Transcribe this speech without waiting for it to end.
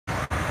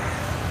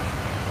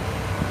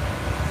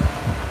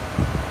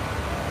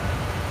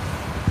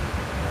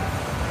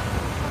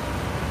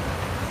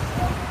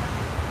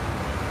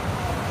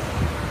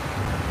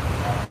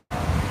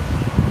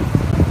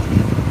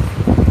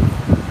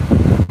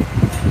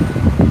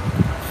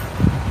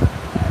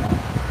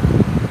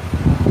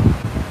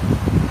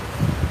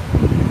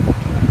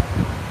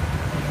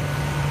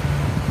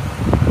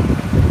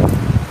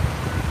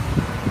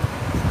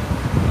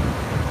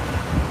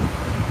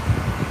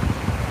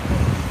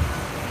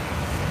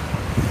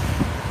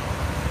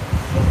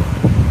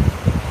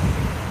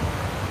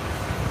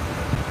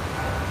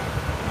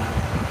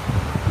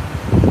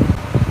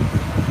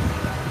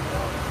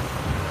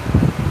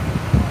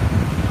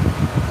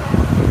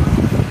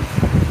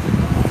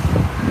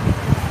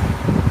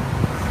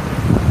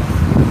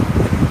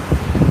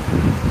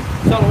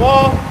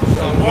Shalom.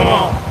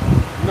 Shalom.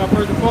 You know,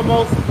 first and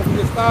foremost, before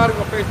we get started,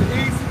 we're going to face the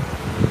east.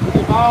 We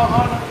give all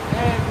honor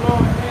and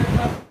glory and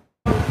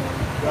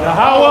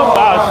Yahweh,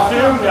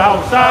 Ba'ashim,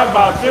 Yahushai,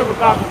 Ba'ashim,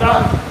 Ba'ashim.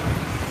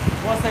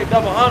 I want to say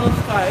double honors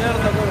to our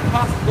elders, our great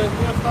apostles, there's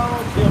millstone,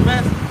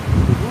 GMS,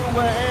 who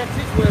grew well and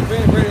teach well,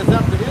 being great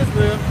example to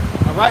Israel.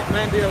 All right,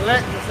 man, the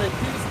elect, we say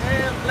peace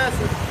and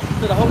blessings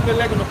to the holy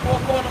elect in the four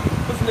corner,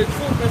 pushing the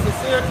truth and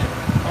sincerity.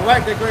 All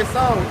right, that great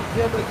song,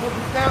 GMS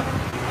Memphis count.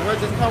 All right,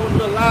 just come with a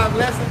little live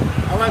lesson.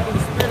 All right, through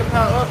the spirit of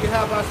power of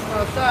Yahweh,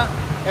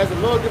 as the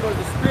Lord give us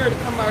the spirit to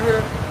come out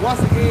here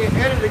once again,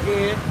 edit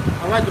again.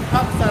 All right, to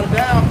prophesy the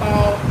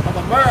downfall of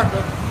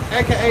America,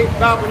 aka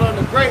Babylon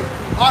the Great,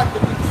 ought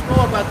to be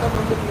destroyed by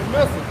thermonuclear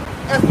missiles.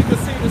 As we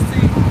continue to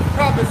see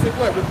prophecy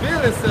what reveal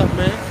itself,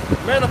 man,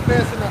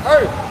 manifest in the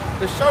earth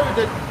to show you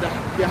that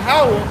the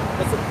Yahweh,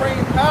 the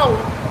supreme power,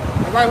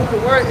 all right, who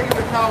the word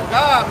even called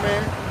God,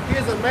 man, he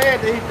is a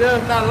man that he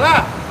does not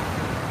lie.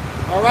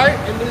 All right,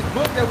 in this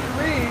book that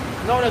we read,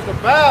 known as the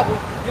Bible,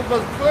 gives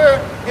us clear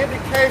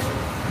indication,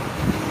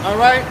 all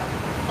right,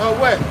 of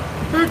what?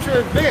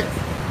 Future events.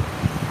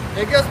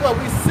 And guess what?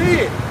 We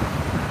see it.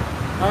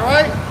 All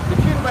right? The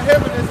kingdom of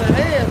heaven is at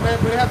hand, man,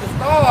 but we have to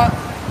start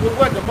with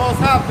what? The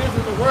most high vision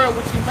in the world,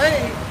 which he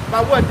made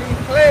by what?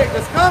 These plagues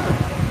that's coming.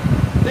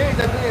 Things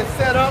that are being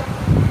set up,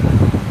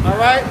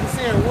 all right? We're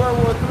seeing World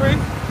War III,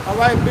 all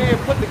right, being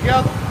put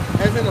together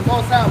as in the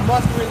most high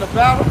mustering the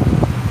battle.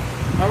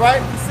 All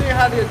right, you see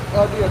how the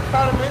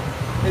economy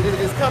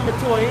is coming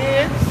to an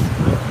end.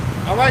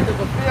 All right, the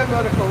fulfillment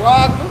of the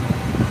Karaga.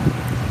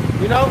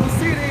 You know, we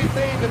see these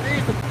things, and these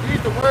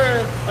the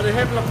words of the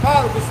Heavenly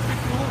Father will speak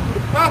through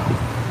the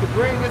prophets to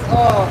bring this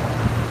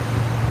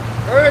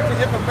urgent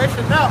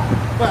information out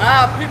for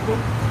our people.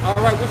 All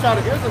right, which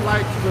are the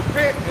Israelites, to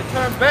repent and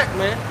turn back,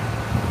 man.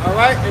 All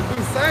right, and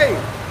be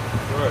saved.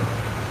 Right.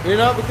 You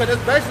know, because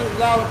that's basically what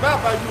it's all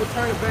about by you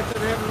returning back to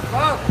the Heavenly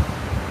Father.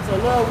 So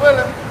Lord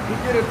willing, we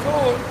get into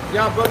it.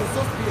 Y'all brothers and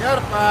sisters be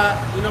edified.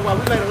 You know, while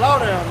we lay the law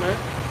down, man.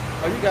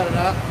 Oh, you got it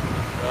out.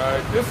 All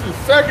right, this is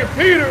 2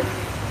 Peter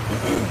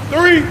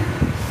 3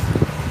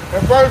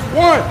 and verse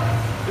 1.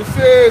 It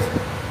says,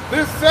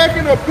 this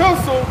second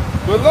epistle,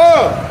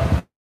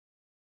 beloved,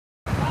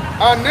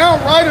 I now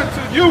write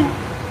unto you,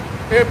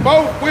 in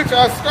both which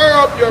I stir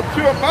up your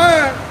pure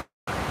mind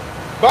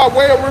by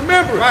way of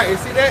remembrance. Right, you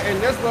see that?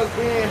 And that's what's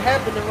being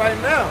happening right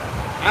now.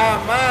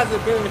 Our minds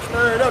are being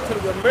stirred up to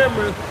the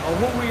remembrance of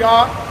who we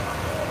are,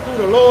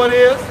 who the Lord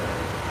is,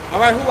 all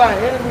right, who our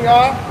enemy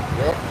are.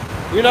 Yep.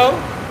 You know,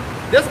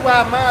 that's why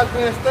our minds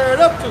being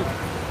stirred up to.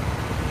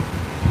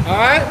 All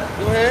right,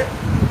 go ahead.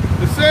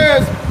 It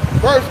says,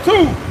 verse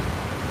 2,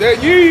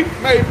 that ye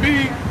may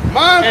be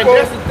mindful. And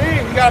that's the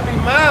thing, we gotta be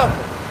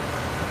mindful.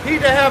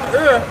 He that have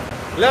ear,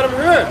 let him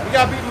hear. We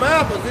gotta be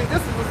mindful. See,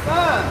 this is a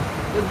sign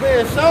that's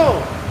being shown.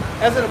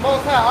 As in the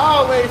Most High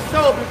always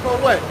showed before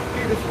what?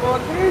 He destroyed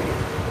kingdoms.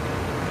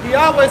 He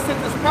always sent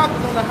his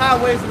prophets on the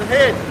highways and the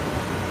hedges.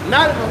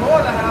 Not in the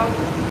northern house.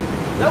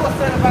 That was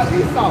said about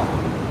Esau.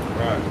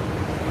 Right.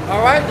 All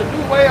right, the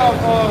new way of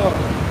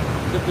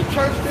the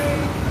church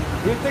thing.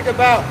 We think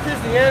about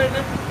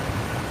Christianity,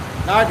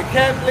 all right, the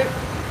Catholic.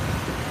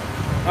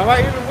 All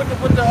right, even with the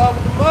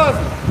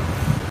Muslims.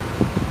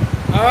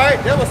 All right,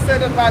 that was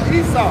set up by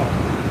Esau.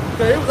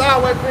 So it was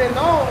always been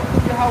known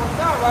how it's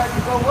out, right?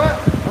 To go what?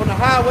 On the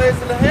highways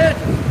and the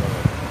hedges.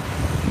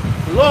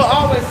 The Lord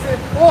always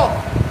sent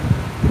forth.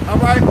 All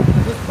right,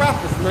 his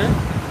prophets, man.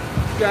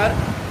 You got it.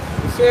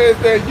 It says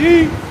that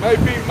ye may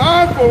be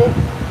mindful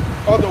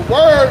of the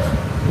words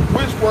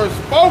which were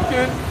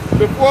spoken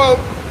before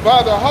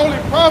by the holy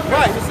prophets.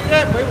 Right, you see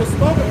that? But it was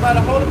spoken by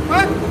the holy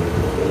prophet.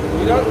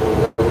 You know?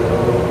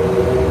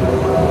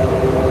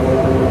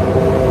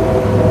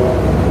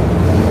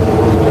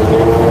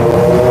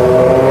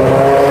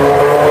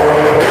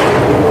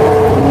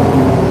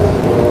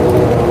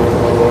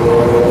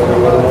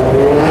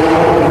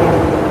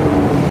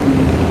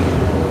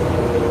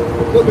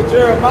 Book of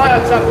Jeremiah,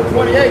 chapter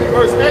 28,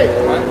 verse 8.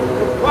 Right?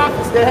 The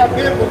prophets that have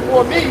been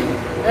before me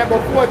and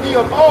before thee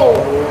of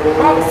old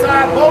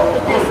prophesied both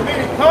against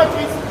many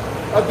countries,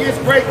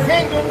 against great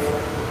kingdoms,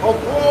 of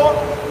war,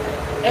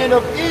 and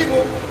of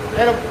evil,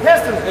 and of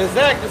pestilence.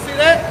 Exactly. See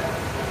that?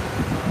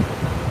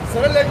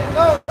 So they let you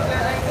know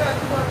that ain't that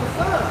too much of a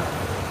sign.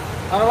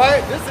 All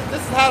right? This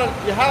is how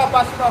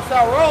Yahweh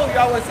shall roll. He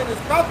always send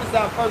his prophets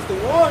out first to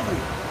warn you.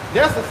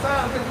 That's a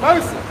sign of his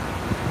mercy.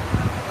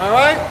 All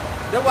right?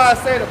 That's why I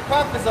say the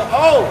prophets are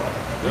old.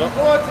 When you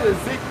go into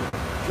Ezekiel,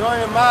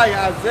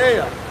 Jeremiah,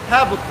 Isaiah,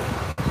 Habakkuk,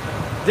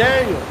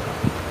 Daniel,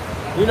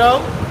 you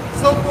know,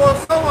 so forth,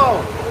 so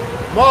on.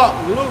 Mark,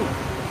 Luke,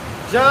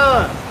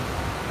 John,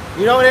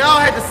 you know, they all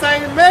had the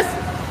same message.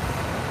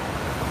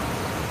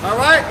 All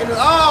right? And it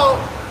all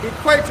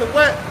equates to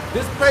what?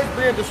 This place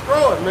being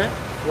destroyed, man.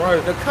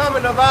 Right. The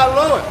coming of our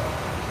Lord.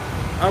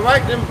 All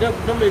right? Them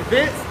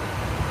events,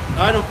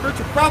 all right, them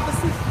future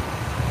prophecies.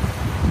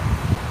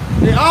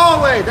 They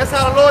always, that's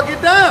how the Lord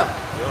get down.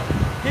 Yeah.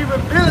 He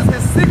reveals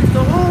his secrets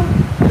to whom?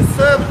 His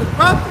servants, the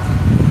prophets.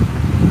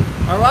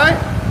 All right?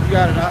 You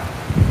got it out.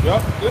 Yep.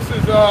 Yep. This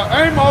is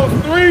Amos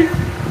 3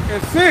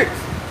 and 6.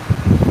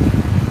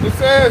 It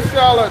says,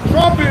 shall a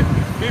trumpet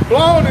be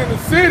blown in the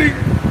city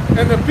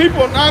and the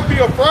people not be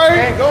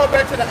afraid? And going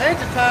back to the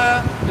ancient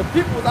time, the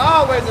people was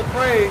always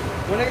afraid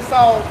when they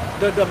saw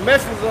the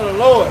messengers of the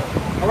Lord,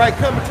 all right,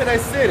 coming to their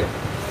city.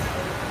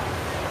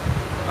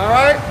 All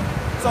right?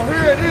 So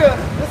here it is.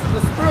 This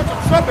is the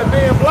spiritual trumpet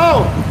being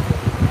blown.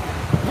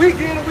 Week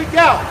in and week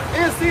out.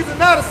 In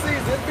season, out of season,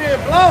 it's being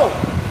blown.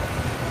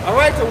 All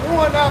right, to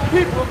warn our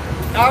people,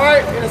 all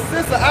right, in the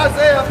sense of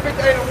Isaiah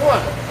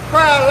 58:1.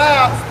 Cry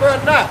aloud, spare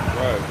not.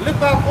 Right. Lift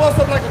my voice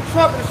up like a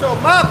trumpet to show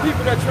my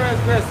people their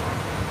transgression.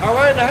 All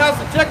right, in the house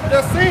rejected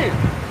their sin.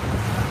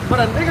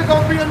 But a nigga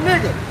gonna be a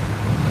nigga.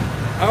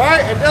 All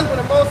right, and that's when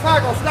the Most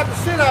High gonna slap the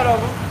shit out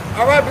of them.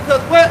 All right,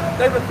 because what?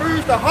 They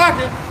refuse to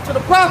hearken to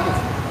the prophets.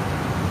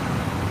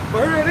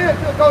 But here it is,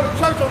 they'll go to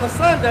church on a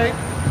Sunday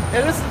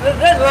and listen to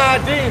that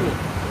lying demon.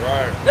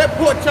 Right. That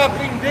pork chop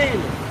eating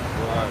demon.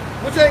 Right.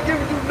 Which ain't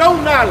giving you no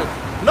knowledge,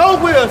 no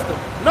wisdom,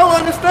 no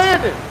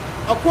understanding.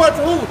 According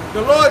to who?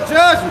 The Lord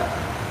judgment.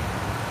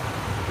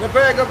 They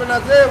back up in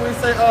Isaiah when he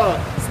say,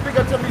 speak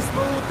unto me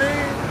smooth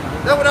things.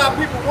 That's what our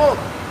people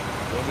want.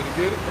 Want me to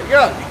get it?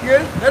 Yeah, you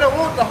get it? They don't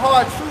want the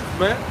hard truth,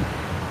 man.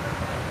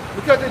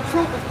 Because the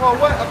truth is for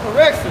what? A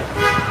correction.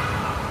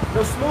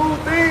 The smooth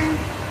things,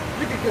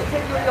 you can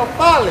continue in your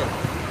folly.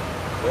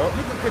 Yep.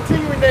 You can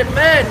continue in that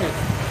madness,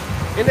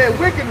 in that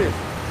wickedness.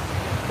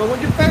 But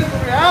when you face the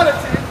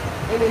reality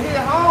and you hit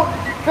home,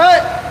 you get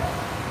cut.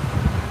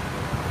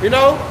 You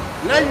know,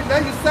 now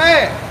you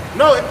sad.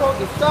 No, it's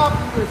supposed to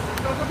sharpen you.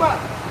 You know what I'm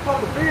It's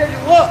supposed to build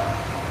you up.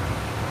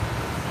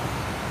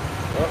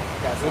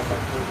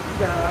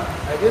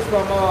 This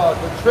from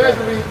the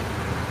treasury.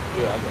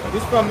 Yeah, I got it.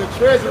 This from the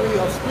treasury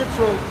of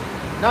scriptural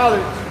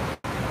knowledge.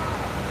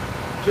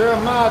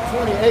 Jeremiah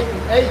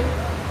 28:8.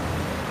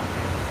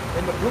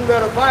 In the Blue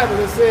Letter Bible,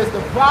 it says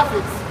the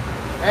prophets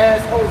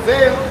as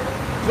Hosea,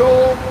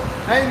 Joel,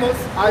 Amos,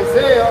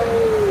 Isaiah,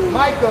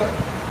 Micah,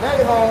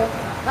 Nahum,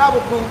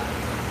 Habakkuk,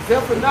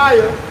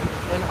 Zephaniah,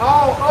 and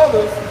all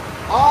others,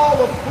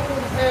 all of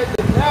whom had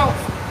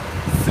denounced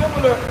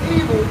similar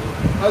evil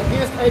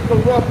against a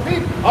corrupt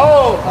people.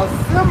 Oh, a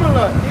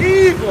similar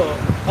evil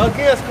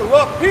against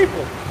corrupt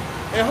people.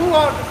 And who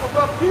are the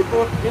corrupt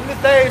people in this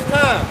day's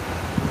time?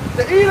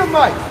 The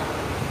Edomites.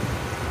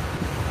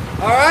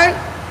 All right?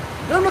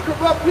 Them the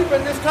corrupt people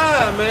in this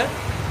time, man.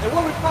 And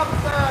what we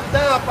prophesying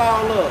down for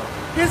all of?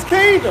 His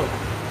kingdom.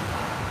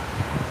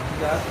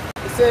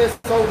 It says,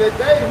 so that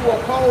they who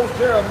opposed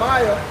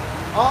Jeremiah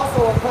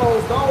also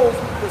opposed those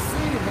who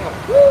preceded him.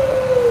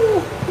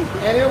 Woo!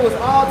 And it was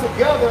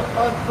altogether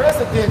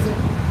unprecedented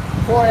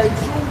for a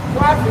true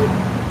prophet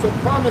to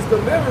promise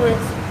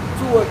deliverance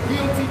to a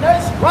guilty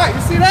nation. Right,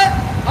 you see that?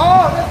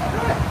 Oh, that's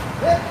cut.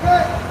 That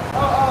cut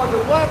the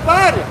one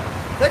body.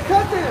 They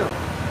cut them.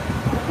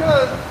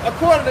 Because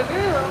according to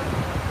them,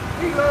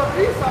 he loved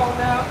Esau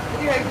now, and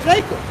he hates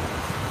Jacob.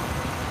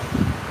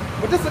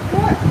 But this is a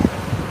cut.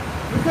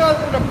 Because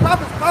when the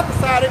prophets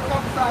prophesied, they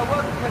prophesied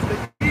what? Against the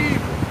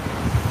evil.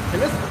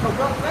 And this is a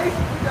corrupt nation.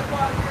 We just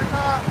part of your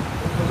time.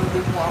 It's a little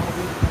bit more. I'm going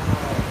to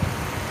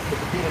read the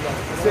beginning of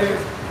it. It says,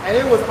 and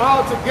it was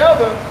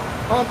altogether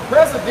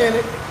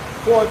unprecedented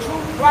for a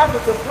true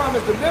prophet to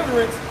promise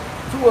deliverance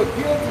to a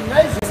guilty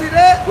nation. See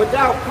that?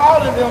 Without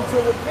calling them to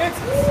repentance.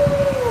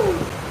 Woo!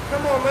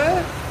 Come on,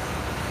 man.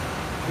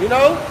 You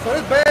know, so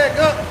this bag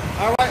up,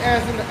 all right,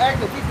 as in the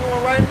act that we're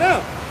doing right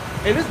now.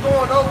 And it's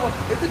going on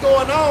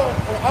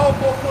all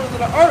four corners of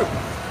the earth.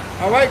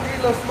 All right,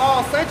 these little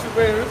small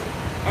sanctuaries,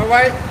 all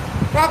right,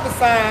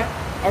 prophesying,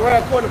 all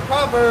right, according to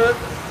Proverbs,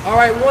 all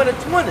right, 1 and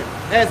 20.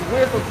 As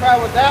wisdom cry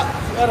without,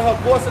 she uttered her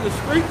voice in the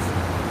streets.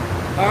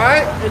 All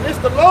right, and this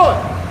the Lord.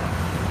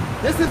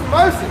 This is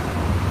mercy.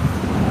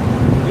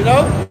 You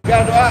know, you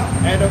gotta do out.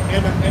 And the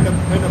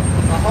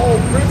whole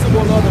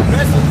principle of the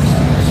message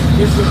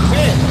is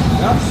repent.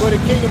 For the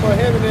kingdom of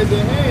heaven is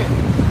at hand.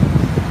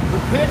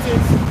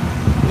 Repentance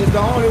is the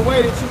only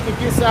way that you can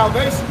get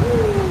salvation.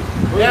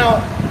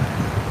 Now,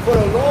 for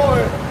the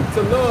Lord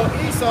to love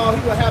Esau, he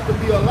would have to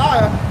be a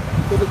liar,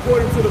 because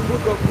according to the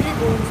book of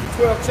Hebrews,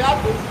 12th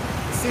chapter,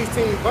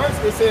 16th verse,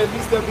 it says,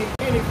 "Lest there be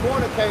any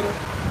fornicator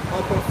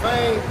or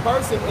profane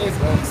person as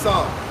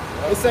Esau."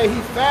 It say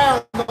he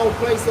found no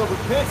place of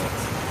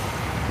repentance.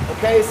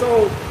 Okay,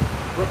 so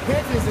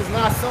repentance is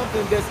not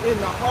something that's in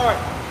the heart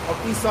of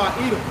Esau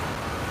Edom.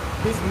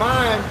 His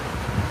mind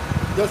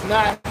does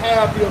not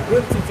have the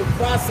ability to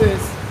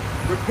process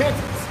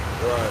repentance.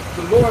 Right.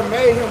 The Lord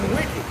made him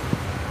wicked.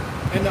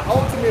 And the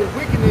ultimate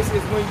wickedness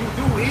is when you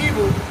do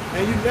evil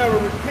and you never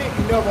repent,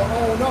 you never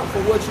own up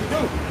for what you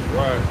do.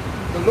 Right.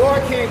 The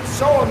Lord can't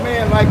show a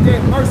man like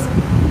that mercy.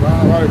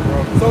 Right,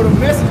 bro. So the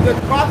message that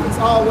the prophets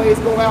always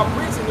go out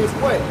preaching is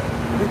what?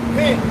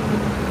 Repent,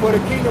 for the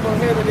kingdom of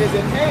heaven is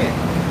at hand.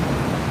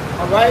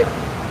 All right?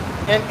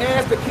 And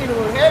as the kingdom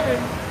of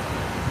heaven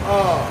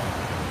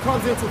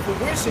comes into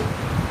fruition,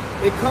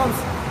 it comes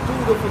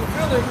through the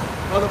fulfilling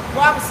of the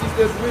prophecies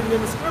that's written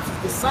in the scriptures,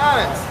 the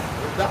signs,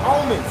 the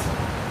omens.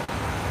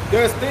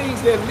 There's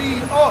things that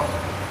lead up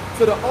to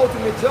to the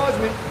ultimate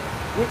judgment,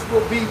 which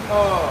will be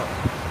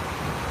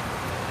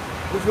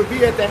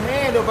at the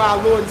hand of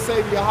our Lord and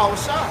Savior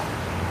Yahushua.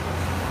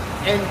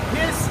 And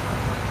his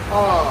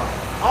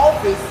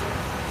office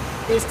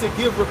is to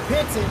give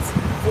repentance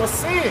for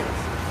sins.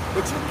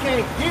 But you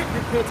can't get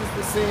repentance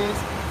for sins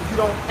if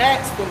you don't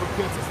ask for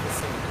repentance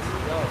for sins.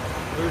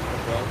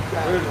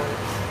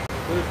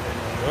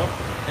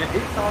 And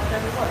Esau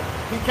can't what?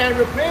 He can't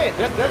repent.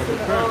 That's I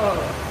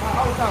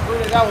was trying to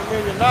bring it out with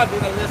me and Nadi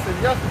that listened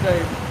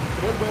yesterday.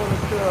 They're going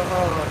into the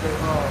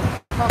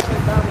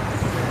conflict battle.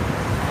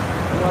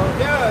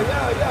 Yeah.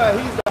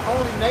 He's the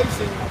only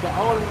nation.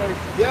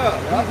 Yeah.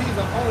 He's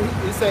the only.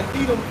 It said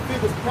Edom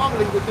figures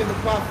prominently within the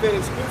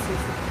prophetic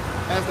scriptures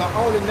as the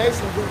only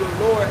nation who the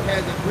Lord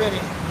hasn't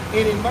granted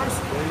any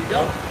mercy. There you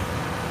go.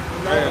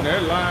 Man,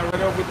 that line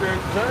right up with that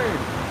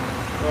James,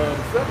 the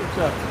 7th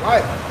chapter.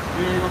 Right.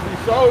 He ain't gonna be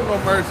showed no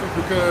mercy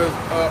because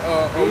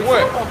of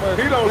what?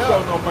 He don't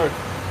show no mercy.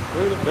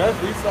 That's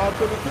Esau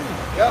to the T.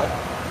 Yeah.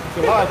 To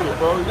logic,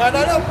 bro. No. Yeah,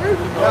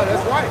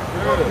 that's right.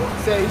 Yeah.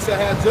 He said he shall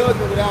have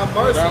judgment without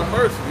mercy. Without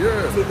mercy,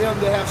 yeah. To them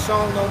that have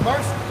shown no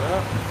mercy.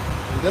 Yeah.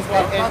 That's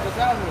why,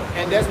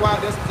 and that's why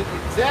that's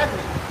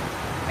exactly.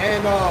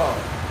 And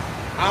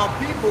our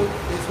people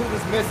is who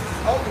this message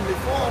is ultimately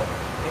for.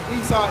 And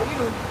Esau,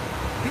 Edom,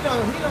 he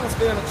don't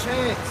stand a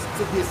chance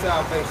to get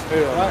salvation.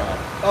 Hell right?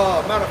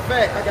 No. Matter of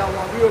fact, I got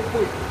one real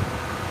quick.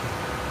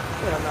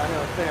 Yeah, I'm not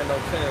here stand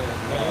no chance,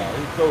 man. Nah,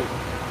 he cool.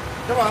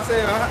 That's why I say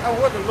I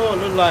want the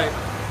Lord look like,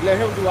 let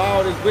him do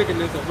all this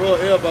wickedness and rub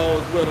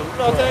elbows with him. You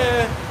know what I'm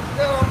saying?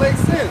 That don't make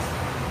sense.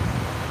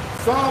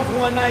 Psalms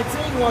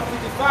 119,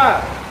 155.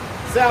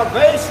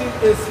 Salvation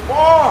is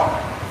far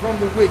from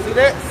the wicked. See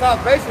that?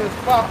 Salvation is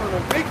far from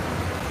the wicked.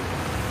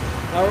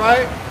 All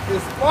right?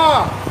 It's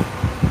far.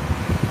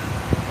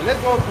 And let's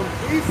go from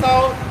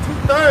Esau to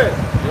 2/3.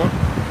 Yep.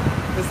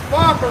 It's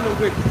far from the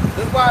wicked.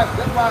 That's why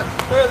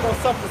 2/3 gonna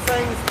suffer the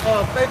same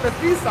fate as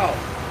Esau.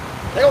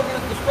 They gonna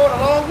get destroyed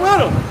along with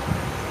them.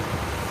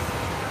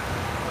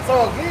 So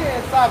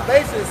again,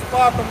 salvation is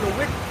far from the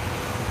wicked.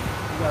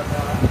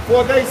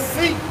 For they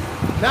seek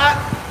not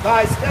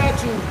thy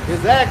statute.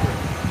 Exactly.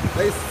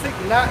 They seek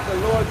not the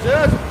Lord's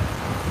judgment.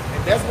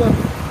 And that's what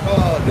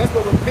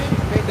repent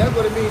means. That's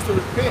what it means to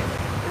repent.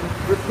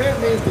 Repent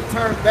means to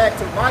turn back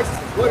to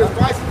righteousness. What is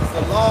righteousness?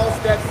 The law,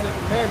 statutes, and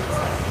commandments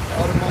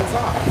of the Most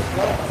High.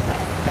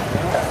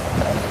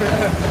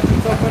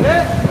 So for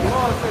that, the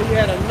Lord said he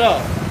had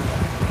enough.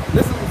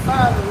 This is the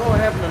sign of the Lord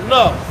having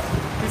enough.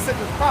 He sent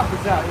his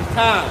prophets out. It's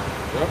time.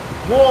 Yep.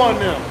 Warn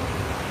them.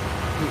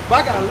 But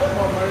I got a little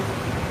more mercy.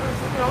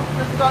 I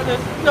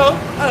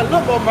got a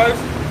little more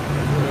mercy.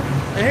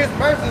 And his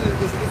mercy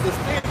is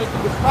extended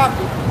through the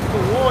prophets to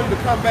warn you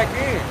to come back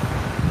in.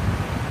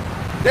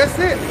 That's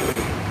it.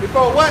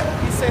 Before what?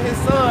 He sent his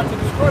son to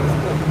destroy this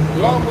place,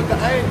 along with the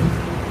angels,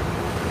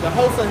 the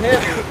hosts of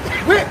heaven,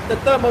 with the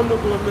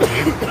thermonuclear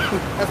missile.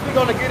 As we're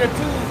gonna get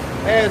into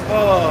as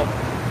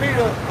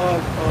Peter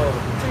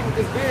treating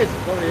this vision.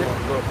 Go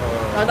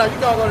ahead. No, you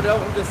gotta go to that.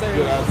 I'm just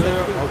saying. Isaiah?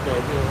 Okay.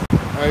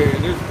 Hey,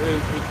 and it's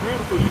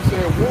beautiful you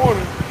said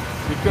warning,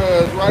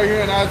 because right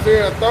here in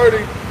Isaiah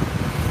 30,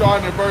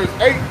 starting at verse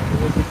 8,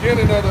 the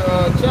beginning of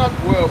the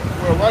chapter, well,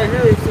 right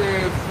here it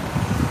says,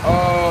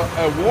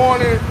 a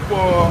warning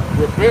for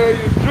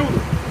rebellious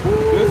Judah.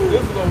 This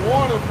is a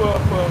warning for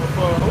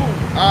who?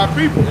 Our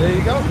people. There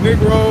you go.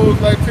 Negroes,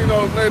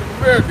 Latinos, Native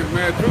Americans,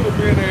 man. Judah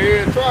being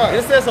their head tribe.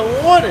 It says a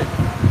warning.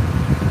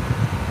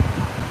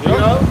 You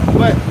know,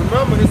 but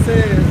remember it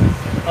says,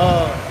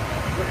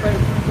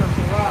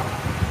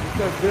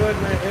 because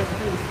judgment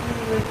execute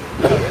speedily.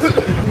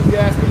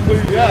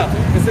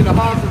 Yeah, it's in the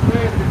hearts of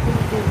men that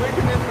do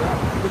wickedness,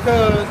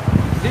 because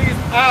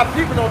our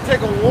people don't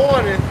take a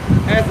warning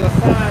as a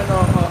sign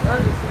of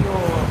urgency,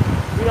 or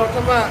you know what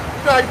I'm talking about.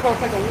 You know how you supposed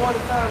to take a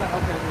warning sign? Like,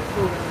 okay, it's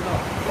cool, that's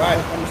enough. Right.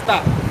 I'm gonna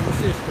stop. I'm gonna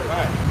sit straight.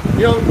 Right.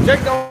 You know,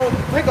 Jake don't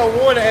take a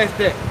warning as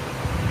that.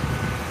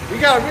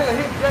 You gotta really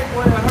hit Jake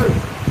where it hurts.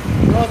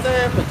 You know what I'm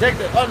saying? For Jake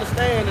to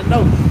understand and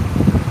know.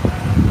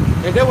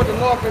 And then what the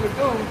Lord gonna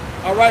do,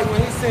 all right, when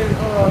he sent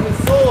his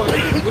sword,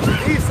 which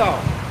is Esau.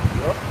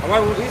 Yep. All right,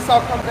 when Esau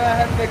come down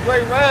having that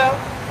great round,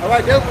 all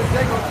right, that's what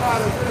Jake gonna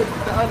try to really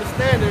get the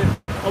understanding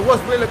of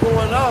what's really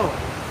going on.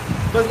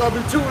 But it's gonna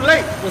be too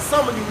late for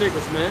some of you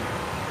niggas, man.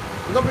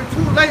 It's gonna be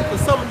too late for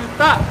some of you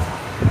thoughts.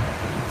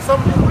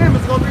 Some of you women,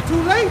 it's gonna be too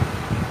late.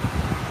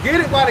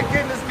 Get it while the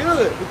getting is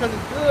good, because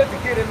it's good to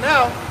get it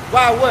now.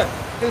 Why what?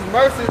 His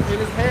mercy and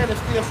his hand is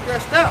still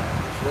stretched out.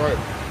 That's right.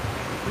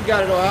 You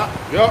got it all out.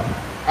 Yep.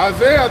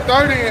 Isaiah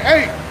 30 and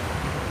 8,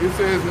 it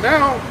says,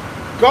 now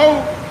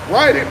go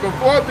write it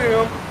before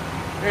them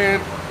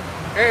and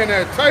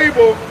at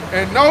table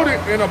and note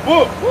it in a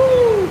book.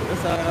 Woo!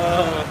 That's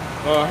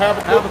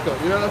Habakkuk.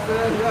 You know what I'm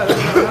saying? Yeah,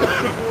 that's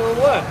Habakkuk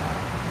 1.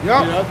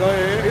 Yep. Yeah, go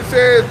ahead. It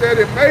says that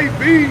it may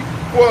be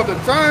for the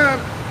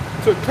time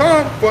to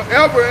come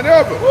forever and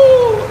ever.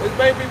 Woo! It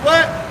may be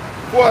what?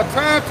 For a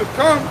time to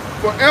come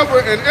forever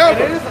and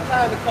ever. And it is a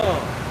time to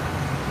come.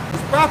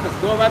 These prophets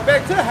going right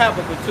back to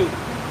Habakkuk 2.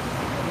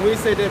 when we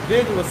say that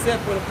vision was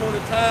set for the appointed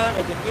time,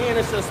 at the end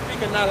it shall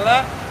speak and not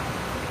lie.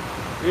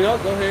 You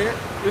know, go ahead.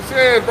 It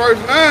says, verse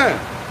 9,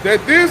 that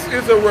this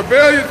is a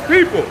rebellious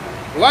people,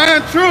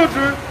 blind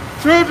children,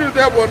 children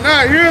that will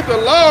not hear the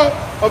law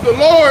of the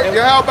Lord,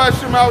 Yahweh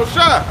Shem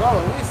Shah. Bro,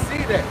 we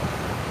see that.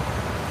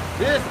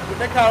 This,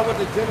 they call it what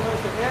the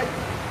generation X.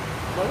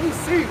 But we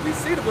see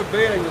the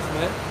rebellious,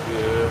 man.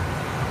 Yeah.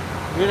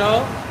 You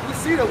know, we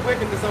see the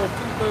wickedness on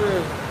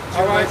 2/3.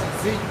 All right,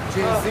 Gen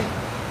Z.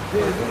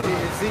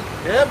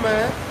 Yeah,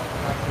 man.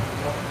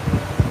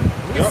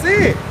 We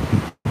see it.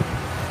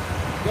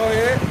 Go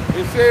ahead.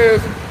 It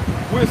says,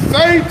 we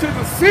say to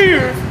the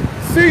seers,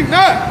 see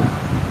not,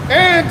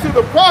 and to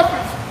the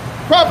prophets,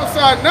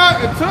 prophesy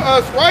not unto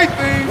us right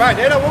things. Right,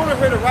 they don't want to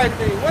hear the right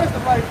thing. What is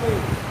the right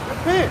thing?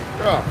 Repent.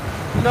 Yeah.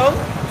 You know,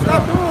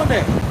 stop doing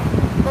that.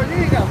 But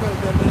you ain't got to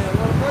that man.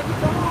 What you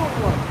come on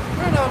for?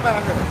 We're not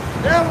about here.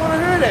 They don't want to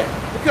hear that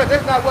because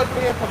that's not what's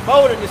being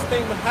promoted in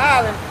Stephen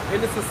Highland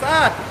in the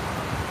society.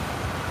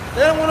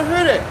 They don't want to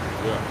hear that.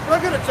 Yeah.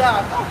 Go get a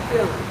job. Stop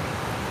feeling.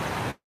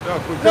 No,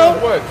 but guess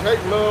what?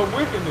 Jake love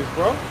wickedness,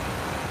 bro.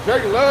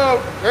 Jake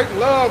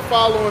love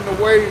following the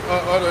way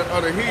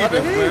of the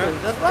heathens, man.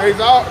 That's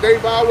right.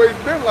 They've always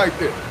been like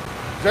that.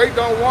 Jake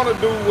don't want to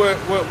do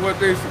what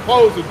they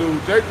supposed to do.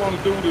 Jake want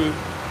to do the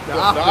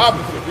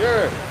opposite.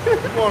 Yeah.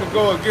 You want to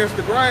go against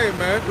the grain,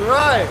 man.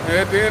 Right. And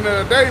at the end of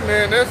the day,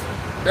 man,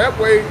 that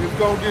way is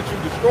gonna get you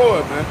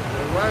destroyed, man.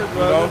 That's right,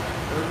 brother.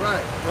 That's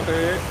right. Go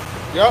ahead.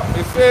 Yep.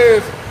 It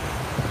says,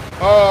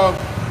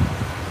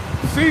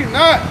 see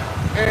not,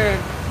 and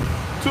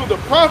to the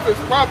prophets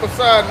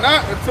prophesy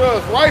not unto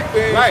us right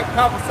things. Right,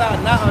 prophesy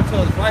not unto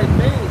us right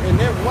things. And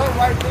then one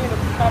right thing to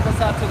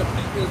prophesy to the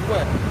people is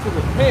what? To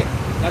repent.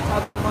 That's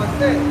how I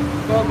said.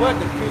 So what?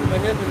 The kingdom of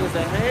heaven is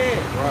at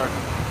hand. Right.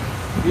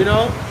 You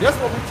know, that's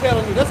what we're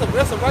telling you. That's a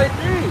right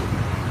thing.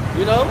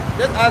 You know,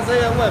 that's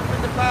Isaiah what?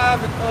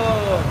 55 and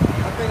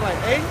I think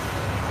like 8.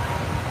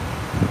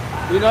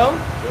 You know?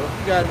 Yep.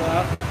 You got it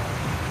out.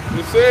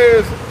 It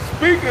says,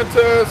 speak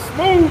unto us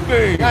smooth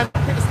things. You got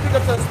to speak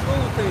up to a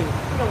smooth thing.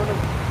 You know, when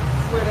them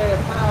sweat ass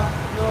power,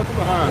 you know,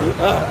 come on.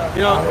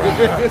 You know,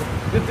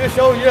 this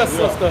your yes,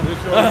 sister. This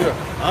your yes.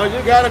 All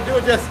you got to do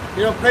is just,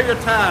 you know, pay your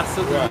tithes,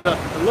 sister. Right.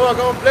 The Lord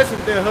going to bless you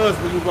with that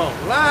husband you want.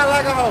 Lying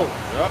like a hoe.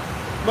 Yep.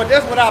 But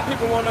that's what our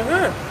people want to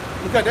hear.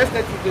 Because that's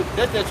their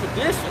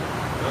tradition.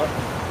 Yep.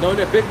 You know,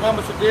 that big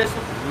mama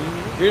tradition.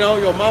 You know,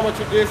 your mama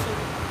tradition,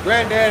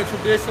 granddaddy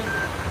tradition.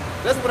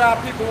 That's what our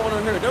people want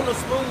to hear. Them the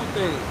smooth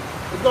things.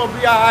 It's going to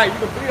be all right. You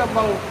can be a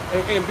mo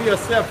and be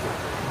accepted.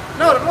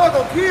 No, the Lord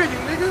going to kill you,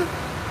 nigga.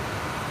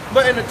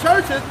 But in the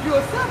churches, you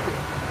accept it.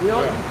 You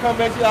know, you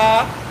come at your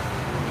eye.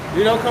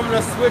 You know, coming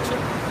to switching.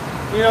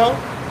 You know.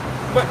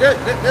 But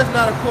that's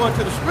not according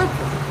to the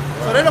scripture.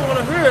 So they don't want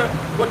to hear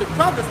what the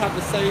prophets have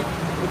to say.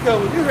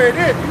 Because when you hear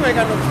this, you ain't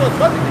got no choice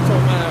but to get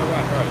your mind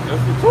right. Right.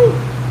 That's the truth.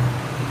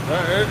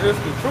 It's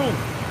the truth.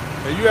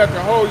 And you have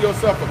to hold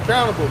yourself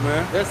accountable,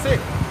 man. That's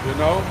it. You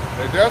know,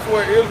 and that's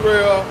what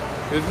Israel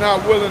is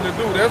not willing to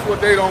do. That's what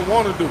they don't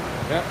want to do.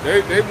 Yeah.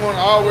 They want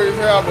to always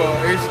have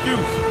an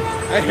excuse.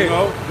 Hey, you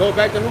know, go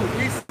back to who?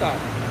 Esau.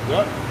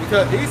 Yep.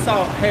 Because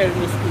Esau had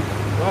an excuse.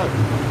 Right.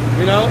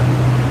 You know?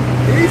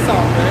 Esau,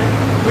 man.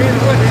 We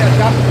didn't what they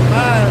adopted the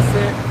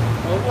mindset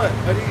of what?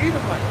 Of the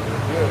Edomites.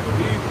 Yeah, the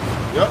heathens.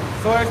 Yep.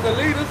 So as the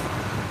leaders,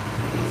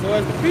 so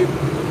as the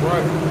people.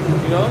 Right.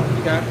 You know?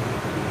 You got it.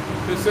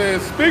 It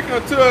says, speak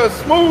unto us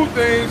smooth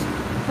things,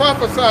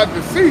 prophesy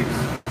deceits.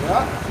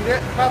 Yeah. See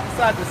that?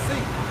 Prophesy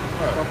deceit.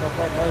 Right.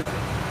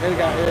 Then you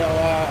got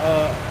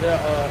L-O-D,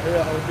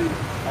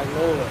 like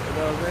Lord. You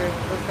know what I'm saying?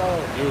 What's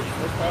called?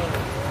 What's called?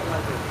 I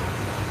like it.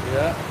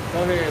 Yeah. Go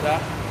ahead,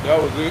 Doc. That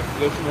was it.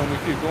 Unless you want me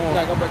to keep going.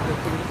 Yeah, go back to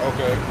the picture.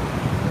 Okay.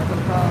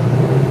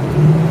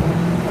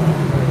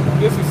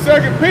 This is 2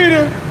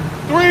 Peter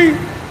 3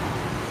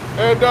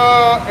 and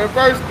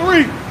verse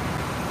 3.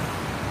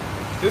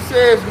 It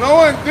says,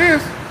 knowing this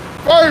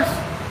first,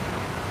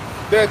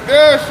 that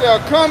there shall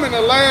come in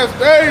the last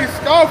days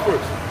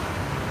scoffers,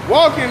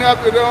 walking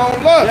after their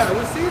own lust. Yeah,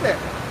 we see that.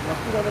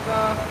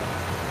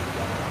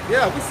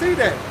 Yeah, we see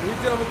that. When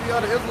you're dealing with the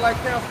other Israelite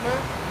camps, man,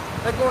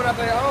 they're going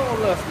after their own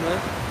lust, man.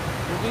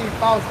 With these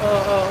false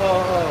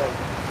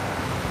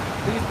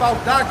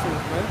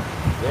doctrines, man.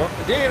 Yep.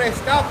 And then they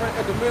scoffing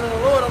at the men of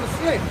the Lord on the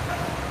slick.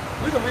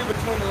 We can read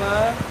between the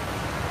lines.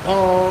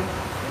 You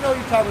know what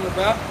you're talking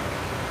about.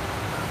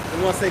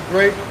 You want to say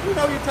great, you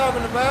know what you're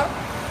talking about.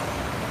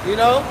 You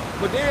know?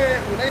 But then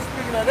when they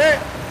speaking of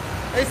that,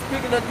 they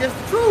speaking against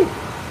the truth.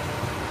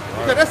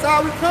 Right. Because that's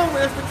all we come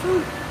with is the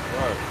truth.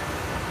 Right.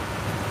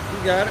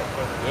 You got it.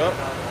 Yep.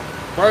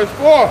 Verse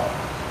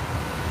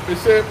 4. It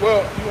said,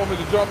 well, you want me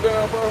to jump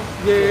down, bro?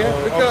 Yeah,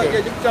 because okay.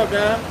 yeah, you can jump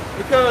down.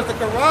 Because the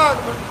Quran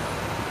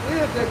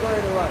is that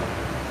great and right.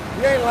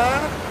 You ain't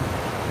lying.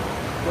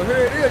 But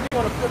here it is, you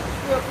want to flip the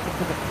script.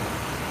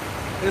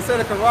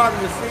 Instead of Quran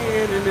is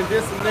sin and then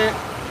this and that,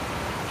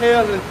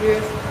 hell is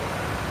this,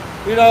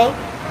 you know,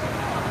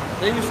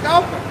 then you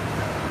scoffing.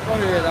 Go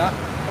ahead, Doc.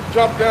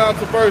 Jump down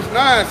to verse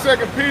 9,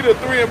 2 Peter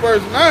 3 and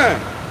verse 9.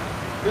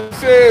 It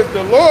says,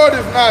 the Lord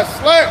is not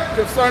slack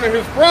concerning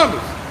his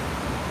promise.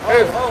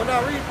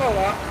 Now read 4,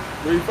 Doc.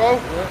 Read 4?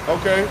 Yeah.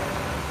 Okay.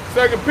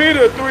 2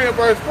 Peter 3 and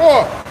verse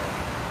 4.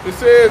 It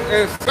says,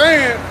 and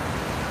saying,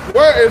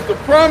 where is the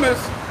promise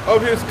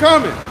of his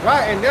coming?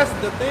 Right, and that's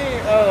the thing.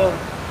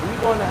 When you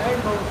go into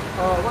Amos,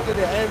 what is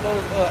it,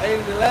 Amos 8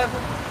 and 11,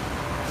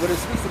 where it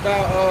speaks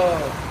about,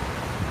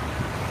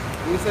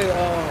 you say,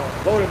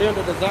 go to them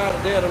to desire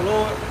the day of the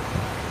Lord,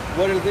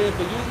 what it is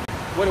for you,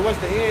 what's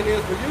the end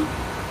is for you,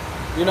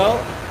 you know?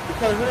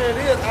 Because when it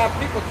is, our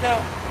people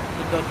count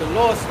the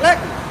Lord's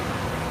slackness.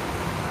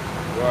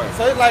 Right.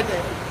 So it's like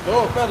the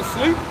Lord fell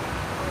asleep.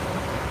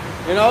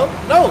 You know?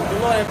 No, the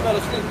Lord ain't fell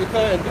asleep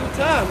because in due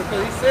time,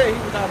 because he said he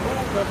would not move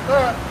nor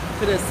stir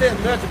to the set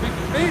measure be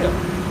fulfilled.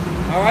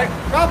 All right?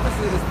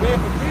 Prophecy is being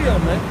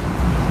fulfilled, man.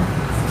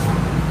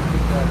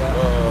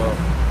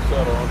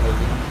 Settle on the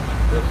lead.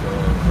 That's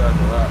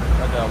Zachariah.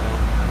 I got one.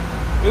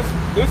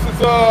 This is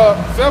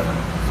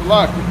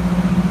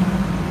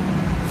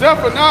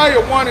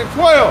Zephaniah 1 and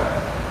 12.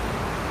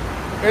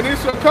 And it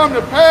shall come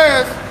to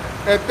pass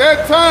at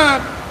that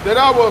time that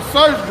I will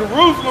search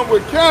Jerusalem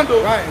with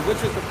candles. Right,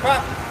 which is the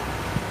prophet.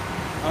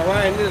 All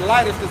right, and the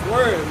light is this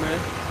word, man.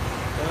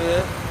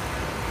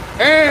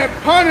 And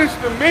punish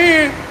the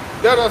men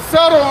that are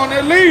settled on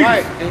their leaves.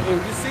 Right, and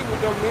you see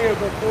what them men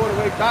go forward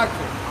away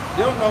doctrine.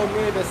 Them no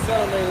men that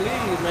settle on their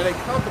leaves, man. They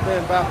comfortable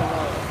in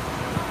Babylon.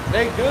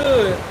 They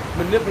good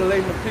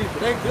manipulating the people.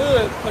 They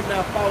good putting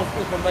out false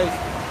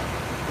information.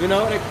 You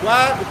know, they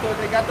quiet because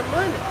they got the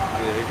money.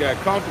 Yeah, they got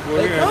comfortable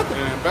here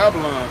in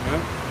Babylon,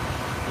 man.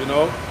 You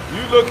know,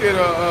 you look at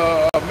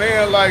a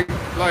man like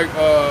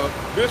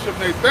Bishop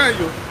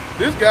Nathaniel.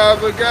 This guy's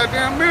a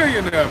goddamn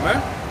millionaire,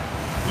 man.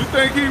 You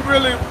think he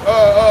really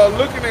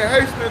looking and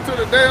hastening to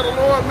the day of the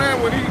Lord, man?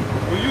 When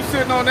you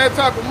sitting on that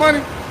type of money,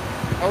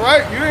 all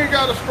right, you ain't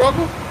got to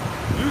struggle.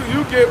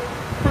 You get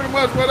pretty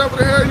much whatever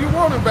the hell you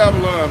want in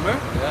Babylon, man.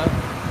 Yeah.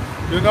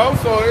 You know,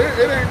 so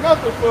it ain't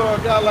nothing for a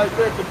guy like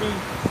that to be,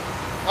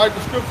 like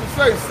the scriptures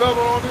say, settle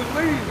on his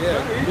leaves.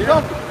 Yeah, man. He's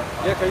comfortable.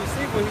 Yeah, cause you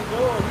see what he's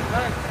doing. He's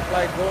not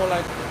like going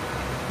like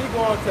he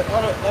going to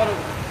other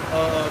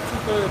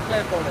 2/3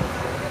 platforms.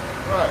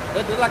 Right.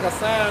 That's like a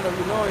sign of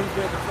he's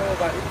being controlled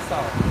by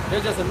Esau.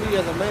 That's just me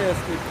as a man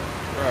speaking.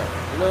 Right.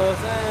 You know what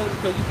I'm saying?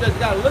 Because you just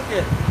gotta look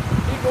at it.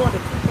 He's going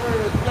to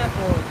 2/3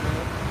 platforms,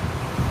 man.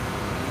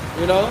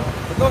 You know?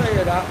 But go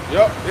ahead, Doc.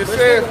 Yep. It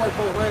says. Both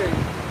ways.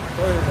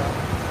 Go ahead, Doc.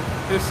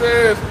 It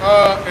says,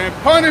 and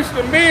punish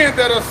the men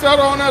that are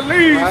settled on their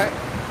leaves, Right.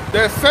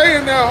 that say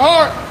in their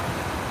heart,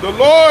 the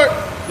Lord,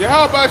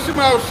 Yahweh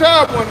Shema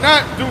Shah, will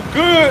not do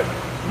good,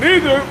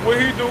 neither will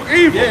he do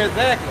evil. Yeah,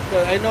 exactly.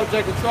 Because ain't no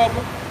Jacob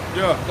trouble.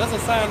 Yeah. That's a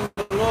sign of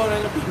the Lord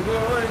ain't gonna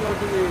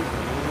do evil.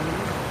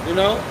 You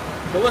know?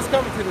 But what's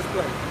coming to this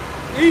place?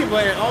 Evil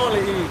and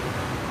only evil.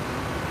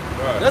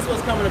 Right. That's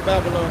what's coming to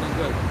Babylon and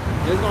good.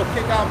 It's gonna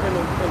kick off in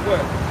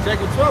what?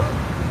 Jacob trouble.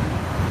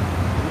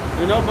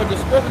 You know, but the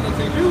scripture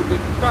to you, the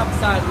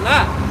prophesied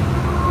not.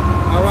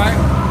 All right?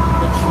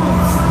 The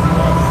truth.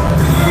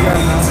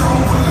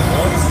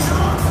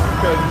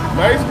 Because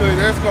basically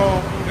it's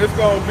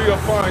gonna be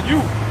upon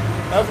you.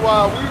 That's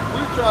why we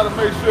try to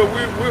make sure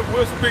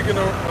we're speaking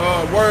the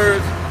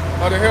words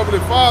of the Heavenly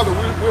Father.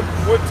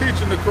 We're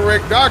teaching the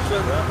correct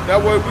doctrine.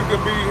 That way we can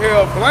be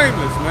held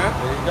blameless, man,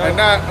 and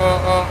not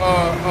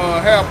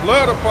have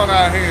blood upon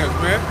our hands,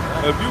 man.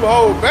 If you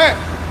hold back,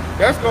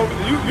 that's gonna be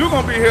you're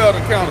gonna be held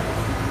accountable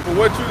for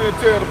what you didn't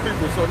tell the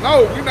people. So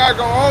no, we're not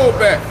gonna hold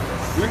back.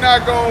 We're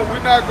not gonna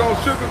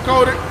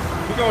sugarcoat it.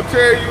 We're gonna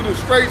tell you the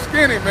straight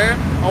skinny, man,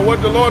 on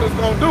what the Lord is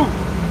gonna do.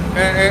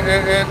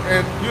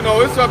 And you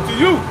know, it's up to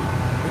you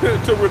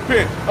to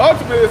repent.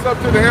 Ultimately, it's up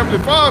to the Heavenly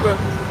Father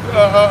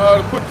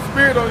to put the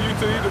Spirit on you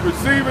to either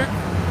receive it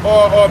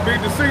or be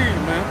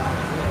deceived, man.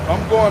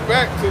 I'm going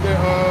back to the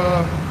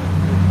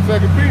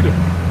 2 Peter.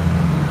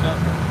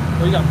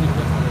 Oh, you got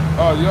Peter.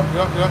 Oh, yep.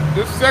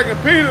 This 2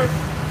 Peter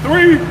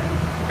 3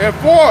 and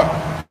 4.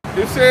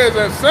 It says,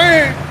 and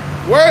saying,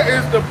 where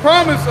is the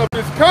promise of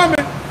his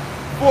coming?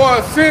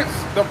 For since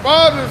the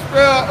fathers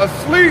fell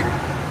asleep,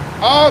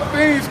 all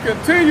things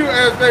continue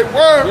as they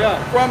were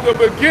from the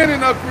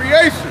beginning of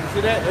creation.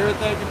 See that?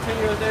 Everything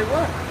continues as they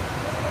were.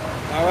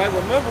 All right,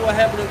 remember what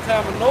happened in the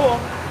time of Noah?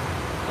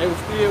 They were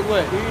still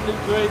what? Eating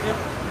and drinking,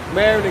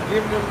 marrying and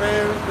giving them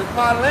marriage. It's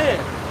part of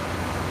land.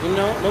 You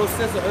know, no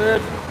sense of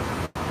urgency.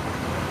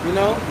 You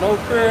know, no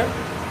prayer.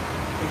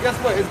 And guess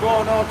what? It's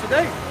going on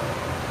today.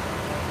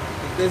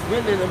 It's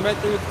been in the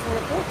Matthew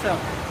 24th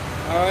chapter.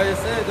 All right, it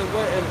says that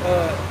what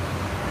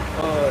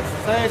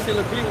same shall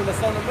it be when the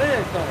Son of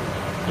Man comes.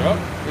 Yep.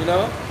 You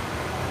know?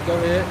 Go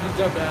ahead. You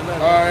jump down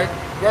now. All right.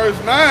 Verse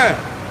 9.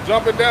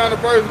 Jumping down to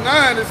verse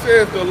 9, it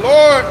says, the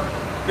Lord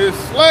is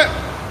slack.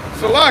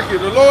 Salaki,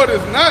 the Lord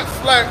is not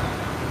slack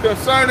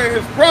concerning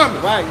his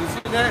promise. Right. You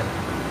see that?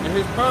 And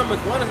his promise,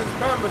 one of his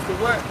promises to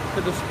what?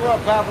 To destroy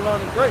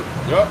Babylon the Great.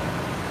 Yep.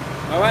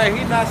 All right.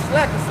 He's not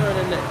slack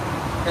concerning that.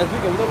 As we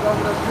can look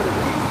over there to the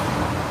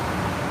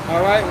east.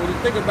 All right. When you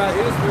think about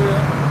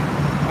Israel,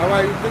 all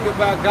right, you think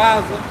about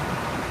Gaza.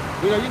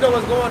 You know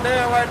what's going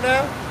down right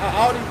now?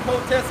 All these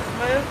protesters,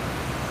 man.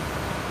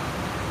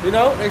 You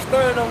know, they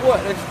stirring a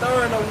what? They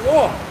stirring a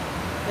war.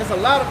 There's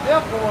a lot of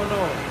death going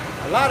on.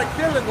 A lot of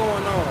killing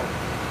going on.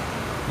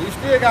 You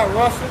still got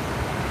Russia.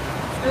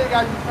 You still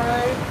got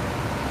Ukraine.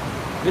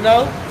 You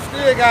know, you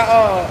still got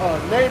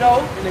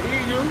NATO and the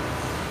EU.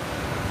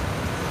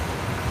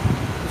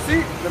 You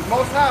see, the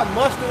Most High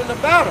mustering the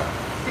battle.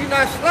 He's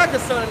not slack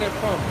concerning that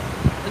promise.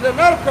 And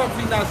another promise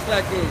he's not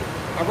slack in.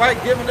 All right,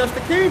 giving us the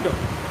kingdom.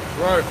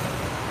 Right.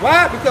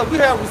 Why? Because we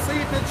have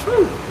received the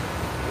truth.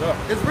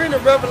 Yeah. It's written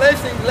in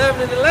Revelation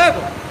 11 and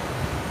 11.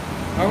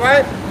 All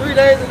right? 3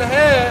 days and a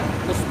half,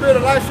 the Spirit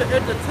of life shall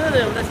enter to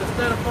them, and they shall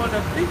stand upon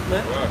their feet,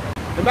 man. Right.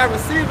 And by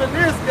receiving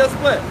this, guess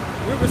what?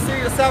 We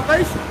receive the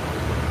salvation.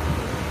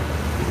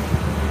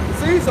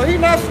 See? So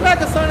he's not slack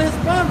concerning his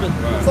promise.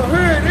 Right. So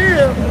here it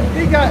is.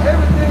 He got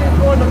everything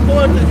going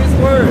according to his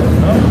word.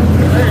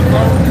 Hey, bro.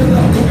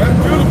 That's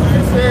beautiful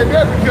you said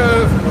that,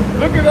 because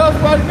look at us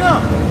right now.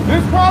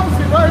 This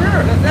prophecy right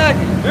here.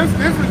 Exactly.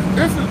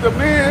 This is the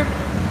men,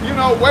 you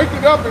know,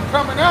 waking up and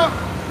coming out,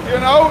 you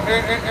know,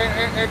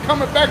 and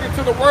coming back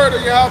into the word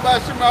of Yahweh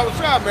Shema,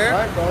 man.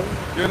 Right, brother.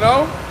 You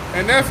know,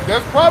 and that's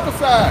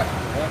prophesied.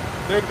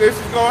 That this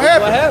is gonna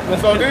happen.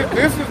 So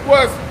this is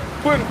what's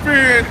putting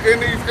fear in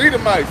these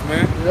Edomites,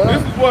 man. Yeah.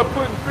 This is what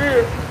putting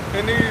fear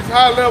in these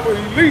high-level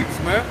elites,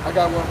 man. I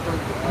got one for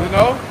you. You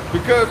know,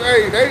 because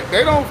hey,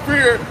 they don't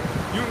fear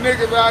you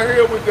niggas out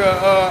here with the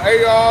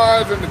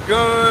ARs and the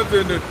guns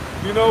and the,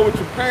 you know, with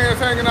your pants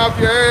hanging off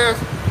your ass.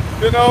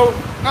 You know,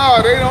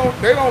 no, they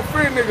don't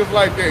fear niggas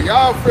like that.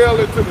 Y'all fell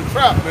into the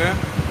trap, man.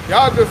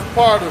 Y'all just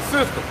part of the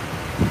system.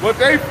 What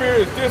they fear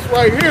is this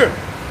right here,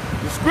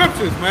 the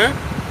scriptures, man.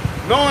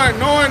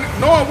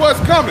 Knowing what's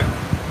coming.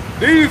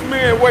 These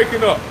men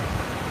waking up,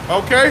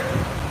 okay?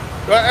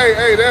 But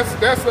hey, that's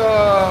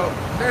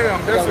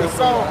damn, that's a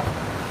song.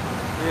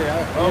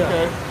 Yeah.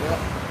 Okay. Yeah.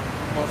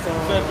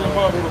 Set them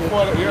up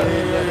before the,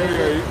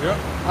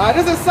 yeah.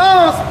 This is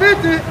Psalms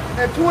 50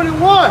 and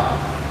 21.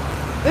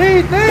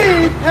 These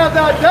things have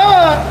thou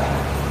done,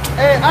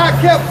 and I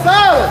kept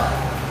silent.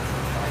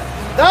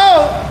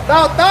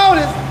 Thou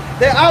thoughtest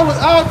that I was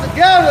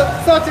altogether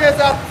such as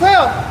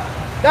thyself,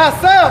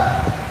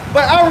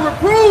 but I will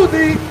reprove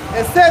thee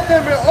and set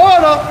them in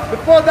order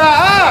before thy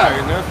eyes.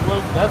 And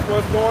that's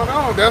what's going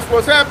on. That's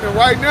what's happening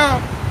right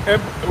now.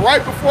 And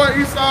right before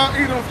Esau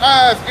Edom's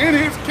eyes in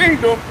his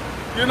kingdom,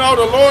 you know,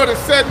 the Lord is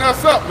setting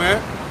us up,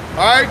 man.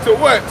 All right, to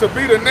what? To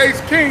be the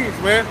next kings,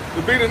 man.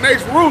 To be the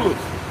next rulers.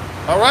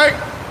 All right,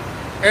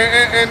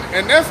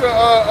 and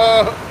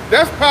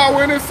that's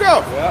power in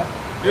itself. Yeah.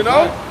 You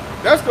know,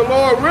 that's the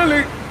Lord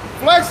really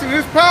flexing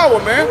his power,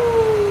 man.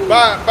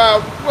 By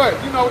what?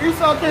 You know,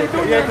 Esau can't do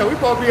that. Yeah, we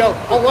supposed to be on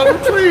one of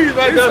the trees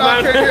right there,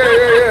 man.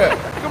 Yeah.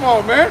 Come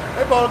on, man.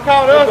 They supposed to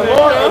call us.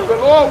 If the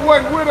Lord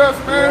wasn't with us,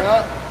 man,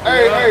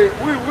 hey,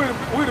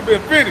 we'd have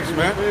been finished,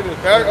 man.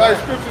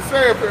 Like Scripture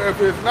says, if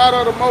it's not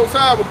of the Most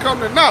High, we'll come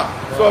to naught.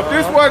 So if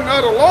this wasn't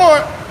of the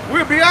Lord,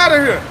 we'll be out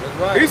of here.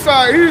 Right.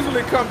 Esau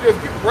easily come just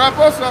wrap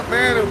us up,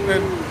 man,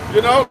 and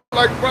you know,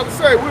 like the brother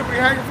said, we'll be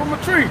hanging from a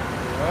tree.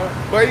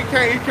 But he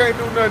can't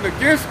do nothing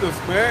against us,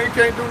 man. He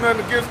can't do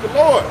nothing against the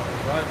Lord.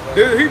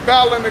 Right. He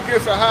battling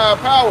against a higher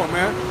power,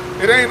 man.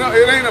 It ain't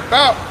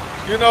about,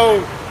 you know,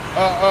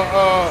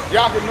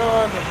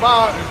 Yakanan and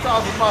Bob and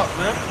talking about,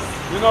 man.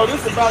 You know,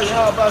 this is about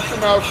Yahweh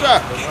Shema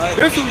shot. Right.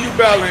 This who you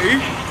battling,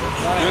 eat.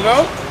 Right. You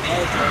know?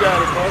 Right, you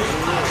got it, buddy.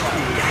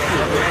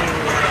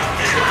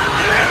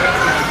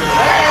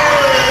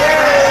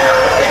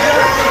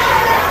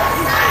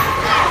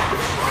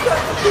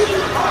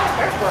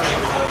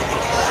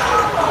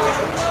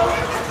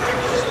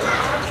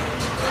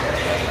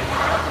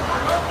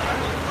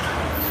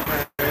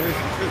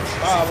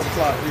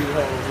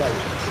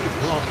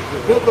 The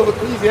book of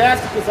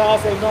Ecclesiastes is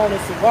also known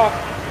as Sirach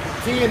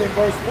 10 and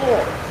verse 4.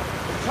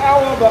 The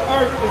power of the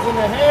earth is in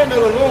the hand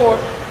of the Lord,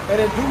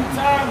 and in due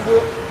time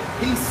will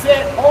he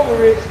set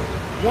over it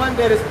one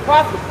that is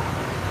profitable.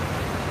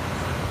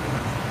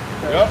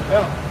 Yep.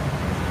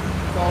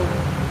 So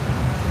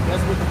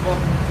that's what the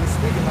book is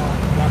speaking on.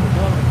 Like the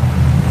government.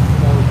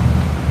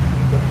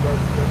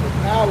 The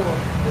power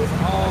is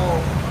all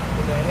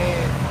in the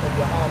hand of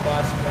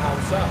Yahweh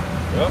Shema.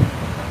 Yep.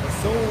 And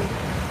soon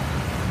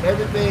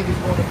everything is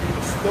going to be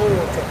restored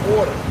to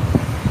order.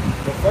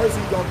 But first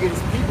he's going to get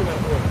his people in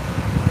order.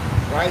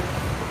 Right?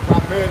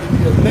 Primarily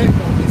the elect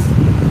on this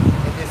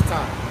in this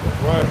time.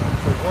 Right.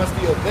 So once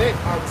the elect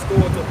are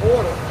restored to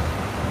order,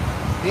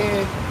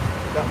 then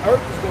the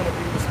earth is going to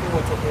be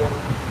restored to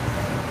order.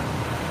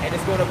 And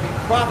it's going to be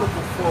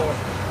profitable for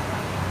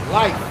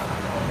life.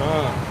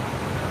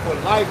 For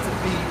life to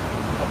be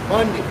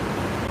abundant.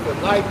 For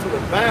life to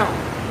abound.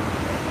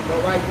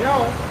 But right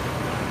now,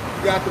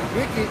 you got the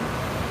wicked.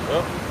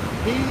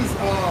 He's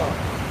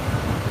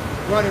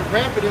running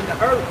rampant in the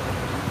earth.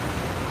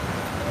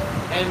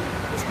 And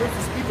the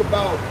scriptures speak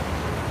about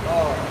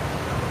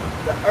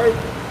the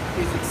earth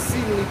is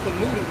exceedingly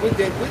polluted with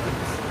their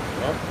wickedness.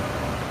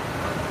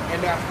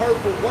 And their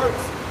hurtful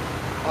works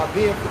are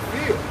being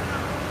fulfilled.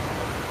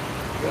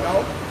 You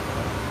know?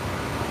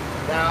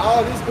 Now,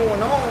 all this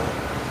going on,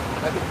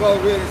 like the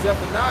brother read in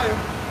Zephaniah,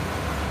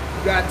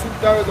 you got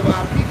 2/3 of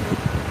our people,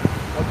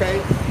 okay?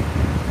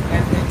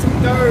 And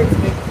 2/3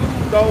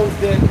 include those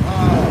that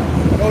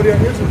know they're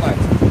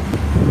Israelites.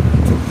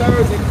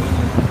 2/3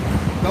 include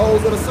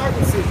those of the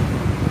circumcision.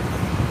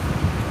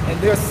 And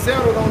they're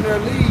settled on their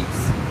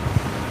leaves,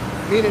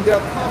 meaning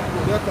they're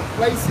comfortable, they're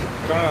complacent.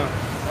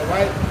 All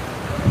right?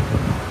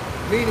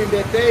 Meaning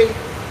that they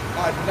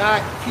are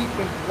not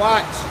keeping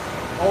watch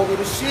over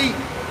the sheep.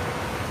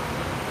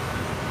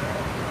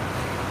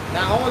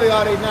 Not only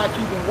are they not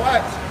keeping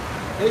watch,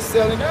 they're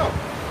selling out.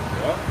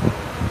 Yeah.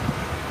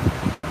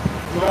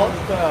 You know,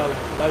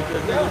 like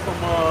that nigga from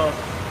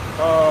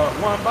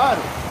One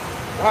Body.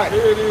 Right.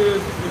 Here it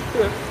is.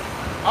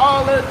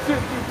 All that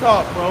shit you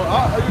talk, bro.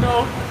 You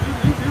know,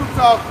 you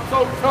talk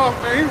so tough,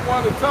 man. He was one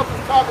of the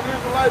toughest talking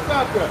Israelites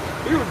out there.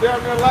 He was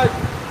damn near like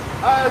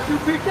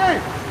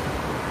ISUPK.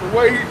 The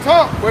way he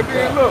talked, but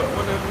then look,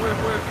 when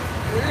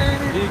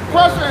he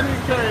pressure and he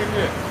came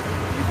in,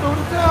 he threw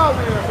the towel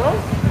in, bro.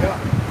 Yeah.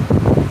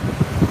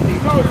 He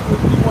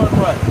wasn't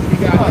right.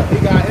 He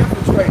got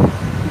infiltrated.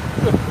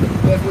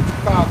 That's what you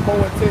call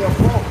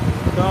COINTELPRO.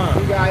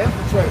 He got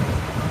infiltrated.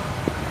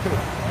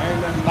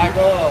 Like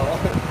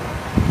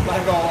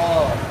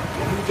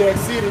in New Jack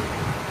City.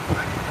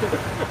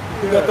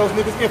 You let those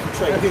niggas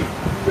infiltrate him.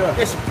 Yeah.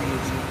 That should be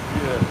it, G.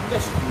 Yeah. That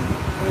should be it.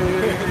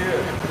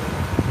 Yeah.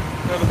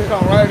 Let them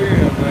come right in,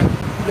 man.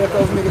 Let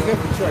those niggas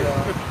infiltrate.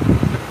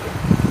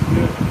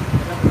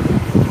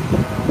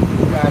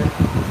 You got it.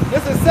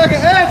 This is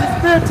 2nd Ezra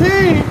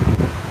 15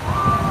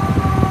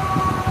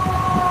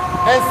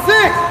 and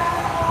 6.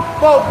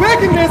 For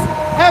wickedness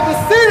have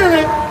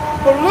exceedingly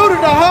polluted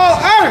the whole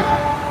earth,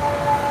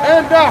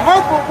 and the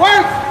hurtful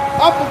works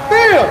are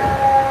fulfilled.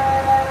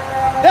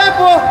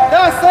 Therefore,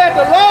 thus said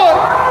the Lord,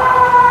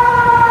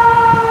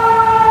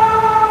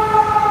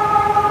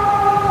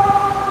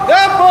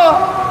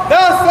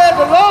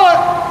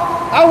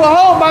 I will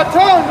hold my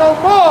tongue no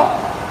more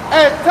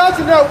and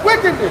touching their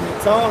wickedness. The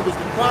tongue is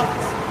the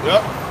prophets.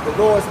 Yep. The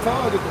Lord's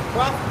tongue is the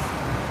prophets.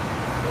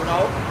 You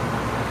know,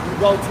 you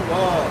go to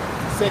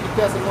 2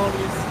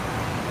 Thessalonians,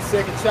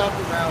 2nd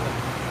chapter, around the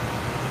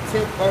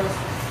 10th verse.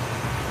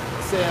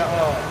 It said,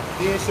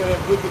 then shall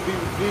that wicked be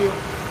revealed,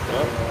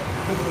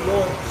 whom the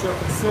Lord shall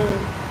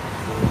consume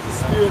the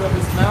spirit of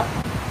his mouth.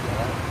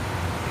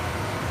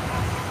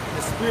 And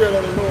the spirit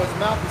of the Lord's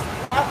mouth is the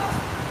prophets.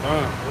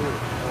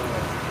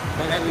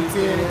 Matthew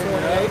 10 and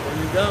 28. There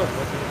you go.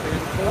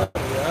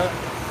 Yeah.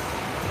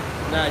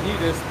 Now you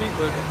didn't speak,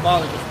 but the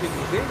Father can speak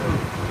within you.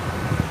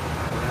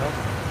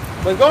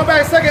 But going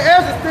back to 2nd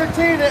Ezra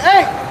 15 and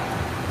 8.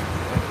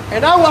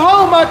 And I will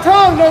hold my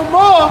tongue no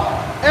more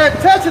and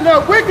touching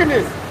their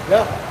wickedness,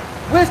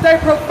 which they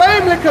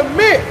profanely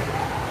commit.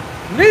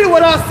 Neither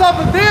will I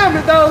suffer them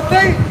in those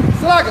things.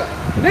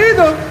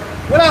 Neither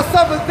will I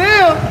suffer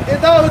them in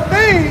those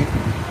things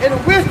in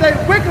which they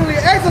wickedly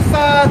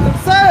exercise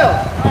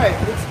themselves. Right,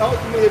 which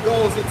ultimately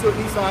goes into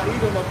Esau and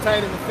Edom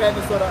obtaining the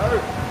fatness of the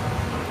earth.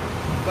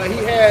 But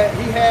he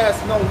has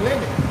no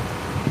limit.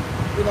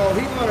 You know,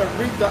 he's gonna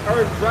reap the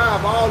earth dry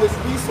of all its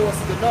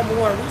resources. The number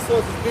one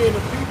resource is being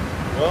the people.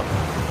 Well,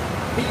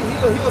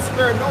 he'll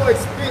spare no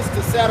expense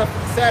to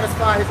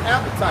satisfy his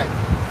appetite.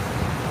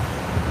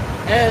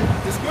 And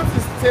the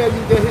scriptures tell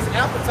you that his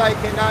appetite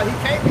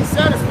can't be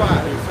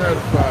satisfied.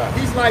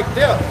 He's like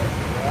death,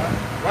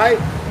 right?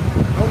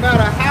 No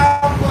matter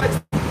how much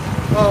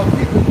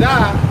people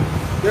die,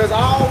 there's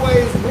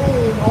always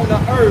room on the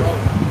earth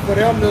for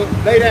them to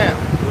lay down.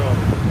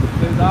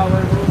 There's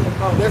always room for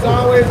both. There's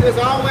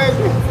always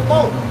room for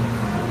both.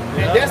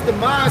 And that's the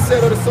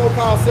mindset of the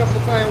so-called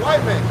self-proclaimed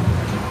white man.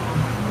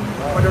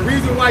 But the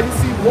reason why you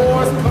see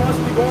wars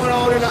constantly going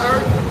on in the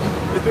earth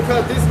is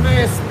because this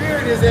man's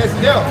spirit is as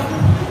death.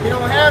 He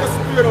don't have the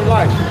spirit of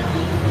life.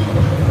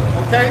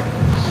 Okay?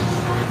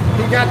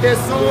 He got that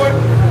sword,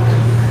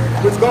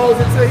 which goes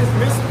into his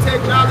missile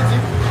technology,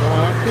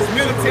 his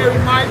military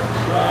might,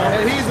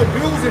 and he's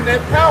abusing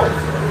that power.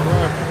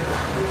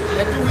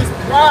 And through his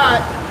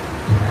pride,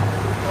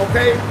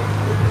 okay,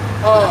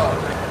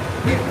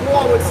 he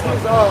forwards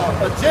his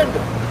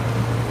agenda.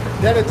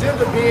 That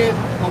agenda being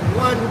a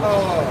one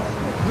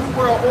new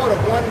world order,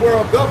 one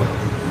world government,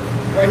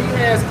 where he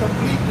has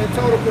complete and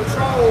total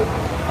control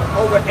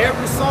over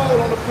every soul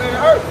on the planet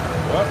Earth.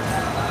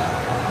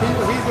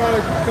 He's going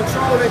to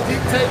control and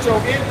dictate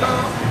your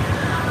income,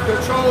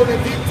 control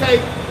and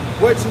dictate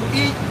what you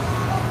eat,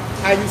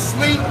 how you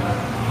sleep,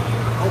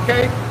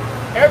 okay?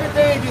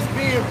 Everything is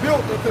being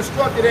built and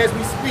constructed as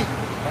we speak.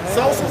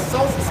 Social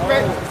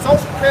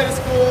credit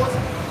scores,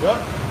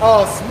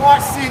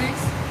 smart cities,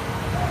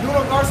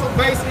 universal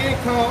basic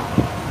income,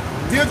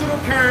 digital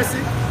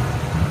currency.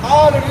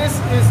 All of this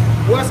is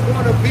what's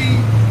going to be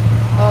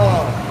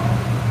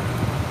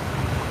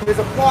is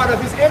a part of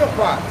his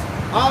enterprise.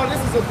 All of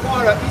this is a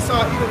part of Esau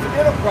Edom's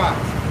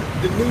enterprise,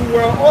 the New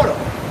World Order.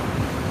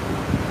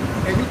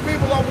 And you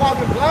people are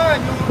walking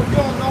blind, you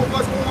don't know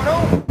what's going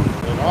on.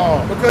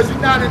 Because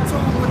you're not in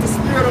tune with the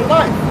spirit of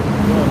life.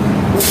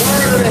 The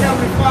word of the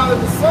Heavenly Father,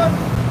 the Son.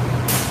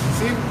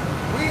 See,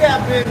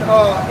 have been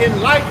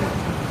enlightened.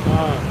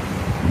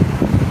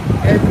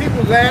 And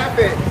people laugh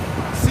at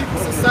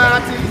secret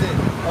societies and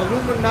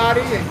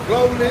Illuminati and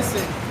globalists,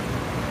 and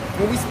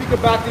when we speak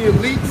about the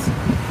elites,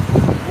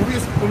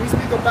 when we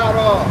speak about I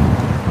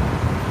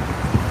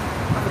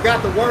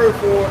forgot the word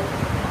for it,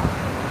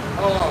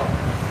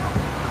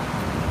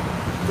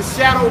 the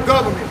shadow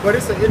government, but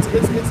it's a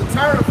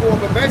term for it,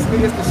 but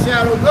basically it's the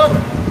shadow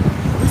government.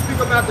 When we speak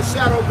about the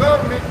shadow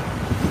government,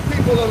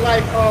 people are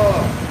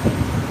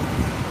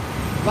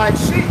like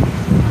sheep,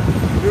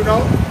 you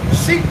know,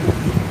 sheep,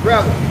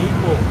 rather.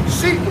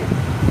 Sheep.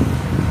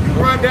 You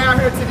run down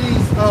here to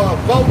these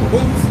vote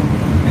booths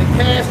and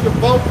cast your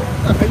vote.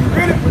 You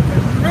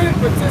really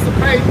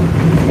participate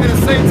in a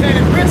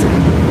satanic ritual.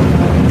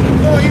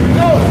 You don't even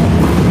know it.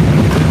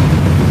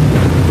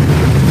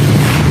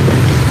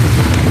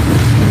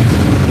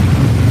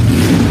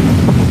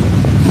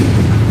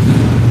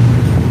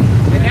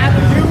 And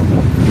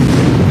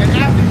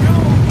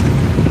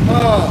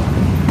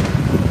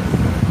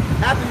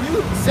after you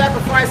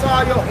sacrifice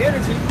all your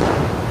energy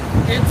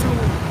into,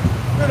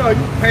 you know,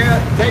 you compare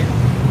Jacob,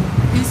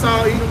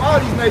 Esau, Edom, all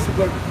these nations,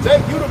 but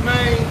Jake, you the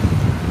main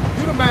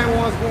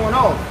ones going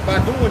off by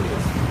doing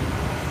this.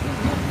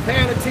 You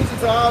paying attention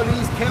to all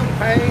these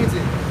campaigns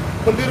and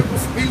political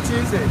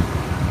speeches, and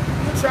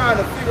you're trying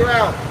to figure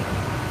out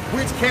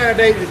which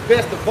candidate is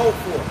best to vote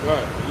for.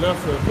 Right,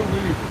 lesser of two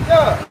evils.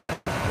 Yeah.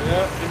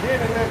 Yeah. And then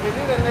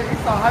they let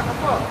Esau hype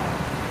him up.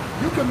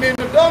 You commit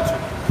adultery.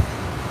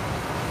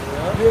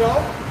 Yeah. You know?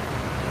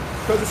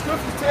 Because the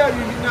scriptures tell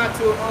you you're not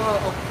to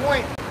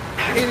appoint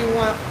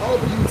anyone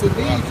over you to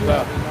lead you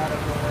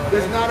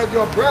that's not of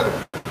your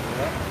brethren.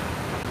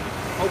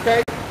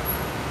 Okay?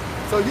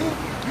 So you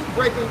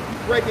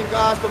breaking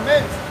God's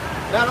commandments.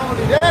 Not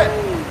only that,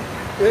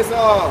 it's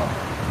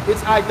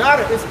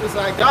idolatry. It's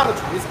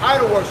idolatry. It's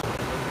idol worship.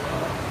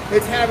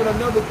 It's having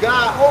another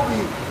God over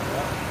you.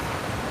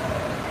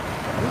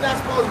 You're not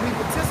supposed to be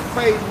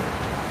participating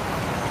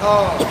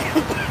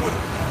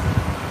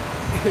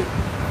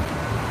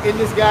in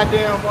this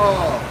goddamn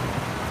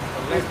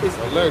I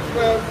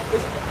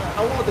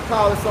wanted to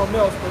call it something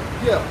else, but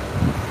yeah.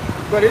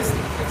 But it's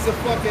a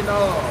fucking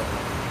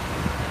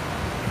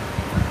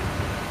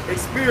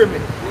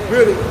experiment. Yeah,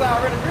 really. It's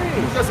already green.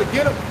 You're just a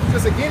guinea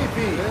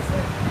pig.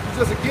 You're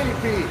just a guinea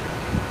pig.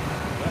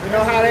 You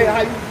know how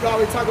you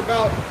always talk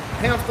about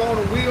hamster on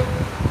a wheel?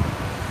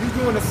 You're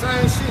doing the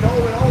same shit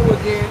over and over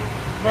again,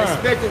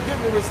 expecting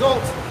different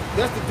results.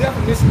 That's the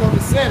definition of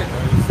insanity.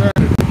 But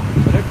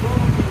they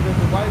prove to you that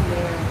the white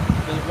man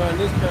that's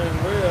running this current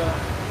world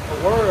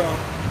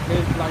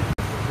is like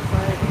the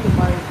same people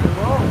might be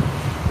wrong.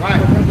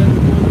 Right. Because they're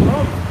doing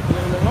wrong.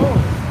 They're wrong.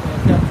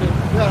 Yeah,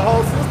 the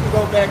whole system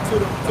go back to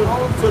the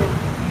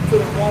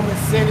Roman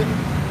Senate,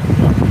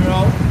 you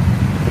know.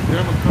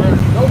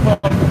 Democrats. No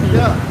Republicans.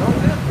 Yeah, no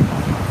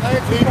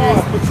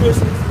Plebeians,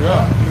 patricians.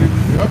 Yeah.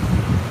 Yep.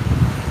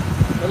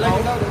 But let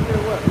you know that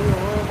we're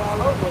running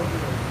all over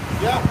again.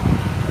 Yeah.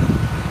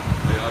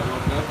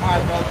 All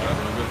right, brother.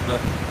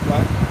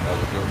 Right.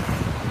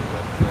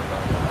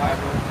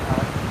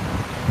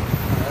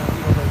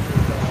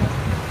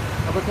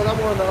 Because I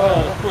want to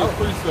quick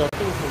precept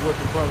too for what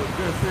the brother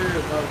just said.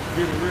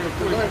 Get it real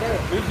quick.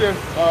 It's just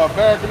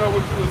backing up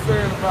what you were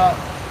saying about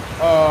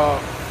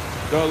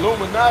the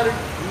Illuminati.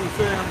 You were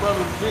saying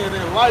brothers being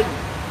enlightened.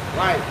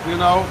 Right. You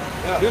know,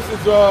 this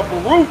is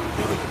Baruch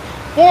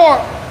 4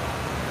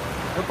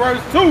 and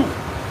verse 2.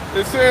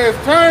 It says,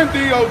 "Turn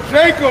thee, O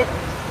Jacob,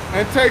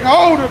 and take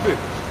hold of it.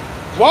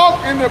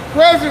 Walk in the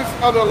presence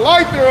of the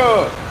light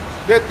thereof,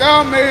 that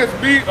thou mayest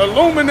be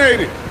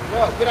illuminated."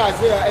 Yeah, get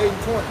Isaiah 8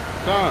 and 20.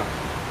 Done.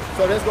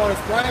 So that's going to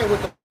explain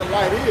what the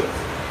light is.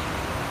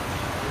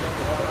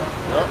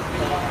 Yep.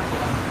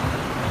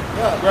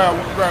 Yeah. Grab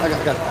it.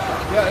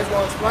 Yeah, it's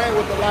going to explain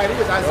what the light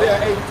is.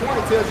 Isaiah 8 and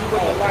 20 tells you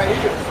what the light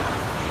is.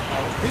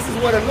 This is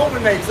what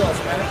illuminates us,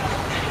 man.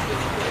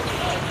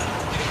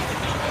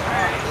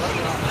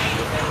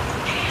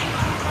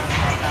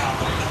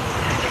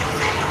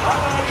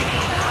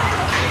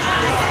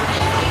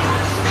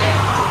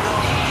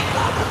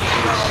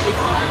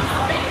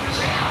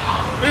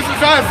 This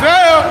is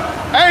Isaiah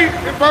 8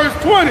 and verse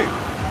 20.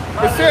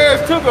 It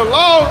says, "To the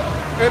law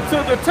and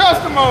to the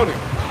testimony,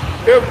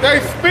 if they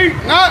speak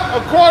not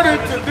according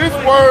to this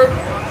word,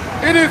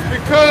 it is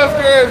because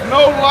there is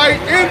no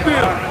light in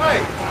them."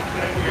 Right.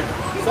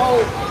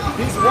 So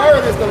this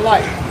word is the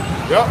light.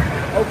 Yep.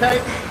 Okay?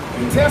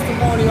 The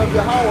testimony of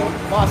Yahweh,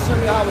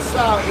 Ma'ashem Yahweh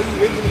Shah, who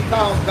you ignorantly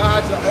call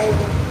God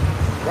Jehovah,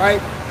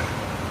 right?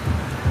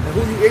 And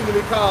who you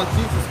ignorantly call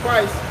Jesus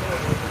Christ,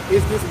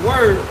 is this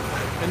word.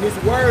 And this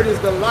word is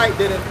the light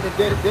that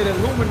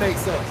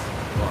illuminates us.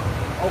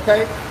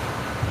 Okay?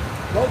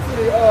 Go to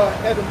the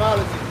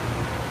etymology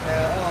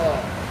and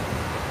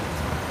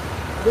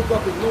look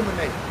up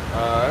illuminate.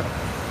 Alright.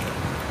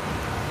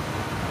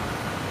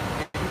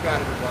 You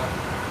got it, Bob.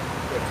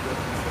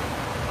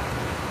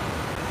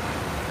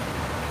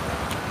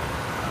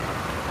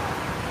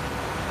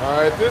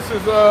 Alright, this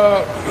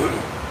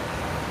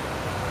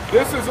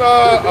is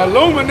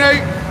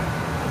illuminate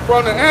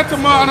from the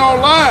Antimon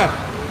online.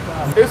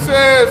 It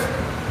says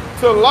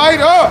to light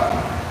up,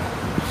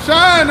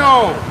 shine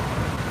on,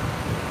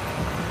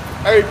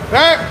 a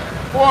back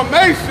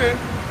formation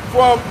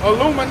from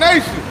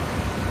illumination.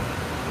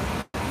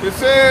 It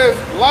says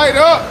light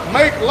up,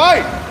 make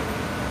light.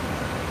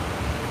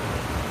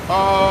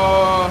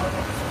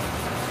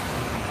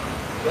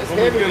 That's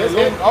heavy. That's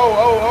heavy.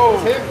 Oh.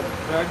 That's heavy.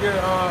 I get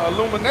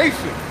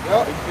illumination.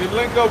 Yep. It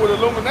link up with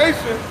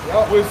illumination,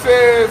 Yep. which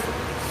says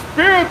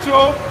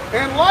spiritual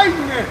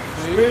enlightenment.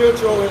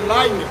 Spiritual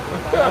enlightenment.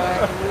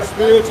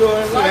 Spiritual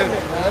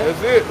enlightenment, man.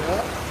 That's it.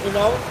 Yeah. You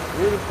know?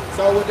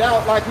 So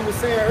without, like you were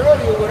saying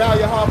earlier, without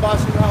your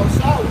Habash and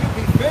Hawashah, we'd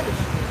be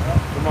finished.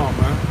 Come on,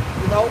 man.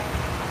 You know?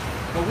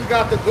 But we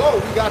got the glow,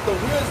 we got the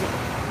wisdom.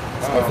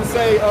 Scripture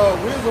say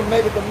wisdom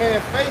maketh the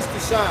man face to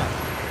shine.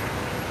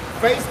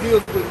 Face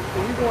deals with,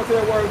 when you go into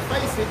that word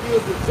face, it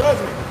deals with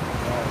judgment.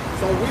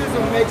 So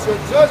wisdom makes your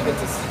judgment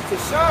to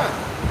shine.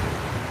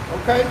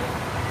 Okay?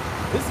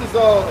 This is 2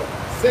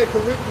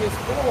 Corinthians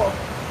 4.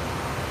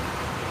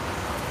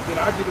 Did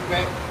I get it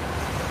back?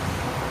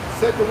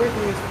 2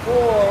 Corinthians 4.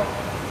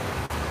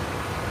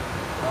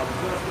 I was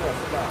just there,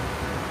 stop.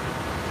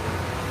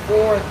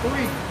 4 and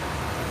 3.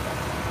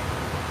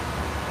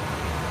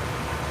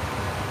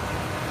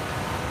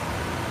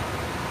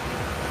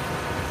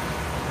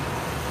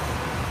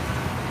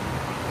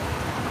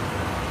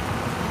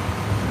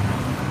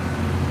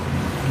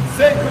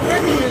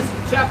 Corinthians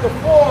chapter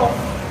 4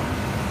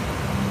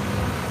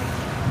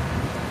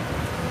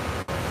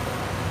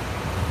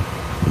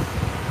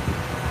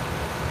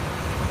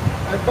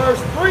 and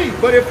verse 3.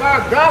 But if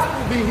our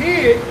gospel be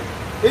hid,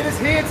 it is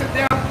hid to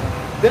them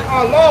that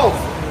are lost.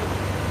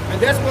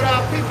 And that's what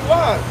our people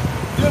are.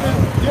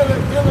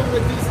 Dealing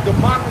with this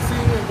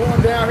democracy and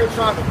going down here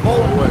trying to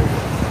vote and,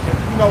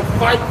 you know,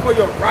 fight for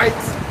your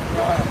rights.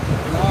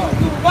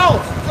 You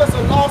lost. You just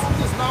a lost. You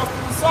just lost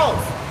in the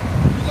sauce.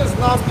 You just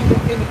lost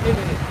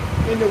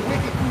in the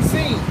wicked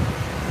cuisine,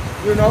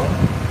 you know?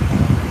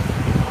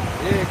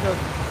 Yeah, because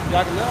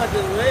Yakanah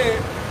just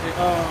read in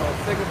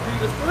 2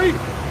 Peter 3.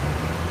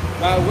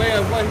 By way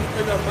of what he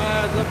set their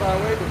minds up by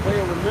way of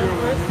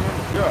remembrance.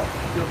 Yeah,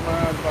 your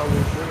minds by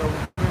way of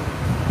remembrance.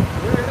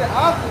 Really, the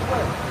opposite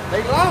way.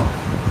 They lost.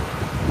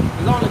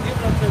 It's only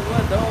given up to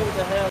what those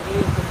that have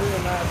ears to hear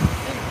and eyes to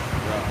see.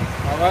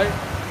 Yeah. All right?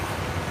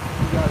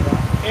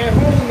 And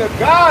whom the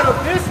God of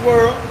this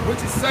world, which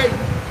is Satan,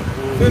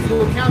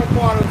 physical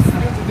counterpart of the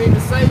spiritual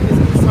demon Satan, is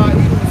Esau,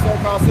 even the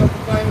so-called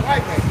self-proclaimed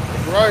white man.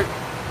 That's right.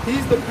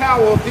 He's the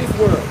power of this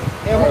world.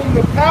 And whom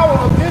the power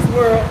of this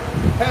world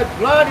had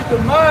blinded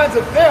the minds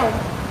of them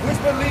which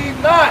believe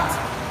not,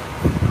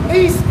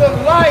 lest the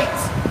light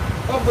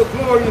of the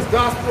glorious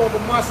gospel of the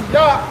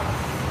Mashiach,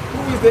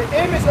 who is the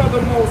image of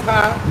the Most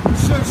High,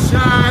 should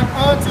shine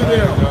unto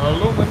them. The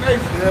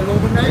illumination. The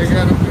illumination. They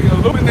gotta be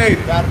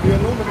illuminated. Gotta be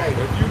illuminated.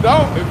 If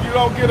you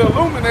don't get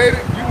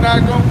illuminated, you're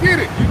not gonna get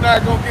it. You're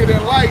not gonna get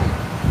enlightened.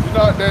 You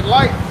know, that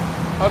light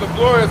of the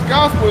glorious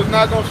gospel is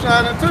not gonna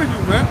shine into you,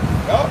 man.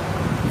 Yep.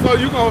 So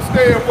you're gonna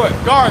stay in what?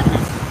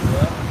 Darkness.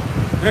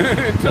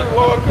 Until the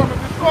Lord come and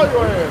destroy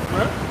your ass,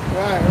 man.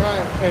 Right.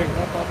 Hey,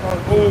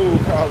 Ooh,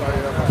 Carl,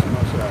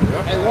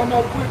 yeah. Hey, one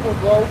more quick one,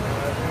 bro.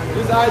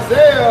 This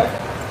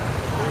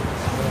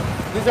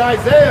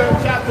Isaiah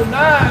chapter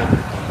 9,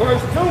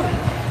 verse 2.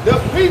 The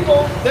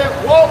people that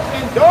walk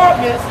in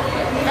darkness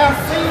have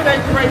seen a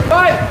great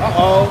light.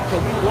 So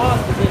we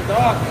lost in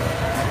darkness.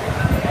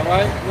 All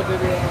right? What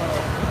did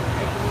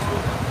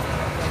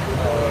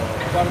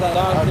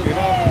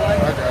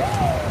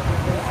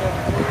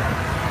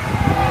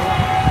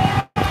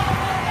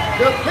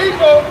The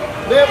people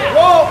that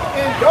walk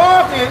in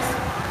darkness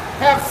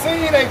have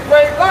seen a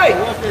great light.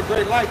 What's that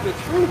great light? The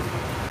truth,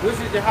 which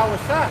is the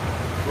Hawashah.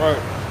 Right.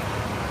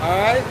 All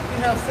right? We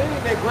have seen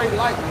that great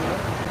light, man.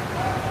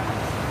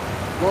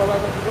 Going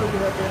like what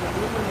you have been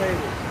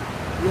illuminated.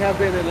 We have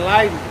been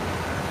enlightened.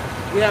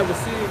 We have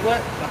received what?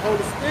 The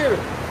Holy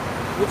Spirit,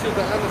 which is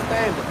the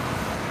understanding.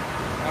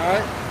 All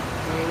right?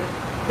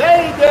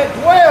 They that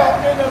dwell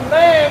in the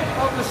land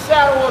of the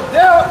shadow of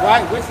death.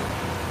 Right, which is,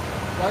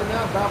 right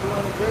now,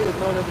 Babylon the Great is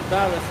known as the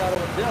valley of shadow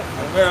of death.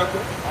 America.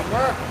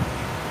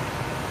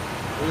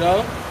 You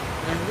know?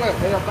 And what?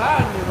 They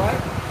abide in me,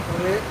 right?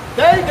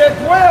 They that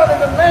dwell in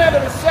the land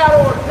of the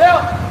shadow of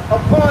death,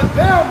 upon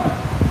them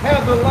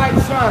have the light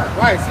shine.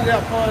 Right, see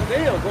that upon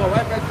them, going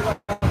right back to what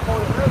I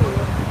quoted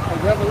earlier in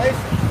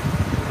Revelation.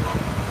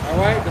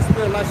 All right, the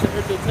spirit light shall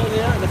enter into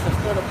the air, and it shall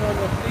stand upon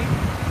their feet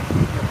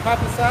and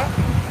prophesy.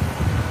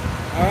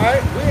 All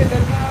right, we're in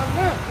that time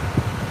now.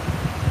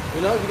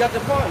 You know, you got the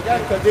point. You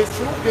got Because this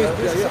truth didn't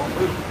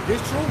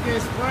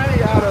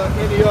spring out of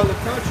any other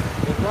country.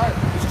 That's right.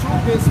 This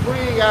truth didn't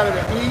spring out of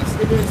the East.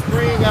 It didn't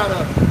spring out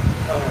of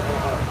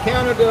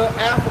Canada,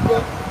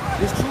 Africa.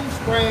 This truth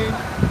sprang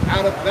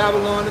out of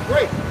Babylon the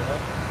Great.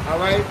 All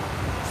right,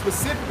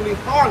 specifically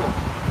Harlem.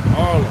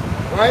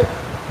 Right,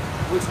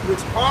 which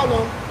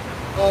Harlem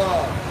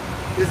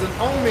is an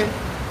omen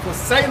for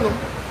Salem,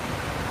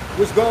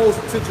 which goes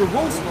to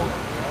Jerusalem,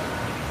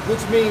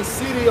 which means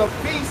city of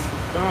peace.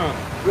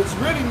 which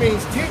really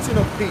means teaching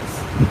of peace.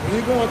 When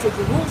you go into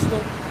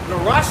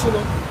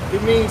Jerusalem,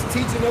 it means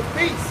teaching of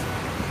peace.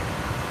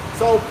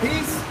 So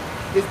peace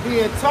is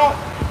being taught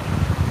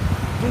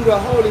through the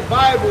Holy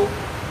Bible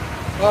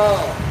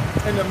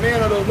and the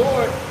man of the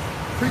Lord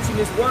preaching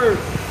his word,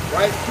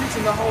 right?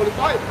 Preaching the Holy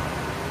Bible.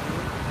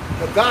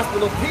 The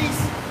gospel of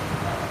peace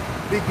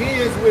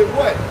begins with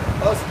what?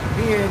 Us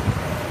being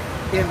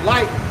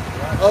enlightened,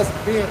 us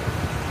being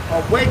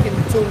awakened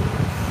to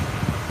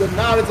the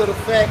knowledge of the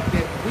fact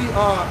that we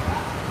are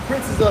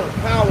princes of the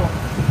power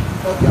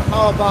of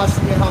Yahweh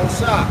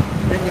Shah,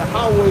 and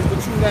Yahweh is the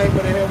true name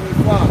of the Heavenly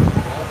Father.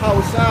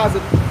 Yahweh Shah is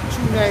the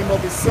true name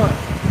of his son.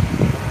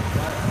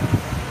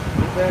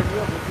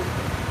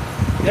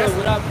 Yeah,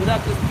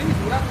 without this peace,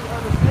 without this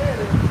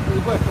understanding,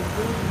 it's what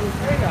confusion and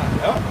chaos.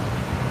 Yep.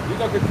 You're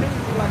gonna continue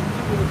to be like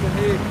people with their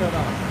head cut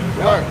off.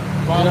 Right.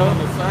 Following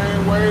the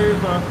same ways,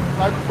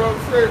 like the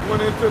brother said,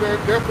 went into that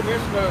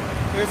definition of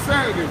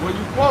insanity when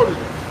you quoted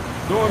it.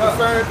 Doing the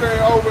same thing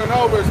over and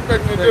over,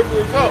 expecting a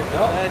different result.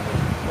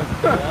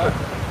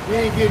 We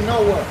ain't getting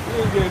nowhere.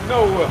 You ain't getting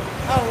nowhere.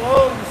 I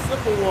love the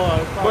simple one.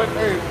 But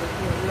hey,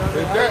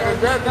 is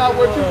that not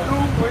what you do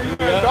when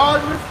you're in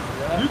darkness?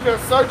 You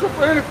just searching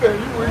for anything.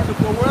 You reaching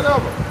for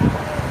whatever.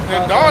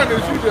 In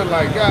darkness, you just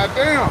like, God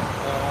damn.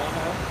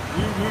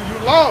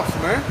 You lost,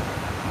 man.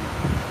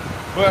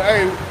 But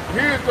hey,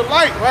 here's the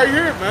light right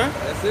here, man.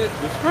 That's it.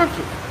 The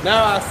scripture.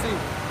 Now I see.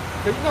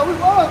 Cause you know we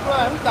was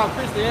blind. We thought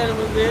Christianity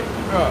was it.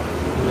 Yeah.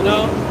 You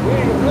know, we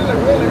ain't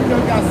really, you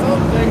know, got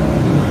some things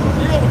to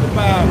deal with the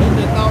Bible.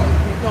 They just thought,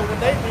 you know, what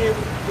they did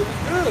was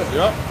good.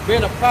 Yep.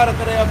 Being a product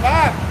of their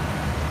Bible.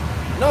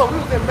 No, we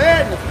was in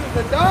madness. We was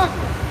in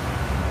darkness.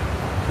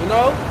 You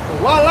know, so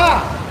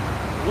voila.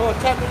 Lord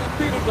tapped into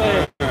Peter's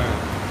thing.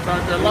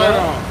 Turn that light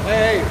on.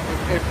 Hey,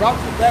 it brought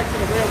you back to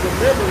the realm of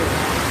remembrance.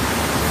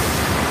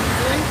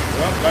 See?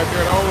 Yep, like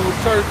that old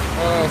church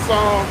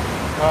song,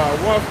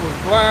 once was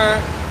blind,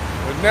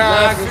 but now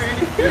I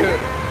see.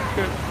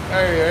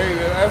 Hey,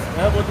 that's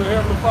what the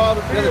Heavenly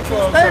Father did. That's a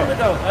true statement,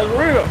 though. That's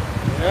real.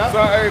 Yeah.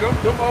 So, hey,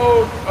 them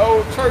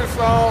old church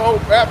song,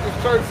 old Baptist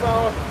church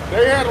song,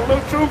 they had a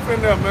little truth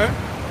in them, man.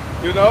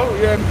 You know,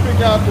 you had to pick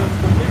out the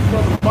meat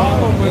from the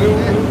bottom, but it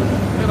was,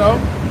 you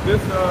know, this,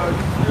 you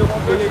still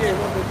want to get it.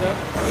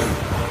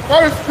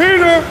 1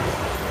 Peter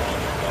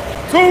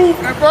 2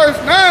 and verse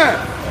 9,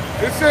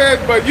 it says,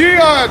 but ye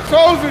are a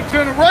chosen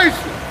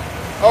generation,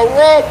 a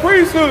royal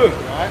priesthood,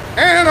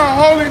 and a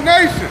holy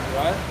nation,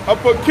 a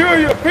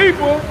peculiar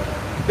people,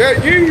 that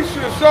ye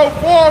should show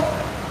forth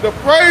the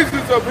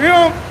praises of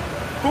him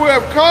who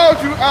have called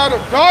you out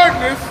of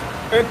darkness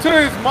into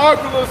his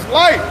marvelous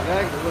light.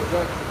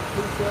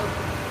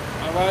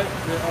 All right,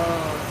 the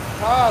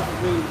cause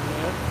of reason,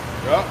 man.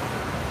 Yep.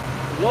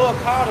 The Lord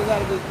called us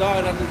out of this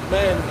dark, out of this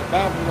madness of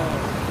Babylon.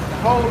 The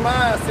whole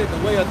mindset,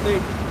 the way of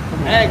thinking,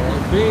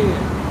 acting, being,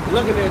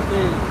 looking at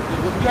things.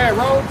 You had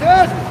wrong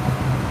judgment.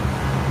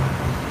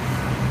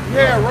 You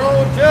had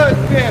wrong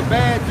judgment. You had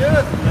bad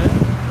judgment, man.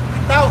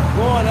 You thought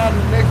going out of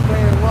the next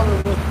man woman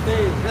was the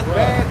thing. That's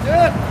bad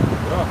judgment.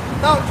 You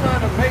thought trying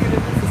to make it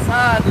in this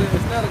society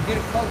instead of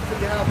getting close to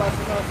your house by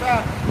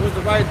outside was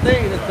the right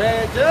thing. That's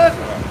bad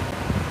judgment.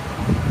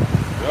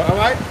 All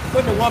right?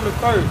 Putting the woman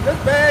first.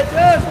 That's bad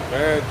judgment.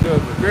 Bad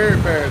judgment. Very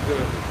bad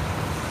judgment.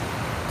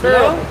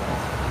 Terrible.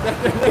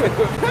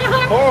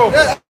 Horrible.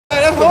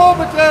 That's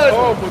horrible judgment.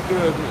 Horrible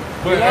judgment.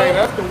 But hey,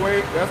 that's the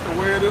way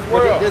of this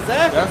world.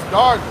 Exactly. That's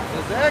darkness.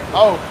 Exactly.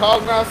 Oh,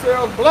 calling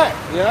ourselves black.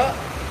 Yeah.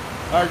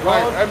 Like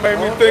that made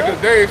me think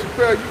of Dave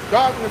Chappelle, you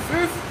darkness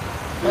is?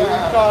 You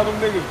call them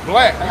niggas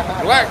black.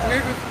 You black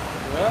niggas.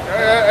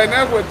 Yeah. And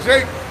that's what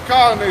Jake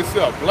calling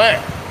themselves,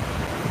 black.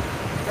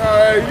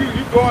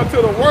 You go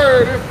into the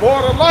word, it's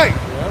border light.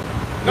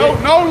 No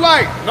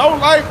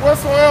light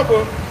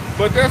whatsoever.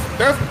 But that's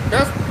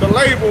the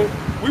label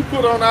we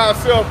put on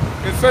ourselves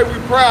and say we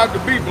proud to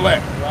be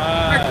black.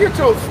 Right.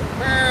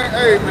 Man,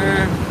 hey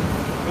man,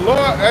 the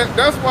Lord.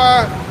 That's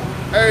why,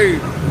 hey,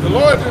 the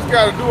Lord just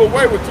got to do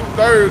away with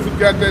 2/3 who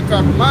got that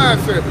type of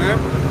mindset, man.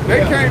 They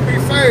can't be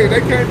saved,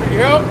 they can't be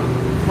helped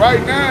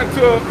right now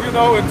until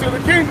the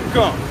kingdom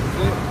comes.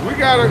 You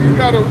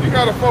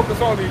gotta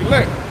focus on the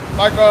elect.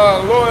 Like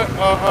Lord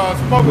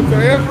spoken to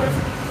Ezra,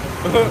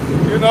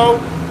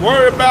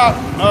 worry about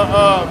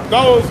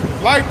those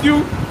like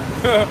you,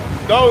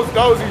 those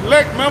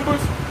elect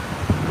members.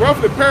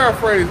 Roughly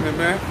paraphrasing it,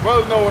 man.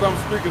 Brothers know what I'm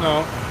speaking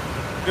on.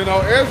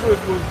 Ezra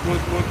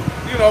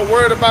was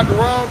worried about the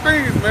wrong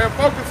things, man.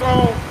 Focus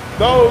on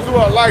those who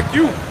are like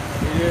you.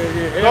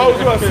 Those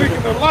who are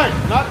seeking the light,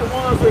 not the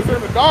ones that's in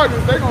the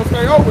darkness. They gonna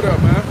stay over there,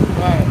 man.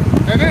 Right.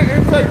 And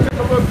it takes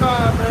a little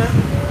time, man.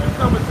 You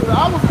coming to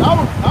I was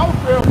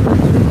fair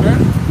preaching,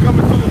 man.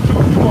 Coming to the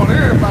truth, you want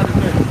everybody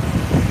there.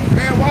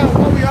 Man, why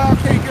we all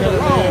can't get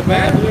along,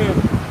 man?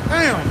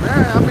 Damn,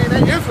 man. I mean,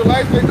 they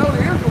Israelites, they know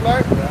the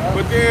Israelites,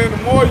 but then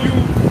the more you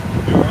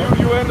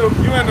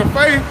in the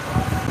faith,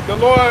 the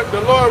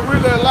Lord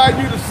really allow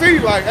you to see,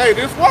 like, hey,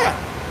 this why.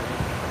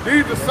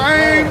 These the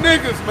same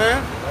niggas,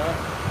 man.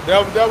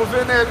 That was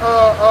in that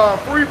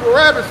free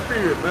Barabbas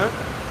spirit, man.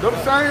 Them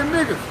same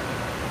niggas.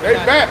 They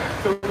back.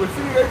 So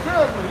receive their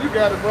judgment. You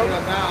got it, brother.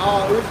 Yeah, now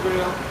all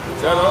Israel.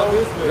 All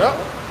Israel. Yep.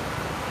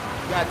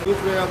 You got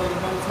Israel of the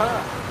Most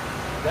High.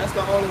 That's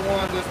the only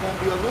one that's going to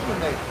be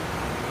illuminated.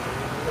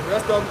 The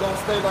rest of them going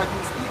to stay like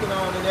you speaking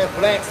on in that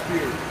black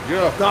spirit.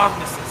 Yeah.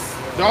 Darknesses.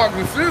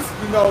 Darknesses.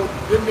 You know,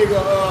 this nigga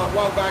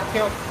walked by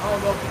camp, I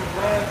don't know if he was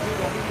lying, he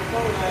was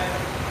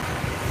lying.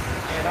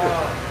 And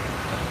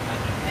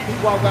he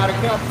walked by the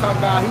camp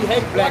talking about he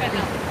hate black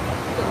people.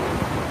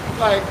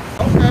 Like,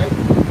 okay.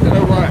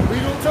 Yeah, right. We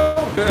do too.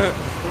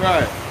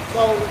 Right.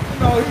 So, you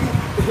know, he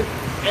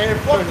and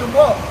fucked him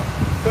up.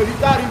 Because he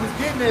thought he was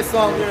getting at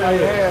something.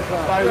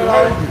 You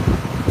know,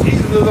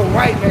 Jesus is a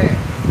white man.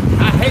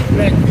 I hate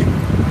black people.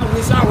 I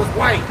wish I was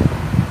white.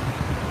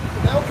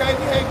 Okay,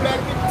 we hate black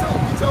people too.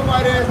 Get your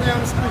white ass down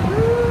the street.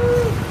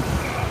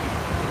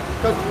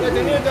 Because at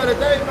the end of the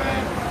day,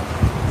 man,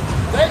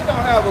 they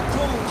don't have a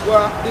clue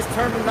where this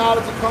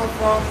terminology comes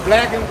from.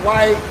 Black and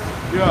white,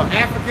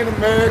 African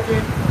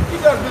American. He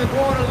just been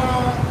going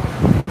along,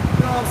 you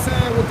know what I'm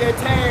saying, with that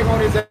tag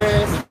on his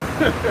ass.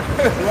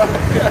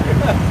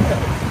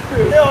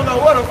 They don't know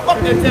where the fuck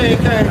that tag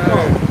came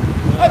from.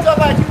 That's just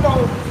like, you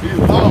know,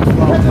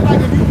 that's just like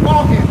if you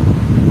walking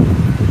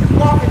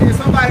and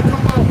somebody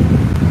come up,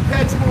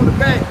 pat you on the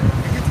back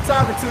and get to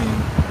talking to you.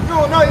 You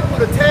don't know you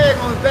put a tag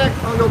on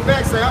your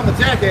back, say I'm a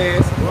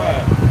jackass.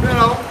 Right. You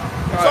know?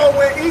 Right. So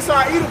when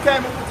Esau Edom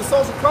came up with the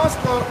social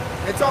construct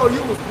and told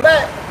you was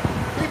black,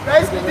 he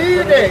basically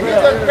did that. He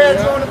just pat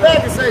you on the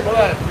back and say,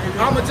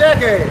 I'm a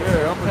jackass.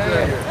 Yeah, I'm a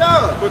jackass.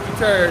 Yeah. Put the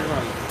tag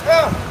on it.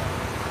 Yeah.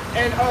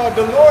 And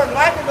the Lord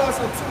likened us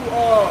into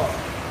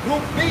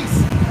brute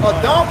beasts. A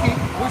donkey,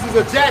 which is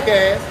a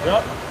jackass,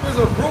 is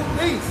a brute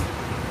beast.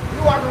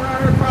 You walk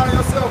around here calling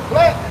yourself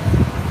black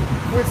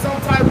with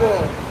some type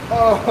of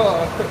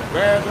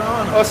badge of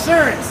honor.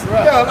 Assurance.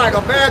 Right. Yeah, like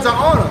a badge of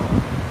honor.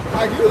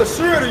 Like you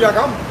assured you, like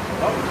I'm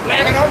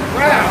black and I'm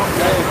proud.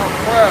 Okay, I'm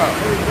proud.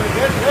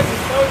 That's just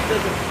show you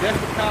that's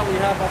the power we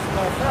have by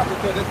small shop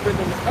because it's been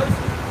in the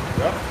person.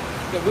 Yep.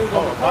 Because we're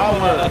going to talk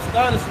about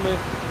astonishment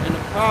and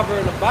the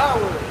proverb and the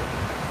byword.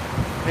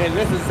 And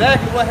that's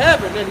exactly what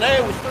happened. Their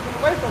name was stricken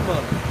away from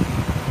us.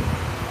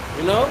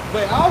 You know?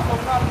 But also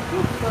probably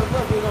too because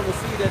look, we're going to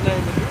see that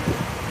name again.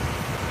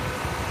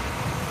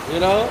 You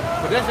know?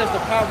 But that's just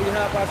the power we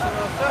have by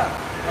small shop.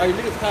 All you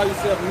niggas call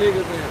yourself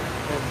niggas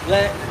and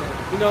blacks and,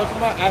 you know,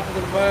 come on,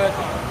 African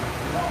American,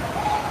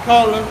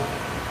 color.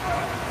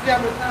 See how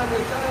many times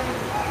they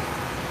changed?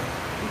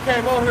 You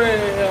came over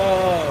here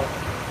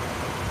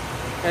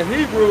and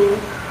Hebrew,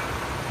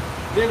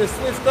 then it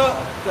switched up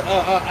to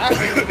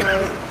African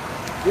American,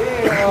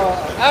 then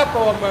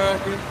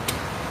Afro-American,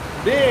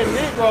 then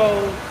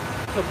Negro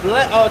to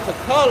black to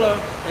color,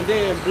 and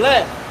then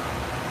black.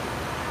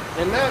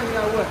 And now you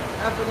got what?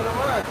 African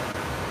American.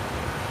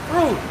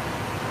 True.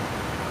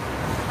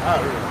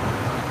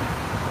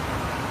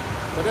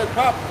 But that's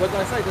what did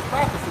I say? That's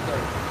prophecy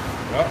though.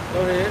 Yep. Go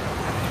ahead.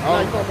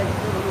 Now you gonna make a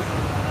point.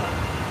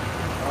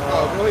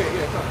 Go ahead,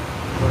 yeah, come.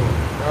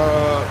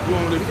 You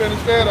want me to finish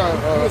that or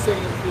You were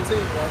saying 15,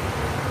 right?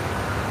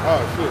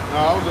 Oh shit. No,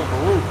 I was on the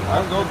roof. I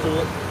can go to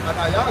it.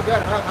 Y'all got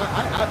it.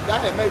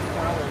 I had made the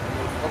point.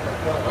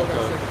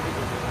 Okay.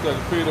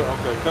 Second Peter,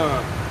 okay,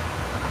 come.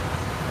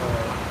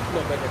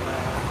 Look back at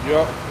 9.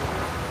 Yup.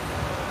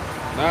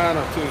 9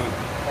 or 10.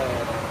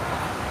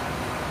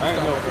 I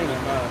ain't no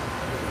finish 9.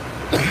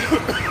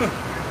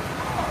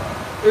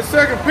 It's 2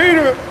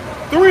 Peter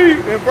 3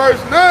 and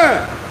verse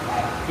 9.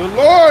 The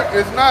Lord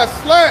is not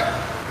slack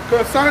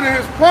concerning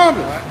his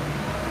promise,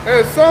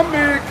 as some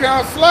men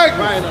count slackness.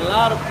 Right, and a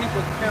lot of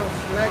people count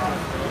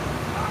slackness.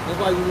 That's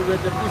why we read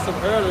the piece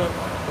earlier,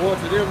 or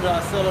to them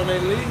that are sell on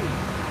their leave.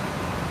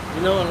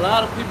 You know, a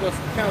lot of people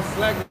count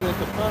slackness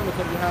the promise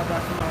of the house by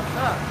small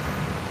shop.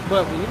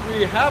 But when you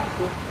read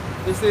Habakkuk,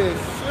 it says,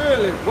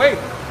 surely wait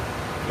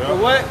for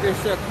what it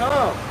shall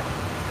come.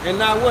 And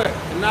not what?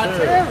 And not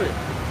tarry.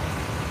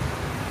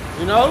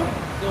 You know?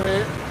 Go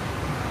ahead.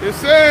 It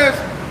says,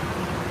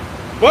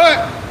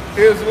 but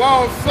is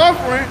long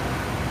suffering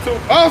to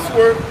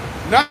usward,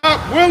 not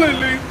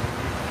willingly,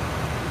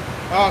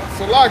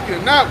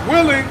 not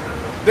willing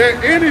that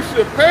any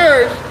should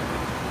perish,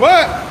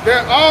 but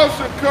that all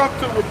should come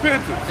to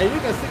repentance. And you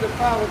can see the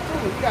power too.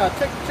 You gotta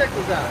check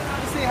this out.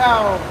 You see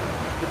how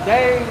the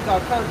days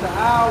are turned to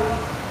hours,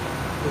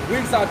 the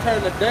weeks are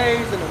turned to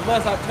days, and the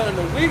months are turned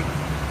to weeks.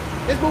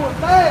 It's moving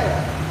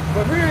fast.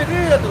 But here it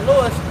is, the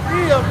Lord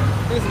still,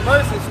 his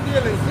mercy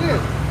still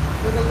exists.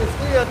 Because it's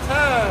still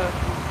time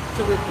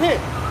to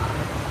repent.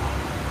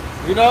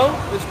 You know,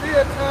 it's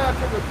still time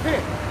to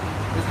repent.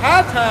 It's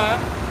high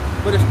time,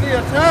 but it's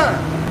still time.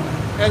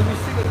 As we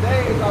see the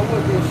days are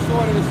getting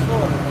shorter and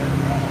shorter.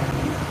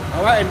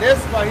 All right, and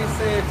that's why he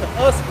said to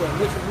us,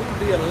 which we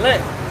the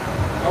elect.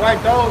 All right,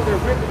 those that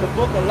are written in the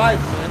book of life,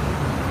 man,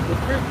 the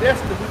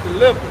predestined to be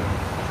delivered.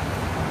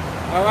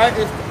 All right,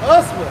 it's to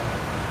us, man.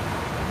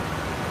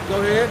 Go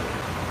ahead.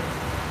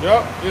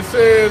 Yep, it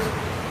says,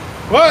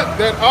 but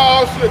that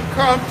all should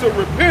come to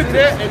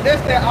repentance. And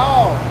that's that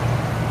all,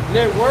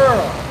 that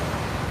world.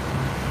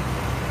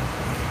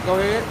 Go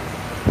ahead.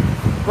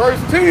 Verse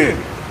 10.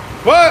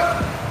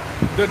 But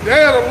the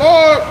day of the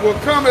Lord will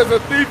come as a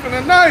thief in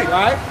the night,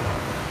 Right?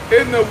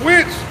 in the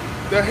which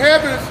the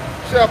heavens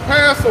shall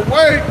pass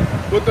away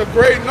with a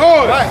great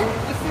noise. Right.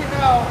 You see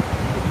how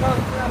the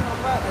brother said no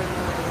matter.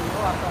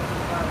 I thought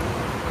about it.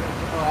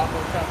 I'm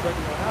gonna try to break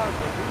my house,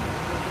 but we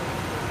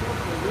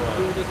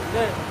do this and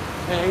that.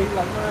 And he's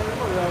like, man,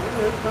 whatever.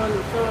 He's trying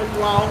to turn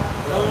you off.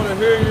 I want to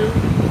hear you.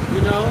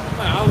 You know,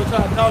 man, I was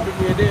trying to talk to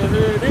me, and then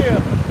here it is.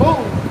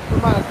 Boom.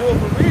 Somebody do it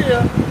for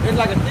real. It's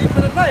like a thief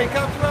in the night. It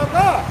comes from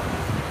God.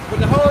 But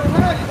the whole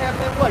time you have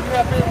been what? You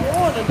have been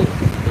warned of this.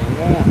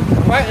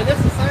 Right? And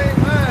it's the same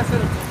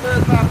mindset of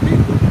 2/3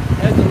 people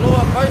as the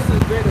Lord mercy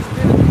is being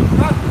extended to the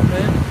prophets,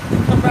 man. To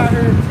come out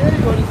here and tell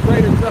you on this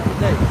great and dreadful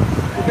day.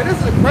 Because this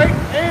is a great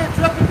and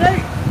dreadful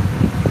day.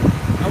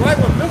 All right?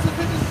 When Memphis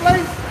took this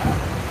place,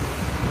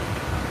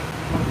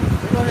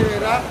 go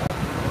ahead, Doc.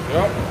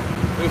 Yep.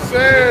 It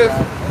says,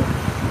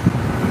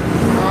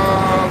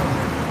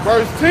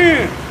 verse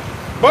 10,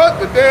 but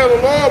the day of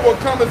the Lord will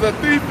come as a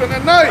thief in the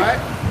night, Right?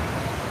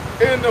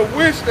 in the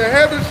which the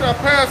heavens shall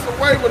pass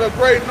away with a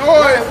great Right.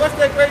 noise, And what's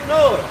that great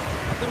noise?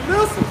 The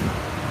missiles.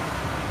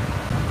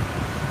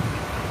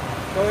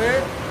 Go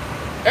ahead.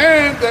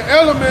 and the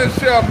elements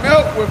shall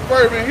melt with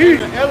fervent heat.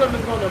 The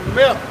element's gonna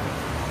melt.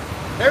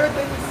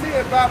 Everything we see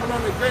in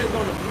Babylon the Great is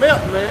gonna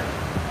melt, man.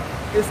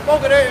 It's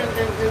spoken there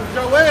in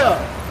Joel,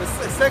 the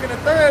 2nd and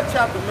 3rd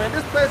chapter, man.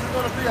 This place is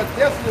gonna be a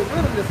desolate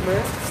wilderness,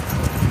 man.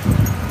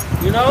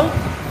 You know?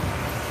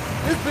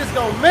 This bitch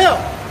gonna melt.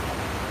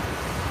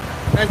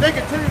 As they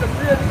continue to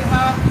build these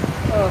high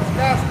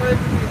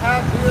skyscrapers, these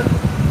high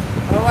buildings,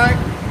 all right?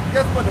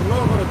 Guess what? The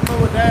Lord gonna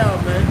throw it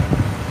down, man.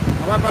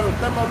 All right, by the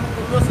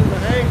thermonuclear missiles, the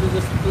angels,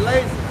 it's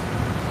lasers.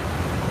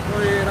 Go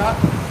ahead, Doc.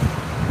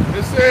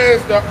 It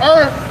says the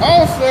earth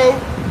also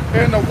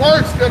and the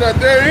works that are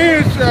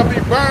therein shall be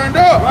burned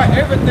up. Right,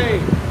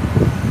 everything.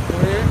 Go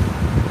ahead.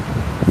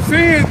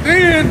 Seeing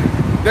then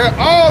that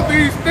all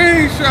these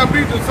things shall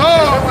be That's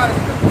dissolved. why the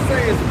scripture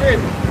say it's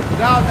written,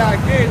 thou thy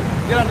get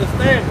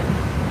understanding.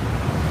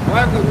 All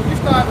right, because when you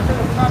start to hear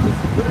the topics,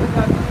 spirit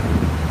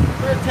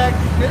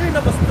tactics, there ain't no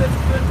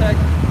spiritual spirit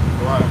tactics.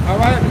 Right. All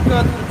right,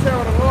 because the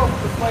terror of the Lord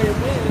was displayed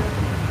in,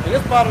 and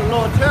this part of the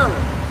Lord terror.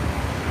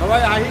 All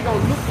right, how he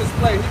gonna loot this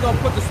place? He gonna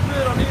put the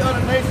spirit on these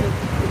other nations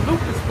to loot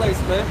this place,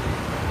 man.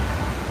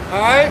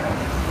 All right.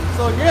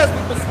 So yes, we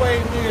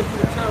persuade men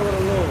through the terror of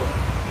the Lord.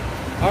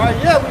 All right,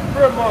 yeah, we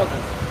fear mongers.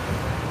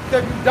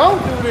 Because if you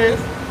don't do this,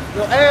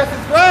 your ass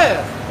is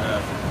grass.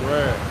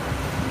 Right.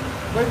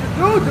 But if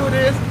you do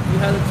this, you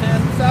have a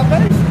chance of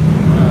salvation.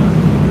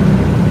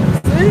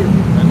 See?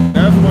 And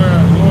that's where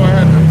the Lord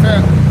had to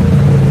tap.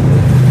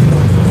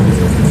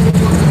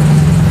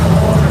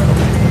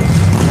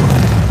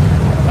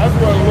 That's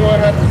where the Lord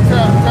had to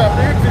tap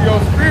into your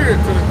spirit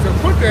to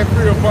put that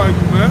fear upon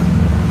you, man.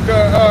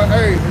 Because,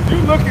 hey, if you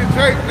look at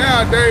Jake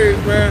nowadays,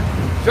 man,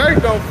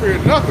 Jake don't fear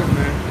nothing,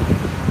 man.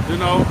 You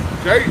know,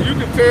 Jake, you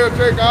can tell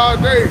Jake all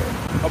day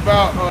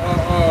about,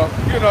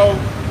 you know,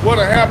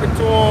 what'll happen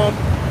to him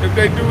if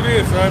they do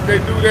this or if they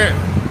do that.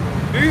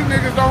 These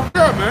niggas don't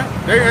fear, man.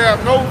 They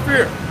have no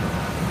fear.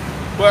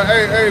 But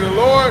hey, the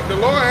Lord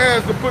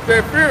has to put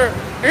that fear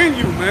in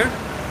you, man.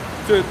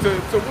 To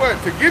what?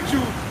 To get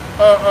you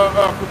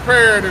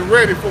prepared and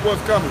ready for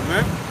what's coming,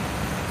 man.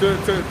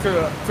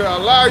 To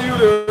allow you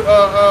to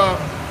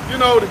you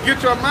know, to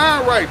get your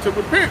mind right, to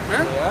repent,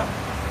 man. Yeah.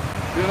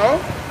 You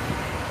know?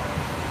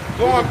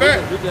 Going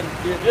back.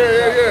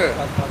 Yeah.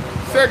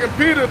 2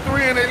 Peter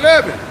 3 and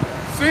 11.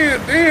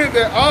 Seeing then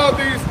that all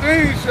these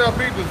things shall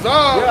be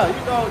dissolved. Yeah,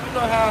 you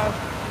know how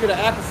you get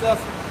an Alka-Seltzer,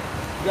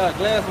 you got a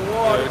glass of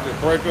water. Yeah, it just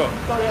break up. You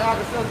throw that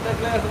Alka-Seltzer in that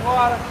glass of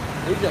water,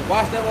 and you just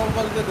watch that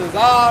motherfucker get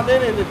dissolved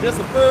in it and it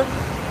disappear.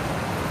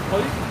 So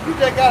you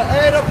just got to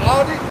add up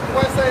all these,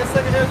 what I say in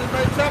 2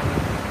 Ezra chapter,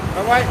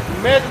 all right?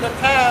 Measure the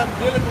time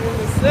dealing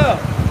with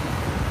itself.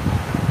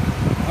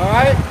 All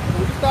right?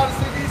 When you start to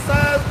see these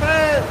signs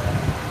pass,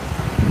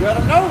 you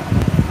gotta know.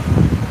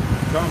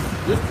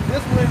 This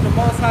when the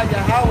Most High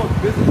Yahweh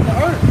visits the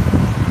earth.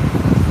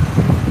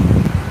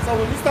 So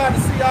when you start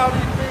to see all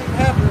these things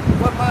happen,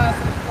 what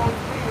mindset is supposed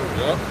to be in?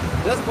 Yep.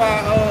 That's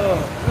why,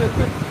 real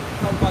quick,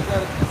 talk about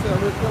that consider,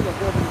 real quick, I'm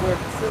going to the word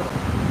consider.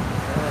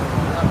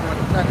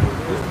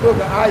 This book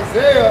of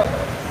Isaiah,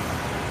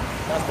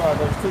 that's why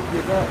verse 2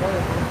 gets up.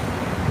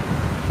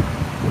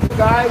 The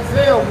book of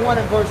Isaiah 1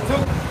 and verse 2.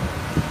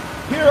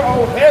 Hear,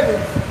 O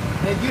heavens,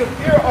 and give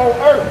ear, O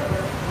earth,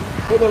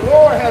 for the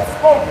Lord hath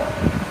spoken.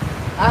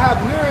 I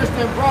have nourished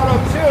and brought up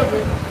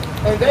children,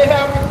 and they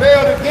have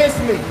rebelled against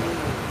me.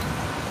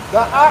 The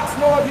ox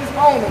knoweth his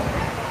owner,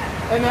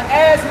 and the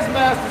ass his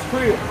master's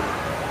crib.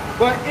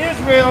 But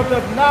Israel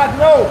doth not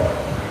know.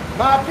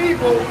 My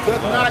people doth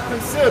not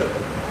consider.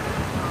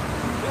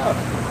 Yeah.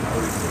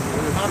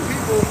 My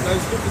people, as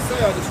scripture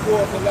say, are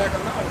destroyed for lack of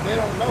knowledge. They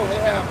don't know.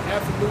 They have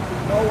absolutely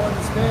no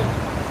understanding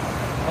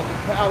of the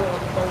power of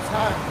the Most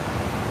High,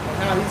 and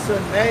how he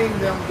should name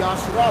them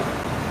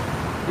Yasharallah.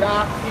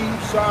 Yah, He,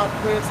 Shah,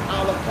 Prince,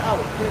 Allah,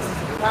 power. Prince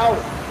is power.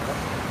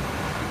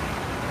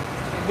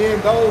 And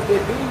then those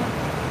that do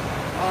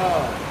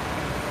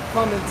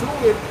come into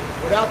it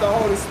without the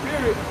Holy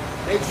Spirit,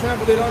 they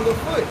trample it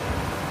underfoot.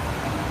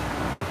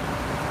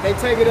 They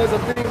take it as a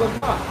thing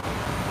of God.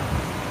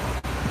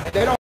 And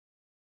they don't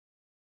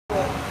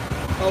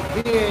of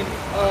being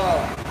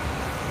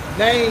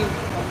named,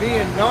 of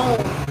being known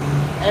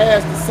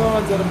as the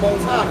sons of the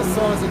Most High, the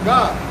sons of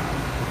God.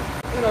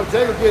 You know,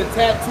 Jacob get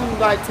tattooed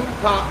like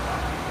Tupac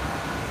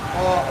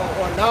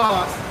or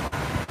Nas,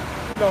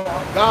 you know,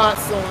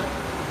 God's son.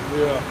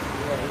 Yeah.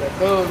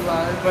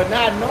 But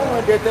not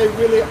knowing that they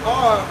really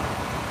are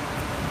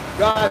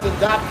God's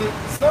adopted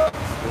sons.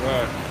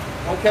 Right.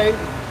 Okay?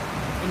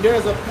 And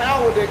there's a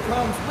power that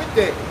comes with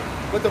that.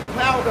 But the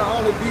power can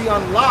only be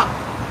unlocked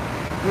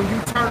when you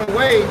turn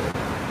away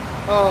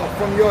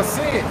from your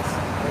sins.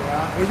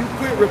 When you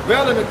quit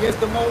rebelling against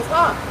the Most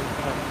High.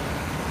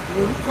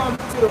 When you come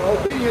to the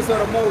obedience of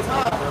the Most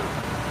High,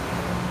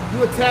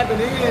 you are tapping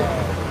in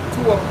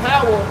to a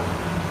power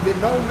that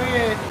no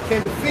man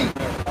can defeat.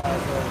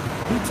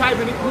 You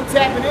tapping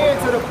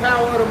into the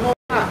power of the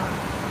Most High.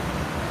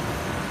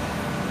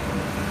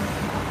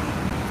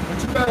 But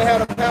you better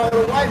have the power of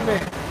the white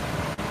man.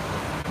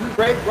 You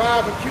rape,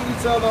 rob, and kill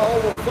each other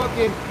over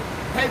fucking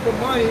paper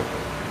money.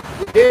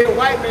 There's a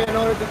white man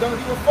on it that don't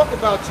give a fuck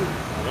about you.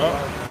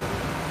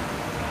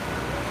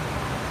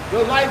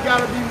 Your life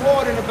gotta be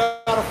more than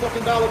about a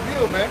fucking dollar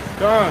bill, man.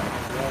 Done.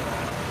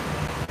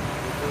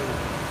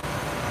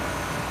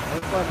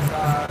 That's funny,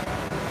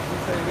 you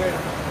say that.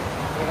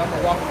 But I'm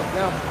gonna walk them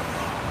down.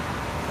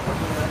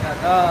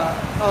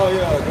 Oh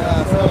yeah,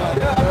 God.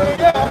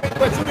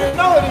 But you didn't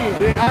know it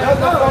either.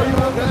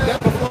 That's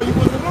before you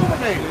was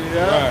illuminated.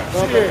 Yeah.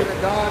 Shit.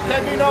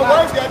 Can't be no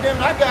worse, goddamn.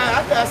 I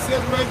got 7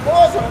 great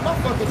boys on my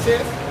fucking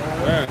chest.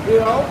 Man. You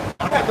know?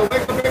 I have to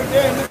wake up every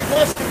day and look at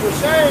that shit with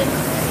shame.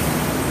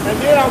 And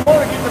then I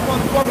want to get the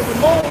motherfucker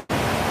removed.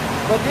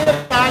 But then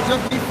I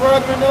just be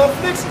further in the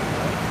affliction.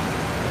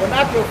 But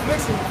not the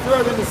affliction,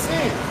 further in the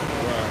sin.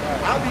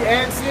 Right. I'll be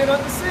adding sin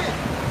unto sin.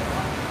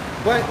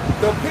 But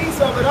the piece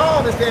of it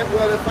all is that,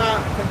 well, if I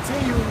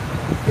continue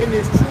in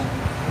this truth,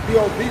 be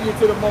obedient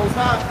to the Most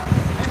High,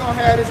 I ain't gonna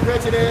have this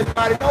wretched ass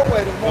body no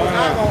way. The Most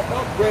High gonna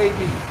upgrade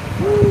me.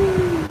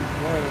 Woo!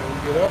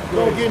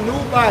 Gonna get new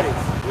bodies.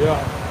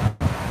 Yeah.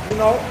 You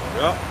know?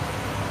 Yeah.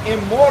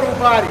 Immortal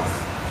bodies.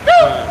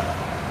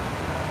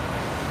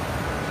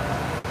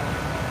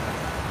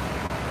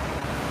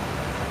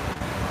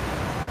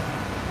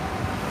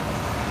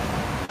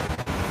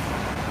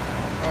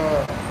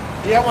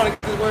 Yeah, I want to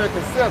get this word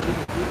concept.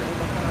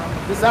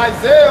 This is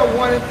Isaiah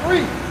 1 and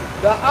 3.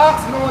 The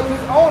ox knoweth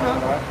his owner,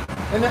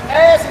 and the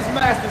ass his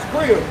master's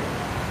crib.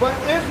 But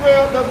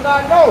Israel does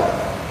not know.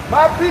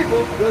 My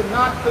people does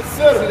not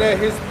consider. That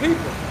his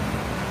people.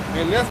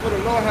 And that's what the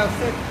Lord has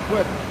said,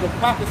 what the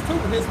prophets to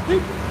his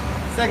people.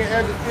 2nd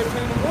Ezra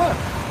 15 and 1.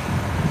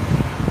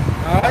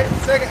 Alright,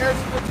 2nd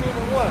Ezra 15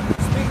 and 1.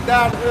 Speak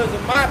thou the ears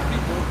of my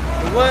people,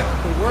 and what?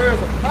 The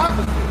words of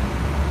prophecy,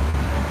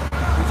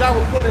 which I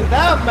will put in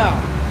thy mouth,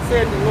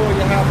 said the Lord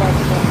Yahweh.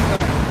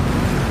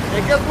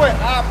 And guess what?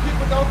 Our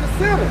people don't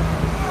consider.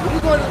 When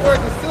you go to the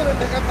word consider,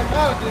 the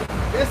etymology,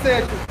 it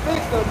said to fix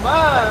the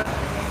mind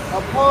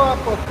upon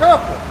for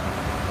purpose.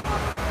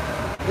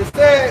 It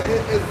said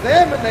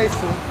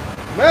examination,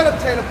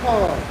 meditate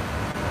upon.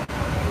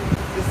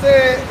 It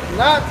said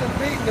not to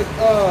be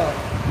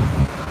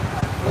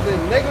was it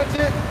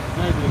negligent?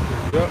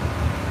 Negligent. Yep.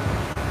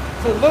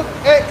 To look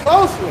at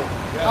closely,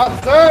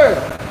 observe.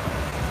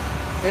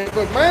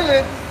 But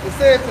mainly, it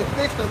says to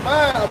fix the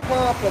mind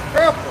upon for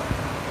purpose.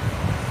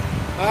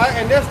 Alright,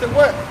 and that's the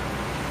what?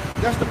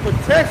 That's the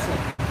protection.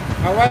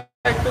 Alright,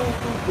 through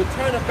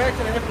returning back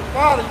to the Heavenly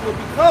Father, you will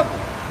be covered.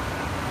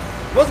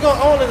 What's going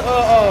to only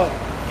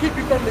keep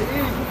you from the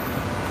evil?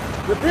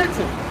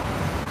 Repentance.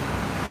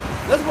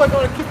 That's what's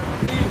going to keep you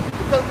from the evil.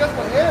 Because guess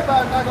what?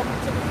 Everybody's not going to be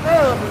taken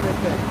care of in this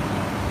thing.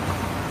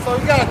 So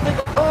you got to think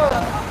of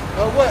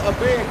what? Of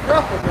being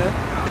careful, man.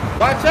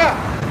 Watch out.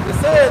 It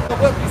says,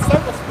 what? Be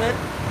circumspect.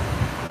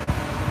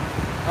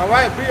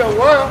 Alright, be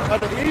aware of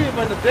the evil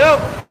and the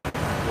devil.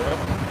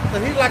 So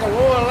he's like a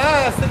roaring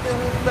lion sitting there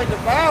when we make the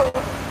vow.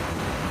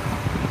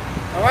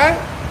 Alright?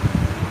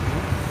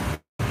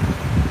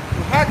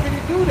 Well, how can he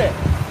do that?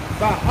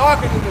 By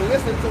hearkening and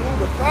listening to who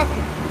the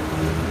prophet.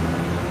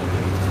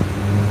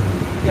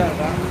 You got it,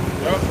 Doc.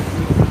 Yep.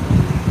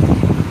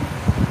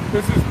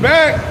 This is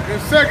back in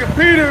 2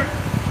 Peter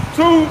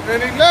 2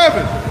 and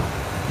 11.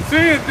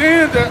 Seeing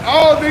then that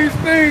all these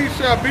things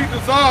shall be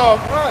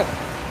dissolved, Right.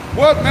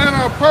 what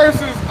manner of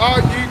persons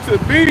are ye to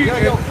be? You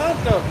got your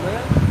conduct,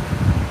 man.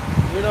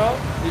 You know?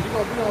 Is you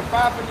going to be on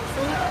fire for the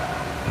truth?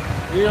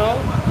 You know?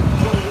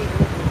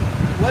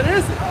 What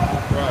is it?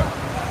 Right.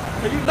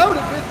 So you know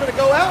this bitch gonna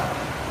go out.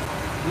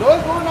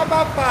 Lord's going up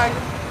by fire.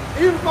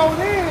 Even before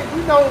then,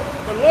 you know,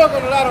 the Lord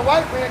gonna allow the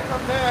white man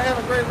come down and have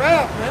a great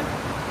wrath, man.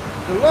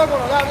 The Lord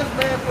gonna allow this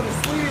man put a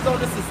squeeze on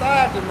this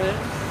society, man.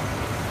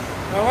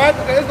 Alright?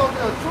 Because it's gonna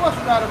be a choice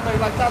you gotta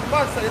make. Like Dr.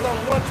 Mark said, it's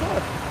only one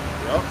choice.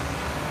 Yep.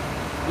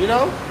 You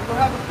know? You're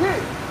gonna have to pick.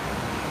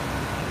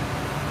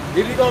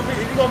 Is he gonna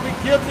be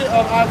guilty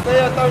of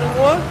Isaiah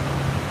 31?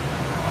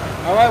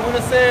 All right, when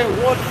it said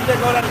one to that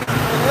go down to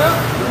hell,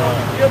 he's gonna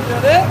be guilty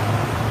of that.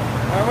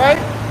 All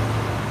right,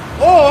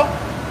 or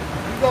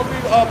he's gonna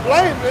be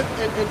blameless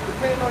and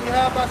depending on you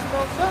how about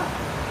small shot.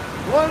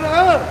 One or the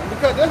other,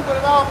 because that's what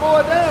it all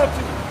boils down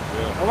to.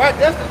 Yeah. All right,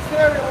 that's the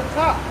cherry on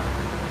top.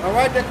 All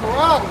right, that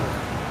corrallment.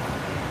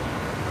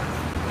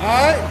 All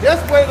right, that's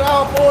what it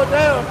all boils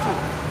down to.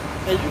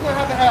 And you're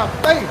gonna have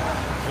faith.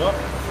 Yep.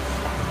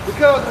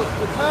 Because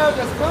the time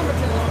that's coming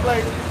to this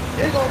place,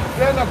 they're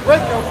gonna break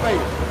your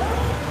faith.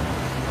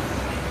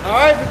 All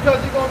right,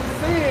 because you're gonna be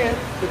seeing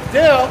the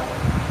death.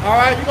 All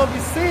right, you're gonna be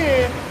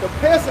seeing the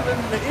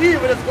pestilence and the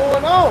evil that's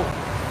going on.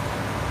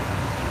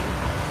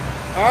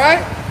 All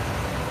right.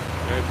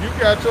 If you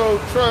got your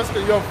trust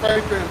and your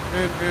faith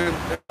in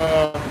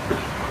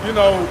you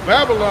know,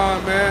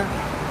 Babylon, man,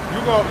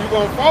 you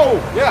gonna fold.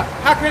 Yeah.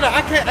 How can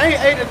I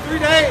ain't ate in 3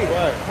 days.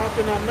 Right. How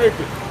can I make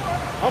it?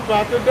 I'm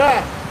about to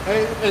die.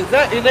 Is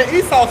that in the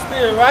Esau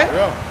spirit, right?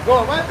 Yeah.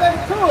 Going right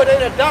back to it, they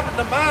adopted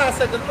the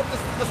mindset.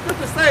 The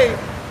scriptures say,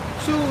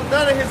 choose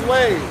none of his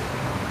ways.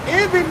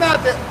 Envy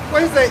not the,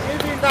 what he say,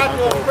 envy not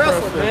your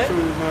oppressor, man.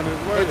 Choose none of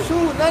his ways. And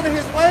choose none of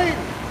his ways.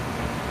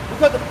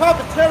 Because the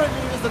prophet telling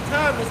you is the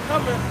time is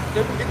coming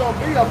that it's going to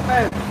be a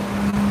famine.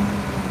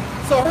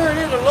 So here it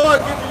is, the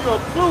Lord giving you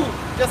a clue,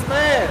 just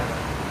man.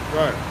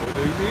 Right. Well,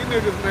 these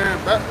niggas, man,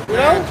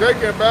 Jake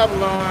and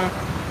Babylon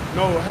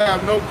have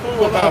no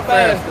clue about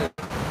fasting.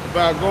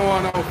 About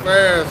going on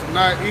fast,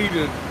 not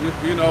eating,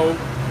 you know,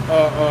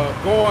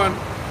 going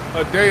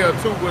a day or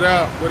two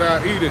without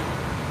eating,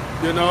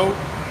 you know.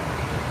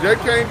 Jay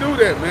can't do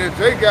that, man.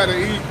 Jay gotta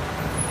eat.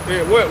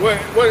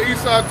 What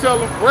Esau tell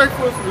him?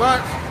 Breakfast,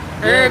 lunch,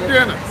 and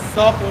dinner.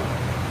 Supper.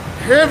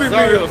 Heavy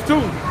meals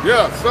too.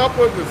 Yeah,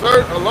 supper,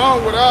 dessert,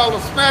 along with all the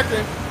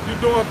snacking you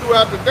doing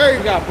throughout the day.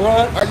 You got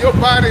brunch. Your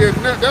body is.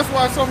 That's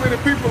why so many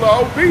people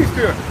are obese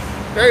here.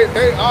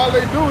 They all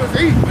they do is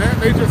eat, man.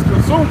 They just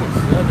consumers.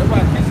 Yeah, that's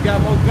why kids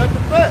got more gut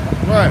than fat.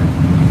 Right.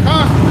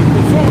 Constantly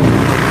consumers.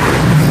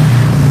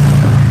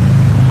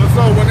 But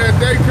so when that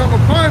day come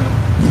upon them,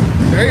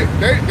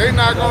 they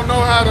not gonna know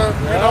how to,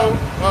 you know,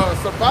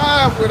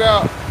 survive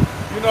without,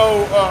 you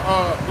know,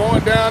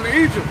 going down to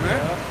Egypt,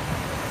 man. Yeah.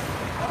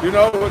 You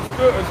know, it's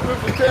good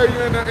to tell you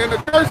in the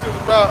curses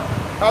about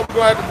how we're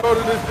gonna have to go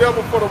to this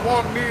devil for the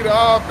want and need of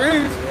all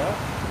things. Yeah.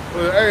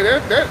 But hey,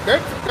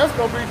 that's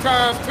gonna be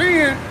times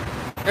 10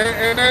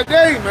 in that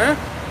day, man.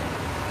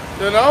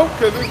 You know,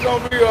 because it's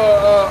gonna be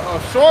a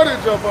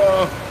shortage of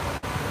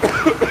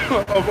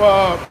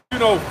you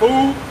know,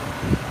 food,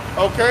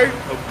 okay,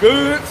 of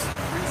goods,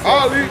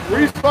 all these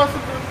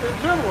resources in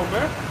general,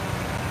 man.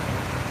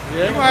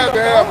 Yeah, you're gonna have to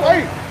have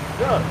faith.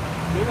 Yeah,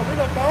 you're gonna be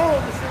no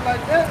bones and shit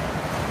like that.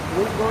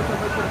 When we go to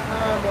the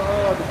time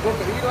of the book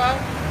of Eli,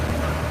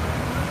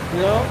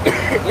 you know,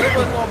 that's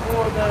what's gonna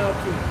boil down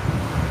to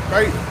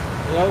faith.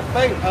 You know,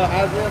 faith.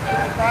 Isaiah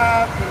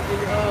 55 and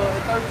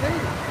 13.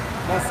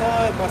 My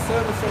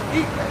servant shall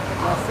eat.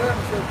 My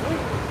servant shall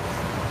drink.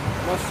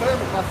 My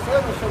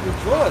servant shall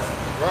rejoice.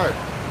 Right.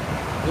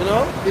 You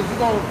know, is you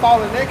gonna fall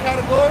in that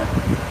category?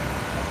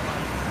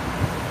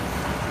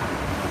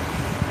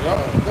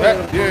 Yeah.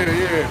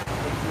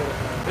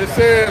 It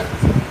says.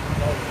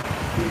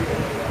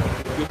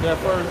 Get that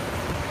first.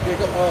 Yeah,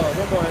 go.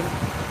 One more.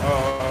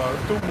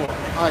 2 more.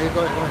 All right, go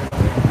ahead.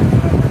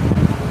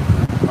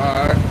 All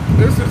right.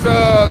 This is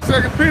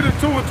 2 Peter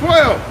 2 and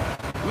 12.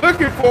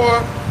 Looking for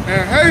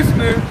and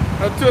hastening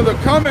until the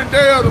coming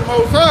day of the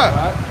Most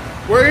High,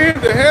 wherein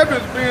the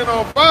heavens being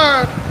on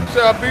fire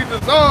shall be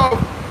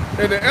dissolved,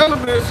 and the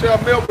elements shall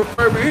melt with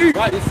fervent heat.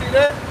 Right, you see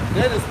that?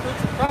 That is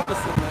spiritual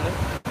prophecy, man.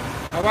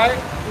 All right?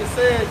 It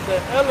says the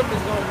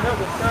elements going to melt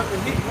with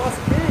fervent heat once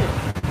again.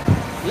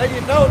 Let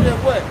you know that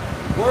what?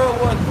 World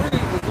War III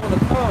is going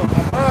to come.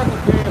 America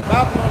being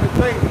Babylon the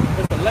Great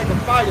is a lake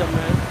of fire,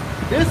 man.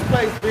 This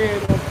place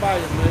being on fire,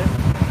 man.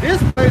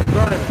 This place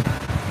burning.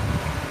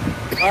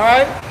 All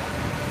right?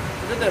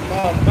 Is it that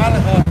Malachi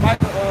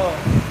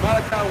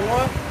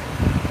 1?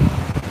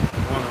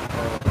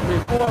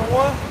 4 and 1?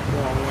 4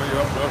 and 1,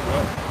 yup.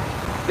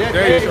 That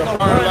day shall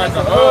burn like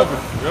an oven.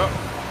 Yep.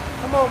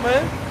 Come on,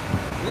 man.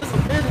 This is a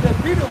vision that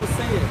Peter was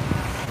seeing.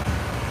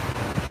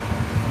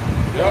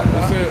 Yep.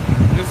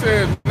 It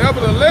says,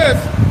 nevertheless,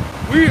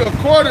 we,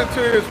 according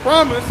to his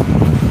promise,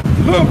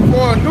 look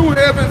for a new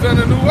heavens and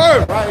a new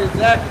earth. Right,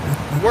 exactly.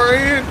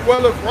 Wherein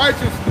dwelleth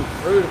righteousness.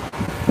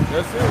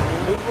 That's it,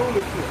 man. New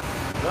rulership.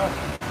 Right.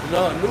 You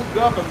know, a new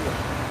government.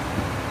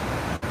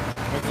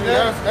 And see,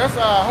 that's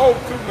our hope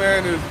too,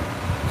 man, is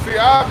see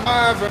our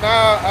minds and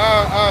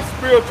our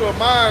spiritual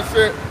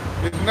mindset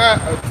is not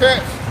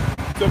attached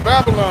to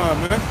Babylon,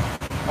 man.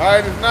 All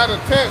right, it's not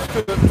attached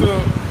to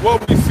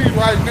what we see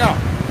right now.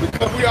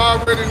 Because we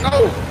already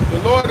know the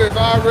Lord has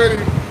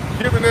already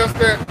given us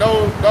that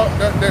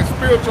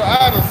spiritual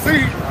eye to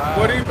see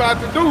what he's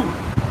about to do.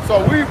 So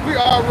we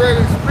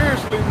already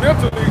spiritually,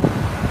 mentally,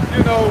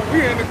 you know, we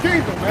in the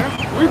kingdom, man.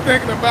 We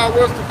thinking about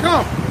what's to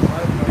come.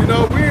 You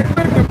know, we ain't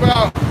thinking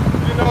about,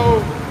 you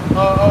know,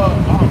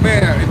 oh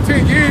man, in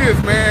 10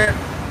 years, man,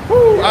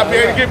 whoo, I'll be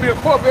able to get me a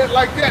Corvette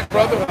like that,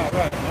 brother.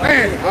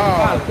 Man,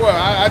 boy,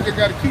 I just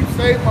got to keep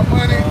saving my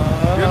money,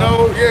 you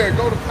know,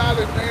 go to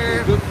college,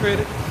 man. Good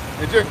credit.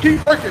 And just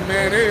keep working,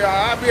 man.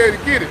 I'll be able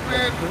to get it,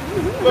 man.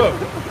 Look,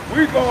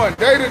 we going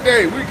day to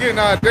day. We getting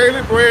our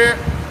daily bread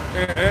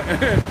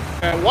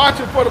and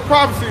watching for the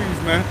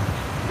prophecies, man.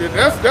 Yeah,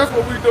 that's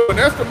what we doing.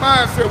 That's the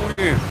mindset we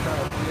in.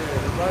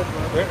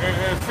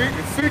 And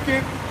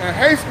seeking and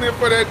hastening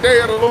for that day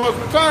of the Lord's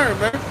return,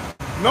 man.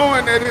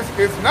 Knowing that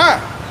it's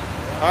not.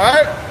 All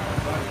right?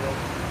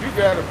 You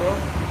got it, bro.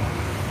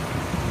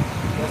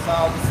 That's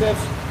our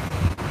deception.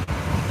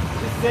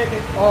 The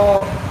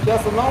 2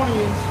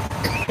 Thessalonians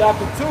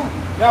chapter 2.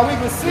 Now we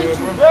beseech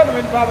you,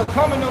 brethren, by the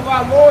coming of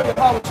our Lord and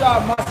our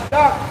child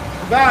Mashiach,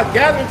 by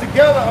gathering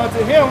together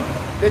unto him,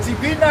 that ye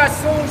be not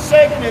soon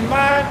shaken in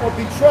mind or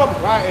be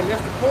troubled. Right, and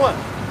that's the point.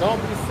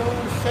 Don't be soon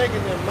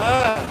shaken in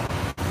mind.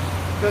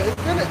 It's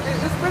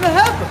gonna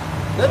happen.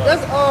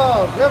 That's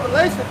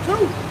Revelation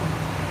 2.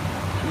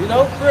 You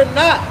know, fear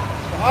not.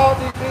 All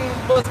these things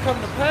must come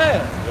to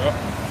pass. Yep.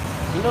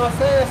 You know what I'm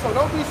saying? So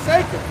don't be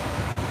shaken.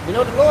 You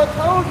know, the Lord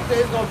told you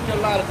there's gonna be a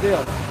lot of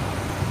death,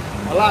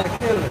 a lot of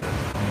killing.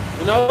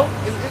 You know,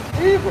 it's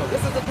evil.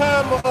 This is the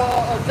time of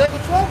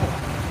Jacob trouble.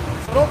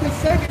 So don't be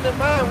shaken in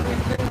mind when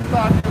these things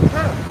start to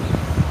come.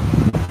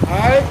 All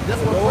right,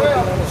 that's what the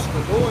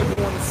Lord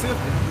doing the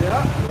sifting.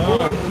 Yeah. The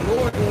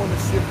Lord doing the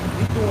sifting.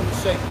 He's doing the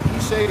shaking.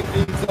 He's shading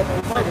things up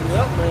on Shaking it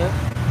up, man.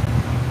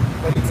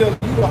 But he tells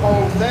you to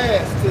hold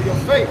fast to your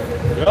faith.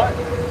 Yep.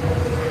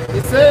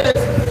 It says,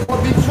 "For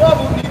be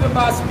troubled neither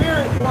by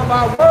spirit nor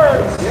by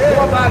words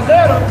nor by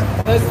letter,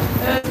 as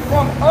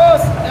from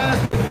us as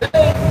the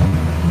day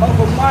of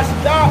a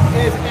Mashiach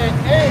is an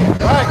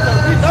end." Right,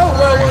 because we know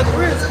World War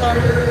III is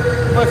coming,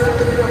 but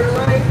we're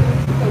afraid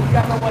because we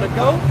got nowhere to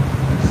go.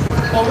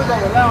 Or we're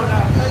going to allow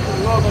our faith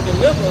the Lord going to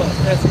deliver us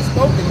as He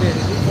spoke in it.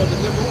 He's going to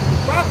deliver us the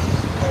prophet.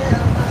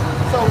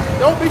 So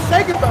don't be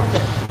shaken from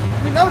that.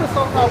 We know that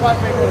somehow white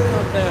man going to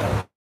come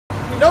down.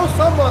 We know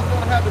some of us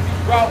going to have to be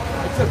brought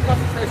into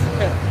concentration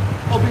camp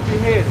or be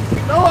beheaded. We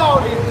know all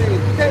these things.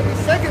 We can't be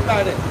shaken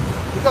by that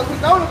because we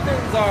know the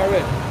things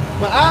already.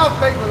 But our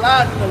faith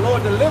relies in the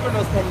Lord delivering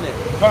us from that.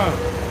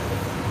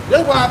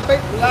 That's why our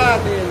faith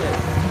relies in that.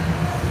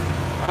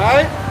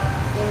 Alright?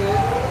 Go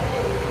ahead.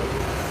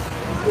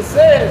 It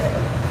says,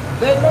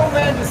 "Let no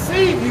man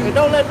deceive you." And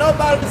don't let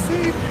nobody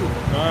deceive you.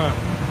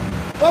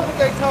 What were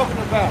they talking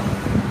about?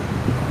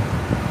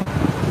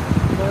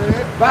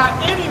 By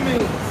any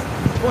means.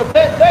 For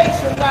that day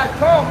shall not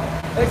come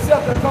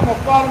except there come a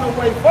falling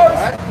away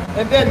first,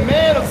 and that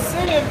man of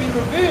sin be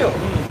revealed,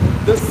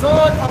 the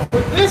son of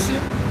perdition,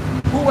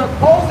 who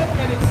opposeth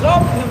and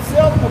exalted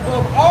himself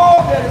above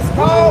all that is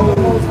called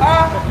the Most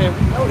High. And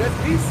we know that's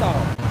Esau.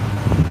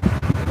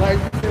 Like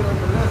we said on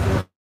the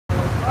lesson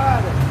on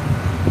Friday.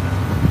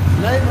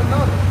 Name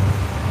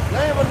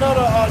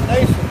another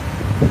nation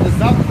that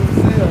exalted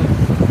themselves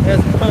as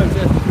much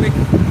as the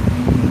wicked.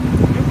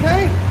 You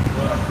can't.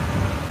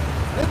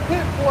 Let's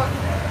pinpoint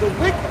the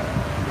wicked.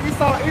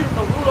 Esau is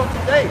the ruler of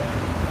today.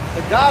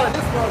 The God of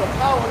this world, the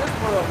power of this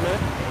world, man.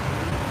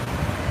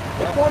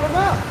 They point them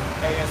out.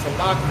 And so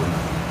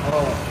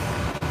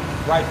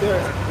right there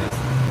is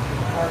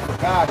the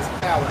God is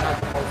power, not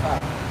the Most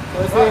High. So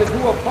it says,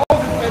 "Who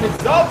opposes and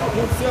exalted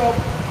himself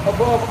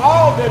above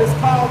all that is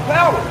called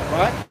power,"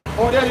 Right?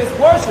 or that is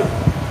worship,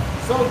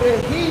 so that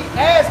he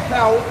as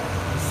power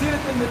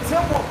sitteth in the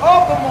temple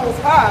of the Most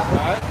High,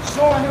 Right.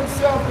 showing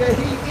himself that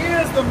he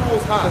is the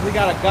Most High. Because he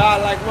got a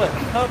God like what?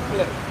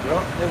 Complex.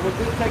 Yep. And with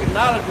this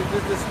technology,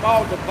 this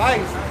small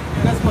device,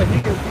 that's what he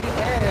can be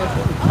as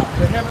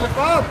the Heavenly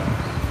Father.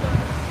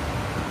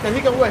 Because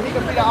he can what? He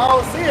can be the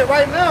all-seeing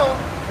right now.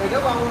 And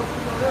that's why I want to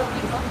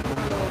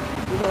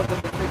the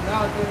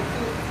technology and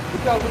shit.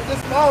 Because with this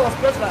small,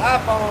 especially the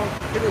iPhone,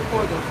 it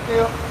records the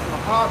steps, the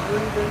heart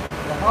breathing,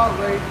 the heart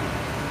rate.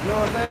 You know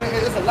what I'm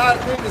saying? It's a lot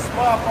of things that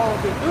smartphone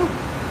can do.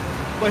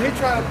 But he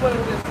trying to put it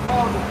in this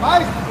small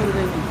device to put it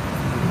in you.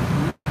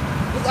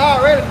 It's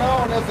already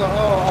known as a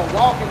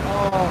walking,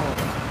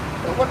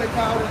 what they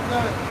call this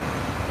thing?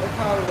 They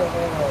call it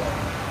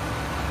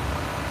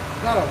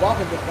it's not a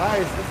walking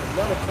device, it's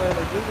another thing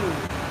they do.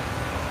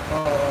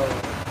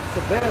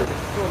 Surveillance,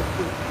 so to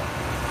speak.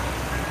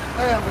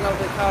 I forgot what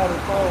they call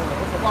this phone.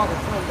 It's a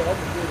walking phone, but I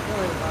just did it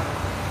about it.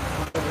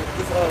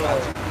 It's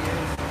GPS.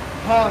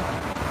 Huh?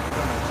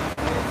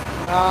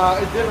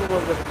 It's dealing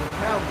with the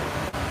camera.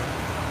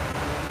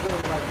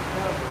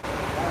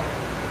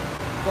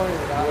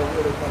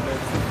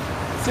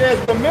 It says,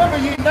 "Remember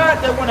ye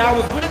not that when I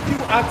was with you,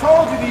 I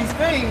told you these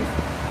things,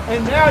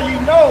 and now you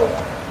know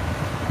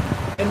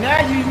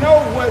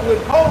what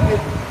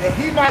withholdeth, that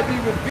he might be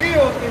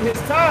revealed in his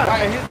time."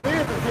 Right, and his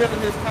beard is revealed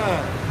in his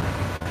time.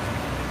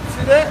 You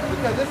see that?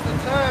 Because this is the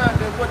time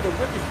that what the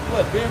wicked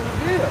what being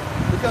revealed.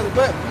 Because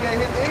what we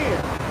ain't hit the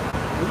end.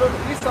 Remember,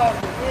 Esau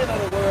is the end of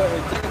the world,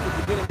 and Jacob is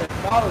the beginning that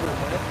followed him,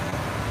 man.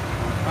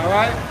 All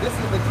right, this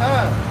is the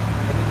time.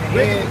 In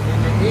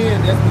the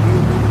end, that's what he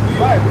will be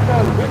revealed. Right,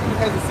 because wickedness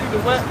has deceived the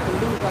west and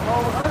lose the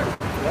whole earth.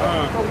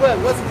 So what?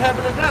 What's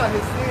happening now?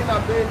 His sin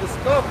are being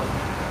discovered.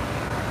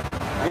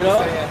 You know,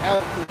 saying how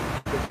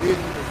the vision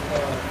is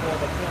for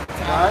the point of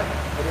time,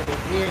 but in the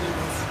end it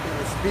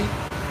will speak.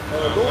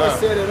 The Lord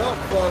set it up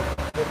for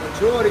the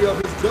majority of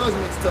his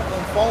judgments to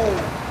unfold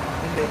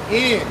in the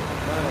end,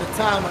 in the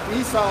time of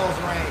Esau's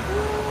reign.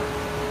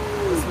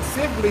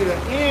 Specifically the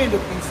end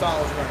of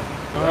Esau's reign.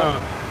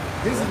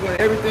 This is when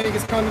everything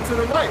is coming to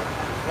the light.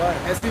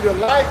 And see, the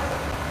light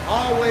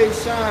always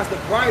shines the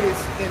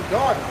brightest in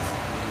darkness.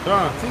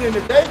 See, in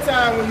the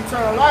daytime when you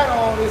turn a light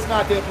on, it's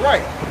not that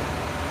bright.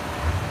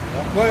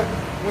 But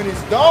when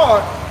it's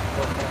dark,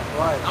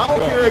 I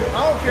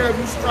don't care if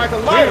you strike a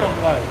lighter.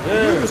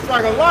 You can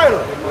strike a lighter.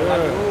 You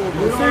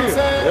know what I'm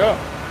saying? Yeah.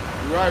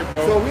 You're right,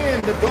 bro. So we're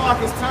in the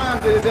darkest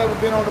times that has ever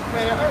been on the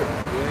planet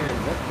Earth.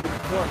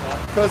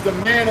 Because the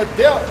man of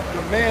death,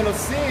 the man of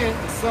sin,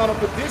 the son of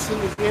perdition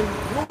is in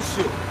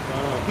rulership.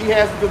 He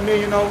has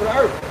dominion over the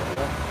earth.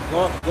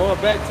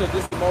 Going back to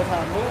this Most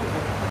High movement,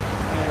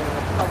 and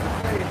I was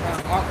saying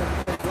how Arkham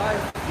takes life.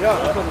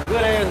 Because a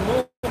good ass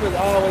movement is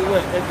always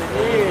what at the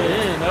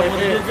end. That way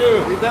get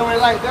good. That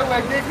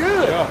way get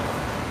good.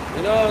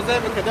 You know what I'm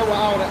saying? Because that's where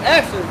all the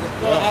action,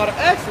 all the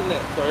action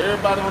at. So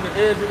everybody on the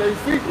edge of their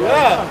seat.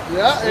 Yeah.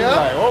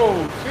 Like,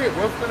 oh shit,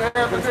 what's gonna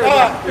happen there?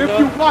 If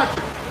you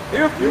watching.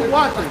 If you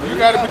watching, you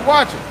gotta be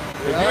watching.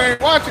 If you ain't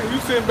watching, you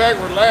sitting back,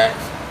 relax.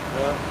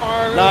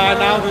 Nah,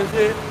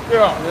 shit.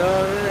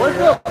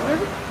 Wake up,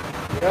 nigga.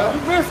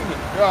 You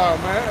listening?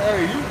 Man.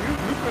 Hey, you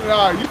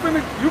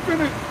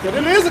finna. Cause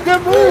it is a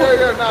good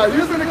move. Nah,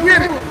 you finna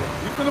get it.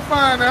 You finna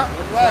find out.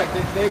 Right.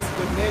 The next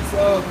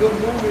good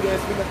movie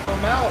that's gonna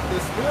come out, the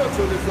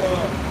spiritual is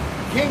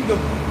Kingdom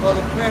of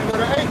the Planet of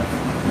the Apes.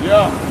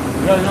 Yeah.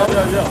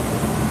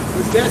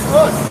 Which that's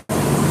us.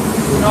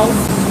 You know?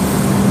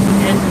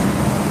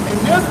 And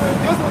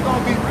this one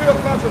gonna be real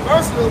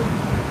controversial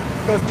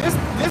because this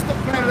the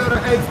Planet of the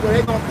Apes where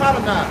they gonna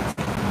colonize.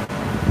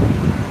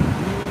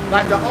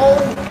 Like the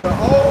old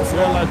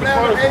school like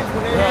Planet of the Apes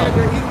when they had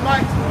the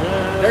Edomites.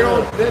 They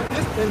gonna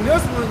in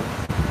this one,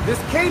 this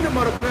Kingdom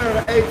of the Planet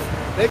of the Apes,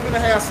 they gonna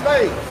have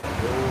slaves.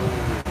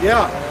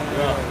 Yeah.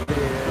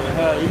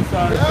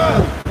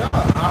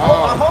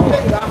 I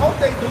hope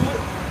they do it,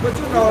 but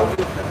you know,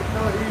 they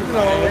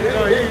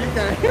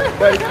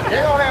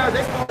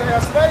gonna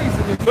have slaves.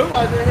 It looked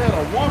like they had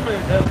a woman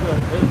as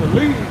the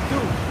lead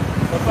too.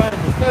 If I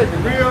ain't mistaken.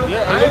 Real?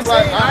 Yeah,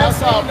 I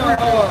saw a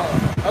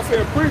preview. I said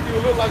a preview.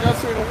 It looked like I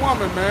seen a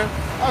woman, man.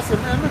 I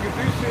said, man, look at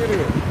this shit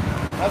here.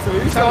 I said,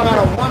 you talking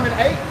about a woman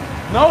ape?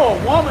 No,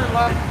 a woman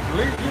like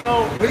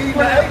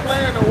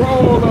playing the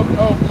role of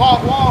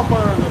Mark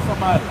Wahlberg or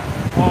somebody,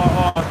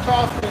 or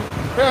Charleston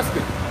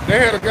Heston.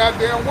 They had a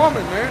goddamn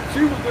woman, man.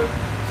 She was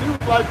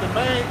like the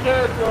main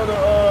character of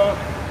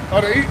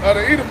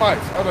the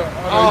Edomites, of the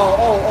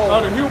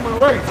human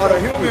race. Of the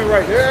human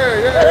race.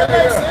 Yeah. That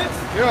makes sense.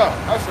 Yeah.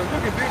 I said,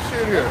 look at this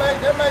shit here.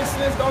 That makes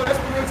sense though. That's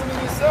spiritual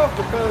in itself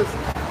because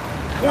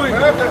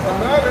America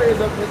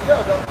is a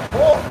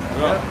poor.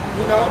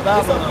 You know,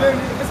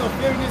 it's a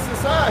feminist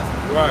society.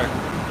 Right.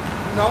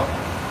 You know.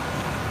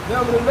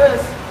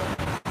 Nevertheless,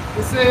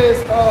 it says,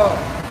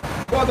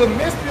 for the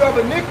mystery of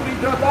iniquity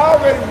doth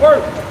already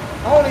work.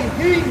 Only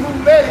he who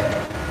let it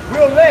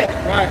will let it.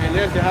 Right, and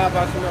there's the how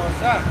about you on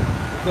shot.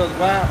 Because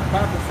why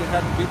prophecy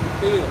has to be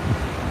fulfilled.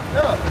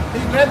 Yeah,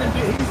 he's letting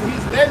iniquity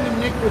he's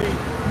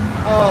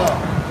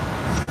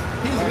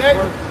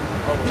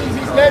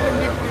letting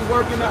iniquity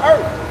work in the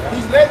earth.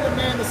 He's letting the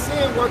man of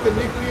sin work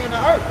iniquity in the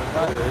earth.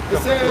 It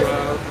says,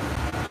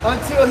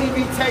 until he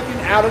be taken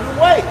out of the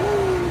way.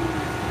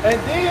 And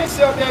then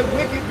shall that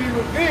wicked be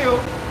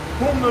revealed,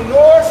 whom the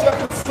Lord shall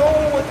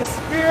consume with the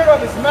spirit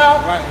of his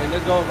mouth. Right, and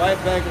it goes right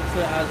back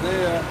into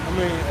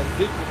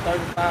Ezekiel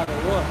 35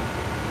 and 1.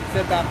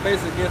 Set thy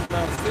face against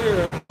Mount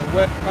Seir, and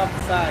what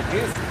prophesy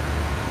against it.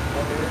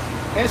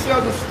 And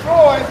shall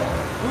destroy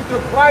with the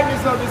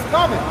brightness of his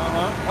coming.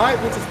 Right,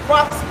 which is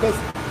prophecy, because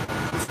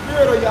the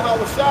spirit of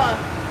Yahweh Shai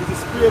is the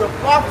spirit of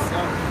prophecy.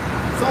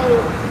 So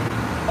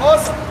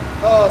us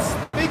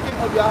speaking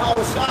of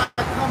Yahweh Shai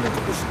coming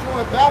to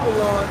destroy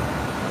Babylon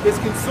is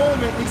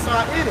consuming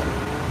Esau Edom.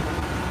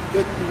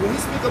 When we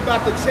speak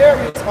about the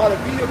chariots are the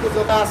vehicles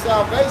of our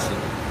salvation,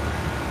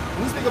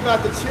 when we speak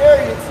about the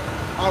chariots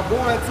are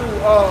going to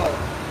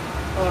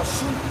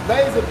shoot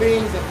laser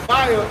beams and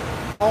fire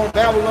on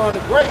Babylon the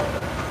Great,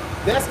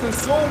 that's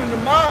consuming the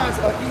minds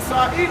of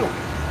Esau Edom.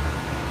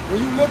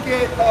 When you look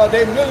at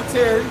their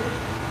military,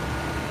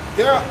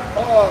 they're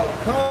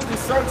constantly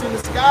searching the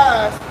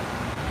skies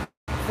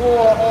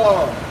for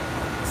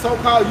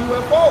so-called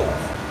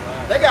UFOs.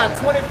 They got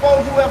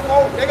 24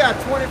 UFO, they got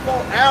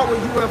 24-hour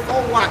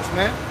UFO watch,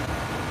 man.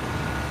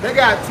 They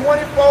got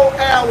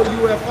 24-hour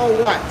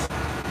UFO watch.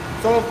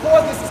 So of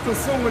course this is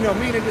consuming them,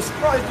 meaning it's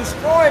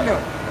destroying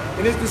them.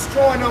 And it's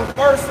destroying them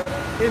first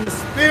in the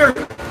spirit.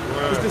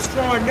 Right. It's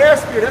destroying their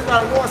spirit. That's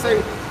why the Lord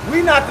say,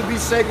 we not to be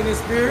shaking in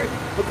spirit,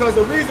 because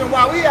the reason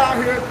why we out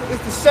here is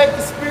to shake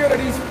the spirit of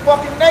these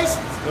fucking nations.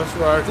 That's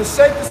right. To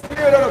shake the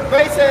spirit of the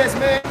base ass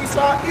man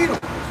Esau Edom.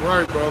 That's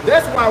right, brother.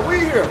 That's why we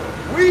here.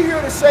 We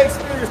hear the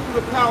Shakespeare's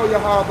through the power of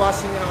Yahweh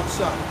Bashim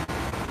Shah.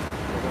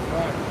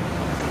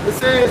 It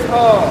says,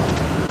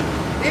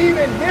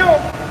 even him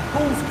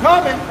who's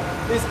coming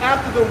is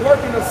after the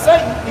working of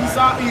Satan,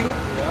 Esau Edom,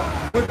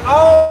 with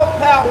all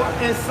power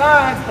and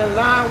signs and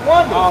lying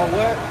wonders. All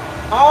what?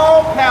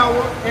 All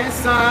power and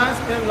signs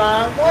and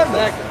lying wonders.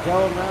 Exactly.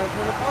 Job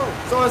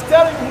 9:24. So it's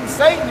telling you who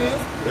Satan is.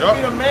 Yep.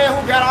 He's the man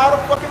who got all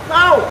the fucking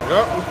power.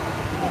 Yep.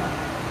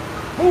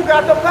 Who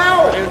got the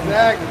power?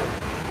 Exactly.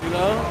 You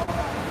know?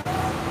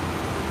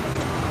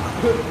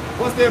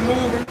 What's that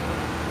movie?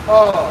 I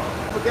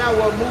forgot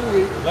what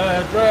movie.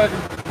 Last Dragon.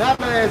 Not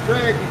Last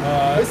Dragon.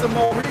 It's a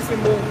more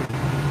recent movie.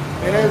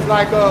 And it's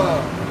like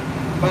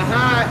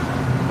behind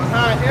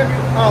every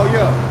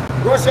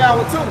Rush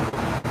Hour 2.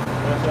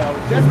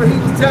 That's what he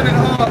was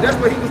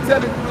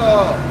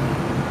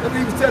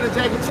telling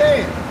Jackie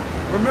Chan.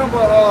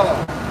 Remember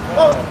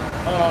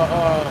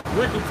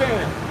Ricky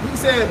Tan. he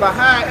said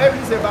behind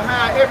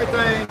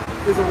everything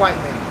is a white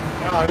man.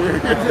 Oh,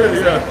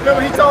 yeah.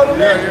 Remember he told him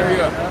that?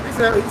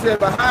 Yeah. He said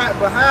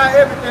behind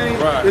everything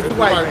is the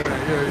white man.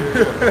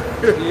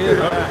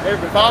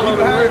 Yeah. Follow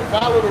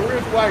the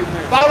rich white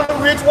man. Follow the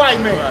rich white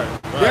man.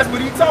 Right. That's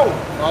what he told him.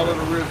 Follow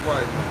the rich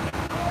white man.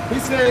 He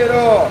said,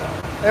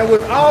 and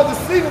with all the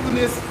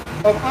deceivableness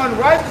of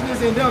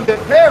unrighteousness in them that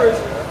perish,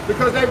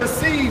 because they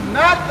receive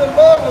not the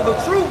love of the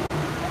truth,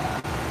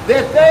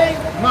 that they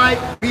might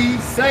be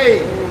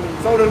saved.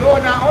 So the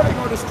Lord not only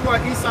going to destroy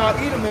Esau,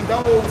 Edom, and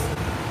those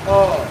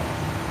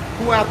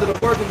who after the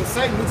working of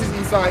Satan, which is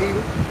Esau,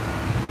 Edom,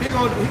 He's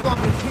going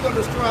to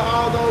destroy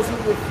all those who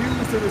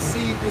refuse to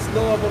receive this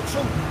love of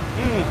truth,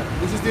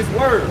 which is this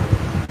word.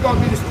 He's going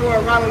to be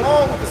destroyed right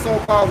along with the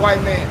so-called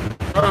white man.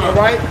 All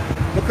right?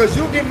 Because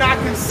you did not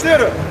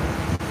consider,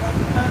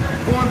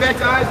 going back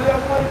to Isaiah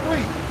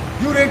 43,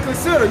 you didn't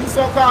consider, you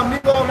so-called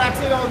Negro,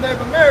 Latino,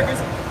 Native Americans,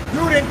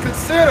 you didn't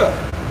consider.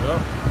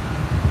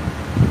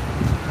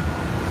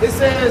 It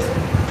says,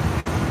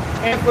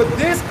 and for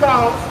this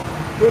cause,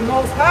 the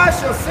Most High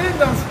shall send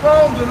them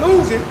strong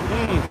delusion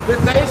that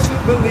they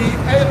should believe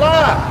a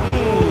lie.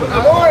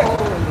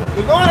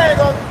 The Lord ain't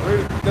gonna,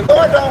 the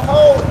Lord don't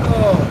hold,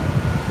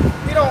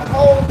 he don't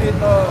hold it,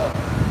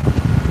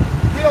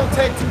 he don't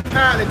take too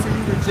kindly to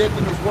you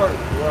rejecting his word.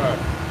 Right.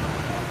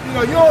 You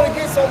know, you only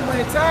get so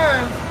many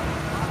times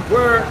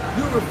where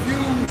you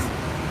refuse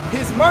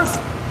his mercy.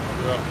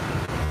 Yeah.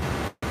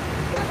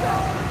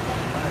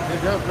 It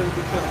does bring you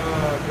to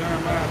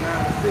Jeremiah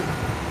 9:6.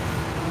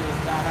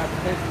 Start having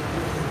patience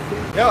with the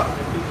people. Yeah.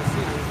 And people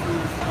see the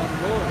fruits of the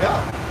Lord.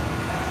 Yeah.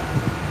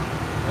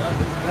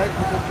 That's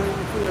what will bring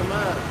you to the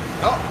mind.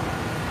 Yeah.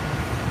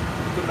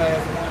 The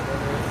last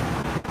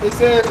one. It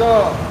says,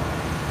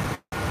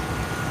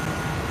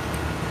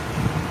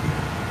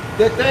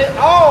 that they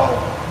all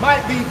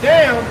might be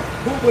damned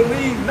who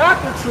believe not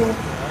the truth,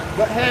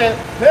 but have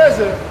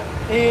pleasure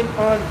in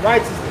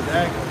unrighteousness.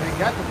 Exactly. They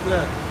got the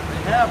pleasure.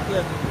 They have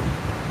pleasure.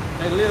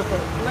 They live for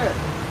the flesh.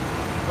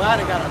 Why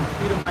they got a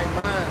Edomite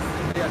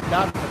mindset? They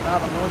adopted the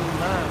Babylonian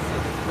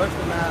mindset, this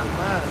westernized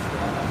mindset.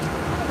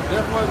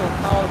 Therefore, it's going to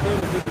cause them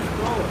to be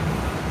destroyed.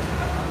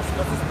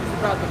 Because it speaks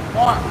about the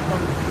part from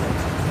the flesh.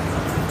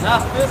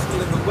 Not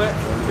physically, but what?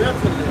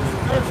 Spiritually.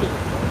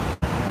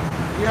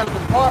 You have to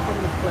depart from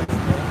the flesh,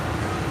 man.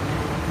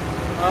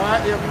 All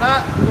right? If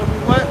not, you're going to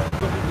be what?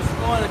 You're going to be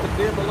destroyed and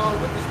condemned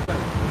along with this place.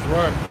 That's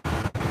right.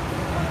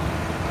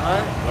 All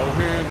right? No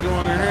hand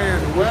join their hand,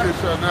 the wicked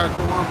shall not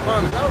go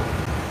unpunished. No.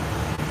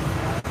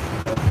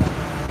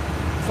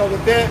 So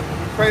with that, we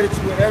pray that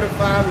you will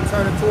edify,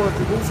 returning towards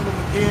Jerusalem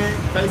again,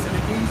 facing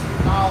the east,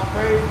 all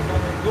praise,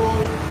 and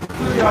glory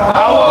to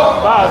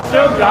Yahweh.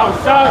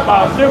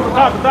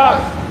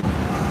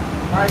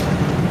 Right?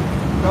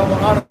 Double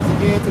honors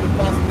again to the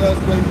Apostle Doug's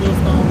great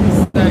millstone. We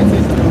say,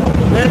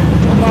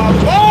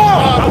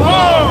 Allah,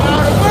 Allah.